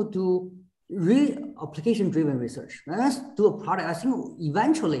want to do real application-driven research. Let's do a product. I think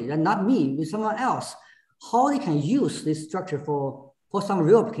eventually, and not me, with someone else, how they can use this structure for some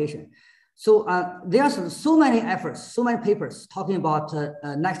real application. So there are so many efforts, so many papers talking about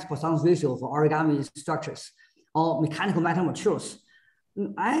next Poisson's ratio for origami structures or mechanical metamaterials.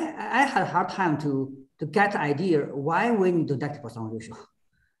 I had a hard time to get the idea why we need to next Poisson's ratio.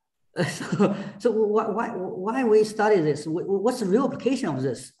 So why we study this? What's the real application of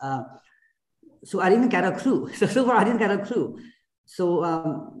this? So I didn't get a clue. So far I didn't get a clue.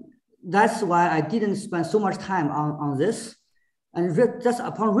 So that's why I didn't spend so much time on this. And just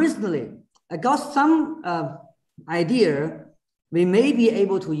upon recently, I got some idea we may be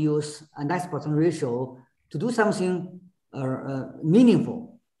able to use a next Poisson ratio to do something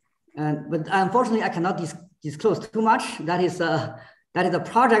meaningful. But unfortunately, I cannot disclose too much. That is a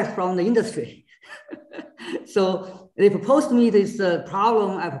project from the industry. So they proposed to me this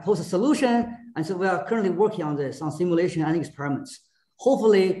problem, I proposed a solution, and so we are currently working on this, on simulation and experiments.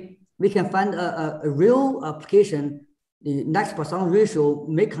 Hopefully, we can find a real application. The next Poisson ratio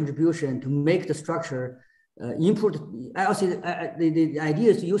make contribution to make the structure improve. The idea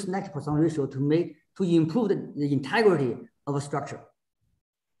is to use next Poisson ratio to improve the integrity of a structure.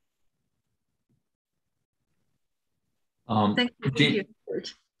 Thank you.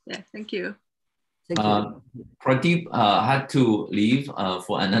 Yeah, thank you. Pradeep had to leave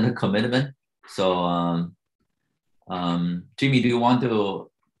for another commitment. So Jimmy, do you want to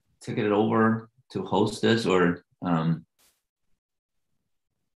take it over to host this, or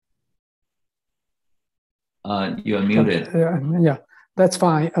you are muted? Yeah, that's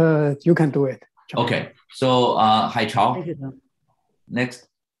fine. You can do it. Okay, so Haichao. Next,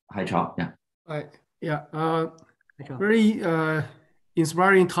 Haichao. Yeah. Yeah. Very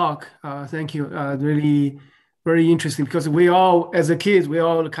inspiring talk. Thank you. Really very interesting, because we all, as a kids, we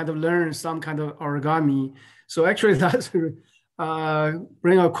all kind of learn some kind of origami. So actually that's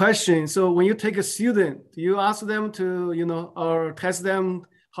bring a question. So when you take a student, do you ask them to, or test them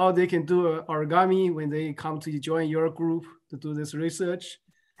how they can do origami when they come to join your group to do this research?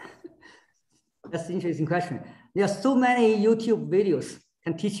 That's an interesting question. There are so many YouTube videos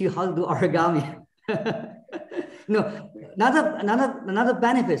can teach you how to do origami. Another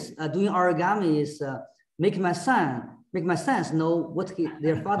benefits doing origami is make my sons know what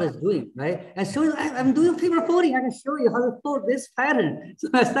their father is doing, right? And so I'm doing paper folding. I can show you how to fold this pattern, so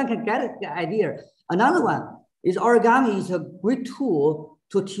my son can get the idea. Another one is origami is a great tool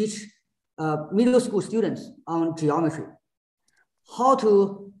to teach middle school students on geometry, how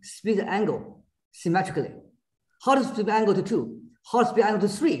to split the angle symmetrically, how to split the angle to 2, how to split angle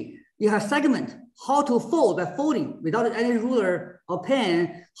to 3. You have segment, how to fold by folding without any ruler or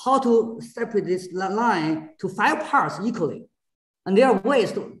pen, how to separate this line to 5 parts equally. And there are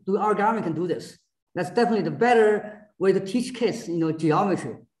ways to do origami can do this. That's definitely the better way to teach kids,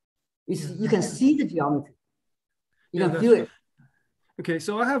 geometry. You can see the geometry. You can feel it. Okay,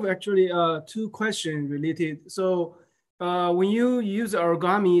 so I have actually 2 questions related. So when you use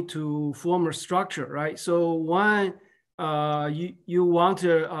origami to form a structure, right? So one, you want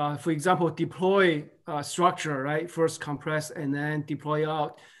to, for example, deploy a structure, right? First compress and then deploy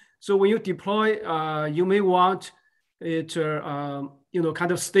out. So when you deploy, you may want it to,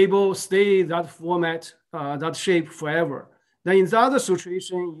 kind of stay that format, that shape forever. Then in the other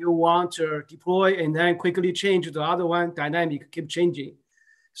situation, you want to deploy and then quickly change the other one, dynamic, keep changing.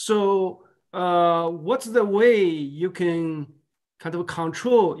 So what's the way you can kind of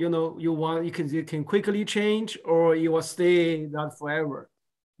control, you can quickly change, or you will stay that forever?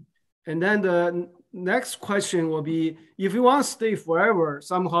 And then the next question will be, if you want to stay forever,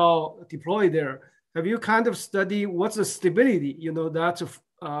 somehow deploy there, have you kind of studied what's the stability, that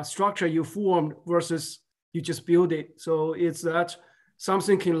structure you formed versus you just build it? So it's that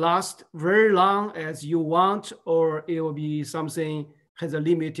something can last very long as you want, or it will be something has a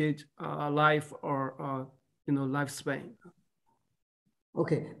limited life or lifespan?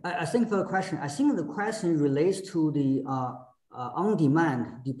 Okay, I think for the question, the question relates to the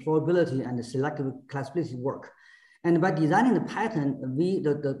on-demand deployability and the selective classification work. And by designing the pattern,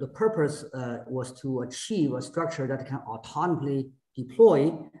 the purpose was to achieve a structure that can autonomously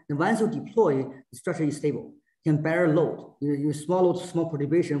deploy. And once you deploy, the structure is stable. You can bear load. Your small load, small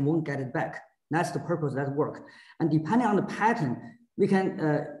perturbation won't get it back. That's the purpose of that work. And depending on the pattern, we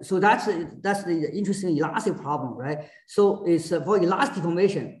can, so that's the interesting elastic problem, right? So it's for elastic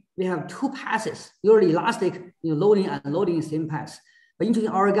deformation, we have 2 passes, usually elastic, loading and unloading in same pass. But into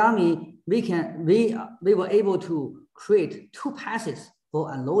origami, we were able to create 2 passes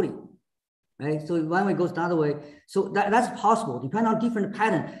for unloading, right? So one way goes the other way. So that's possible, depending on different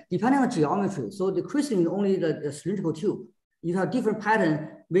pattern, depending on geometry. So the crystalline is only the cylindrical tube. You have different pattern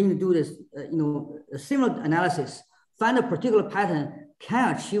when you do this, a similar analysis. Find a particular pattern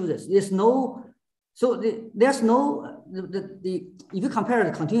can achieve this. There's no, if you compare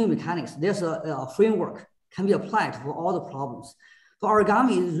the continuum mechanics, there's a framework can be applied for all the problems. For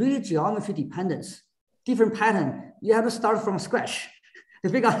origami, it's really geometry dependence. Different pattern, you have to start from scratch to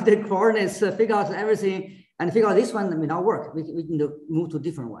figure out the coordinates, figure out everything, and figure out this one may not work. We need to move to a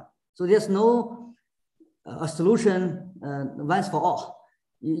different one. So there's no a solution once for all.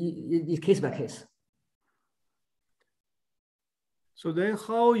 It's case by case. So then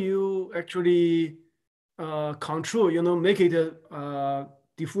how you actually control, make it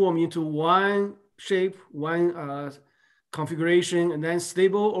deform into one shape, one configuration, and then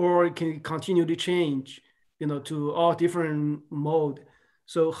stable, or it can continue to change, to all different mode.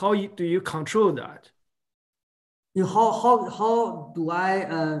 So how do you control that? How do I,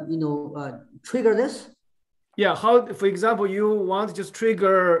 trigger this? Yeah, how, for example, you want to just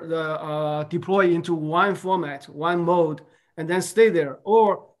trigger the deploy into one format, one mode, and then stay there,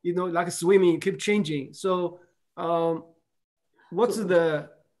 or like swimming, keep changing. So what's the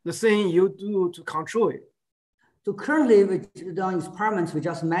thing you do to control it? So currently, with done experiments, we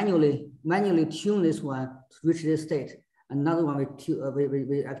just manually tune this one to reach this state. Another one we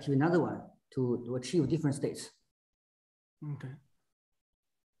activate another one to achieve different states. Okay.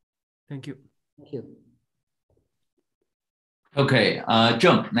 Thank you. Thank you. Okay,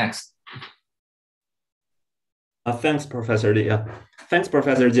 Zheng, next. Thanks, Professor Li. Thanks,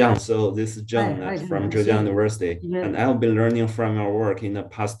 Professor Jiang. So this is Zheng from Zhejiang University, and I've been learning from your work in the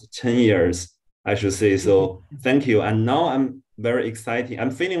past 10 years, I should say. So thank you. And now I'm very excited. I'm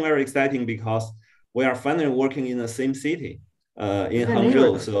feeling very exciting because we are finally working in the same city, in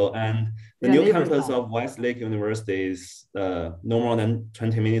Hangzhou. So, and the new campus of Westlake University is no more than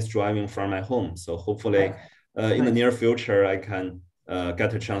 20 minutes driving from my home. So hopefully, in the near future, I can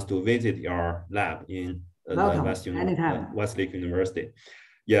get a chance to visit your lab in Westlake University.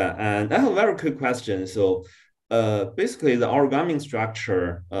 Yeah, and I have a very quick question. So basically the origami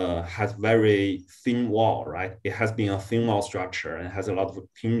structure has very thin wall, right? It has been a thin wall structure and has a lot of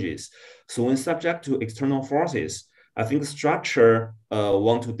hinges. So when subject to external forces, I think the structure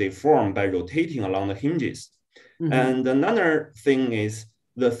want to deform by rotating along the hinges. And another thing is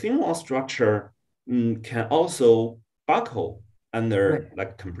the thin wall structure can also buckle under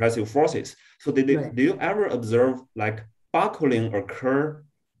like compressive forces. So do you ever observe like buckling occur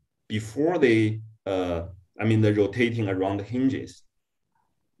before the the rotating around the hinges?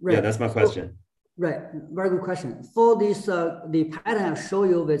 Yeah, that's my question. Right, very good question. For this, the pattern I show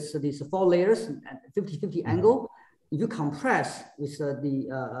you with these 4 layers at 50-50 angle, if you compress with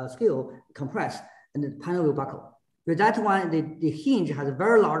the scale, compress, and the panel will buckle. With that one, the hinge has a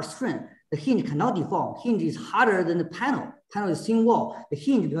very large strength. The hinge cannot deform. Hinge is harder than the panel. Panel is thin wall. The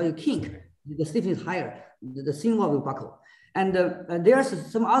hinge, because you kink, the stiffness is higher. The thin wall will buckle. And there's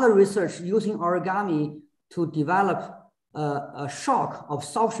some other research using origami to develop a shock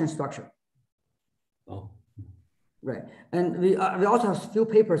absorption structure. Oh. Right. And we also have a few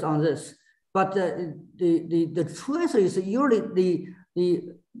papers on this. But the true answer is usually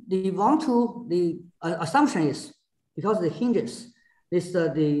the assumption is because of the hinges, the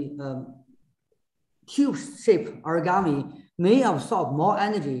tube-shaped origami may absorb more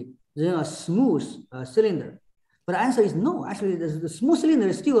energy than a smooth cylinder. But the answer is no. Actually, the smooth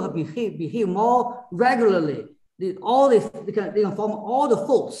cylinder still behave more regularly. They can form all the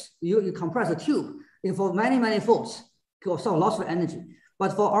folds. You compress a tube, they can form many folds to absorb lots of energy.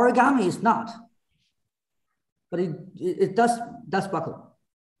 But for origami, it's not. But it does buckle.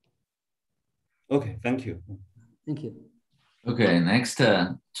 Okay, thank you. Thank you. Okay, next,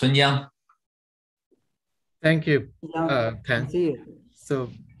 Chun Yang. Thank you, Ken. So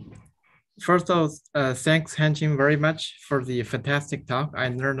first of all, thanks Hanqing very much for the fantastic talk. I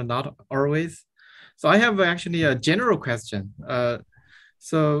learned a lot always. So I have actually a general question.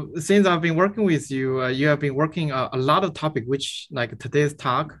 So since I've been working with you, you have been working a lot of topics, which like today's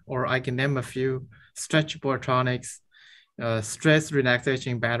talk, or I can name a few: stretchable electronics, stress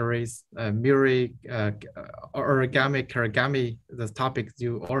relaxation batteries, mirror, origami, the topics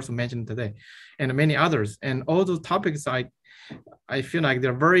you also mentioned today, and many others. And all those topics, I feel like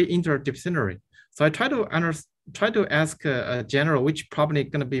they're very interdisciplinary. So I try to ask a general, which probably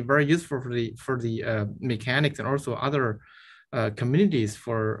going to be very useful for the mechanics and also other communities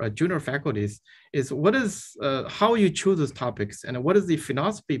for junior faculties, is what is how you choose those topics, and what is the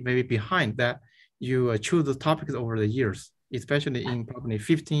philosophy maybe behind that you choose those topics over the years, especially in probably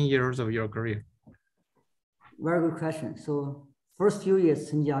 15 years of your career? Very good question. So first few years,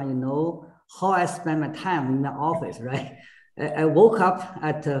 Chun Jiang, you know how I spend my time in my office, right? I woke up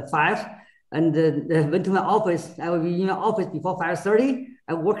at 5 and went to my office. I will be in my office before 5:30.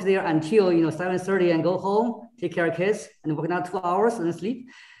 I work there until 7:30 and go home, take care of kids, and work now 2 hours and then sleep.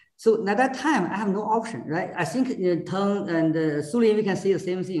 So at that time, I have no option, right? I think Teng and Sulin, we can say the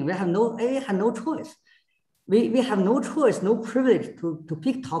same thing. We have no choice. We have no choice, no privilege to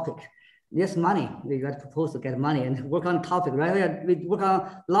pick topic. There's money. We got to propose to get money and work on topic, right? We work on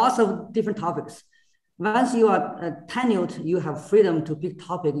lots of different topics. Once you are tenured, you have freedom to pick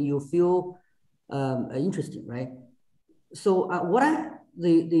topic you feel interesting, right? So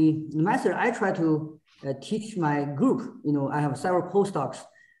the method I try to teach my group, I have several postdocs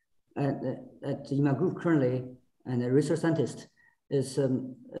in my group currently, and a research scientist, is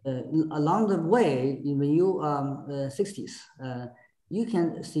along the way, when you 60s, you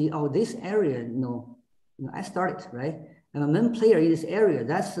can see, this area, I started, right? I'm a main player in this area.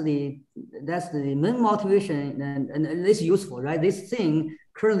 That's the main motivation, and it's useful, right? This thing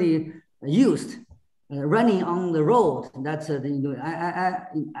currently used, running on the road. That's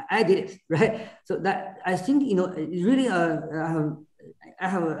I did it, right? So that I think really I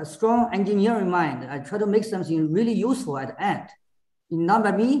have a strong engineering mind. I try to make something really useful at the end. Not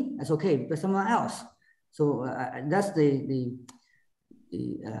by me, that's okay, but someone else. So that's the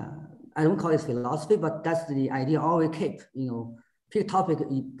I don't call it philosophy, but that's the idea. Always keep, pick topic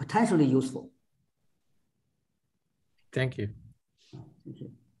potentially useful. Thank you.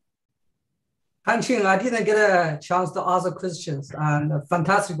 Hanqing, I didn't get a chance to ask questions, and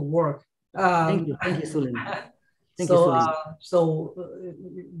fantastic work. Thank you, Sulin. So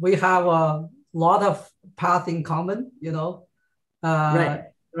we have a lot of paths in common, you know.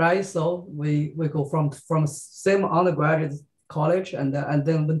 Right. So we go from same undergraduate college and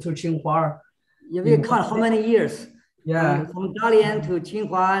then went to Tsinghua. You will count how many years? Yeah. From Dalian to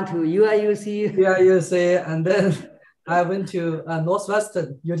Tsinghua to UIUC. UIUC, and then I went to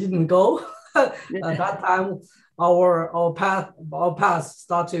Northwestern. You didn't go. At that time, our paths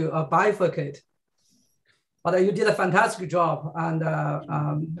start to bifurcate. But you did a fantastic job, and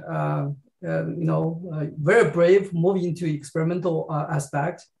you know, very brave, moving into experimental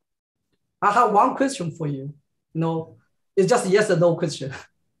aspect. I have one question for you. You know, it's just a yes or no question.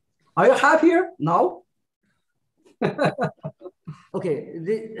 Are you happier now? Okay,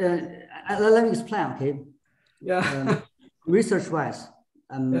 let me explain. Okay. Yeah. Research-wise,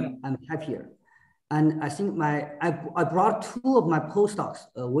 I'm happier, and I think I brought two of my postdocs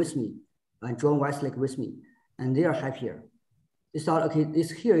with me, and John Westlake with me, and they are happier. They thought, okay,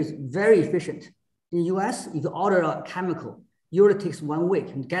 this here is very efficient. In the US, if you order a chemical, usually takes 1 week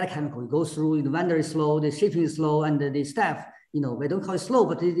to get a chemical. It goes through, the vendor is slow, the shipping is slow, and the staff, you know, they don't call it slow,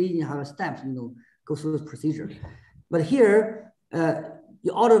 but they have a staff, you know, go through this procedure. But here,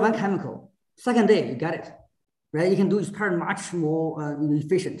 you order one chemical, second day you get it, right? You can do experiment much more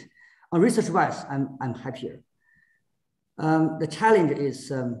efficient. On research-wise, I'm happier. The challenge is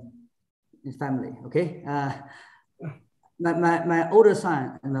family, okay? My older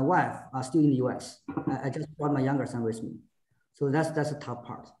son and my wife are still in the US. I just brought my younger son with me. So that's a tough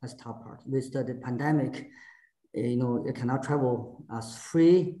part. That's the tough part. With the pandemic, you know, you cannot travel as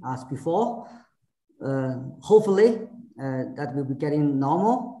free as before. Hopefully, that will be getting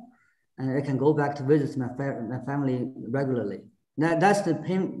normal, and I can go back to visit my family regularly. That's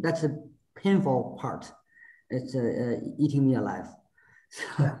the painful part. It's eating me alive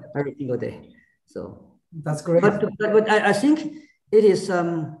every single day. So that's great. But I think it is. I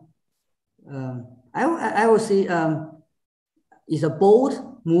would say it's a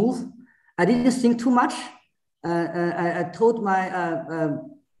bold move. I didn't think too much. I told my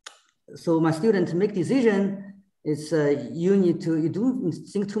my student to make decision. It's you don't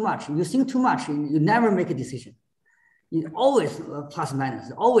think too much. You think too much, you never make a decision. You always plus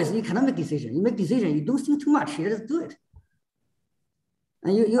minus. Always you cannot make decision. You make decision. You don't think too much. You just do it,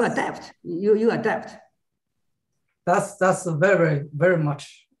 and you adapt. You adapt. That's very, very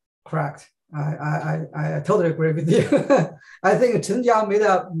much correct. I totally agree with you. I think Chen Jiang made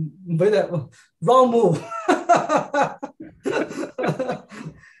a wrong move.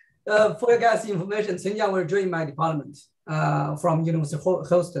 For your guys' information, Chen Jiang will join my department from University of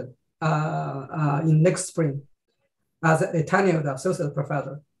Houston in next spring as a tenured associate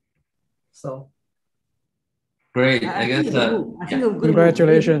professor. So great. I guess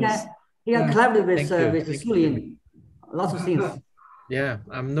congratulations. You can collaborate with Sulin. Lots of things. Yeah,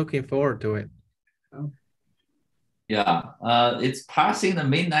 I'm looking forward to it. Yeah, it's passing the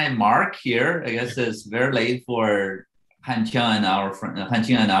midnight mark here. I guess it's very late for Hanqing and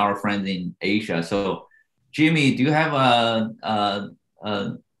our friends in Asia. So, Jimmy, do you have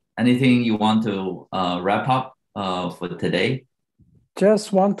anything you want to wrap up for today?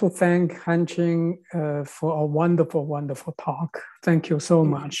 Just want to thank Hanqing for a wonderful, wonderful talk. Thank you so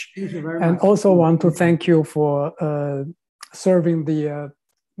much. Thank you very much. And also want to thank you for serving the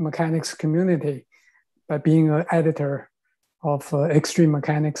mechanics community by being an editor of Extreme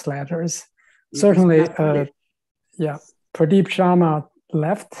Mechanics Letters. Certainly, yeah, Pradeep Sharma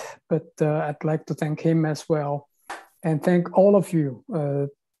left, but I'd like to thank him as well. And thank all of you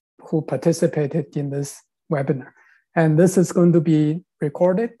who participated in this webinar. And this is going to be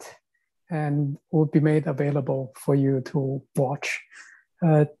recorded and will be made available for you to watch.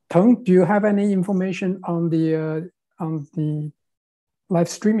 Teng, do you have any information on the live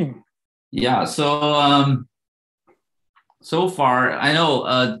streaming? Yeah, so so far, I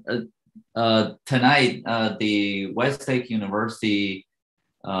know tonight the Westlake University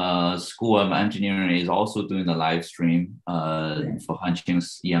School of Engineering is also doing the live stream for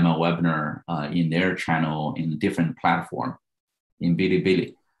Hanqing's EML webinar in their channel in a different platform in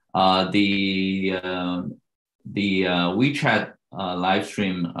Bilibili. The WeChat live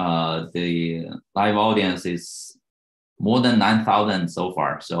stream, the live audience is more than 9,000 so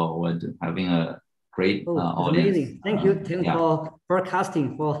far. So we're having a great audience. Amazing. Thank you, Tim, for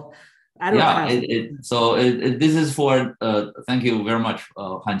broadcasting, for advertising. This is for, thank you very much,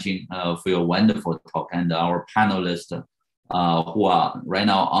 Hanqing, for your wonderful talk, and our panelists, who are right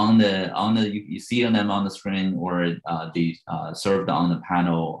now on the you see them on the screen, or they served on the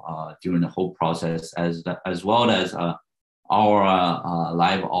panel during the whole process, as well as our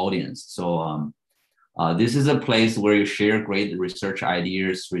live audience. So this is a place where you share great research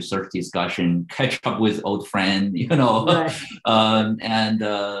ideas, research discussion, catch up with old friends, you know, right.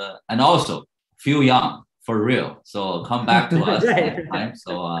 And also feel young for real. So come back to us next time.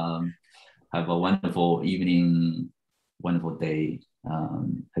 So have a wonderful evening, wonderful day.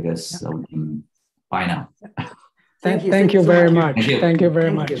 I guess we can bye now. Thank you very much. Thank you. Thank you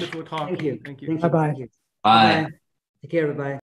very much. Thank you. Bye-bye. Bye. Take care, everybody.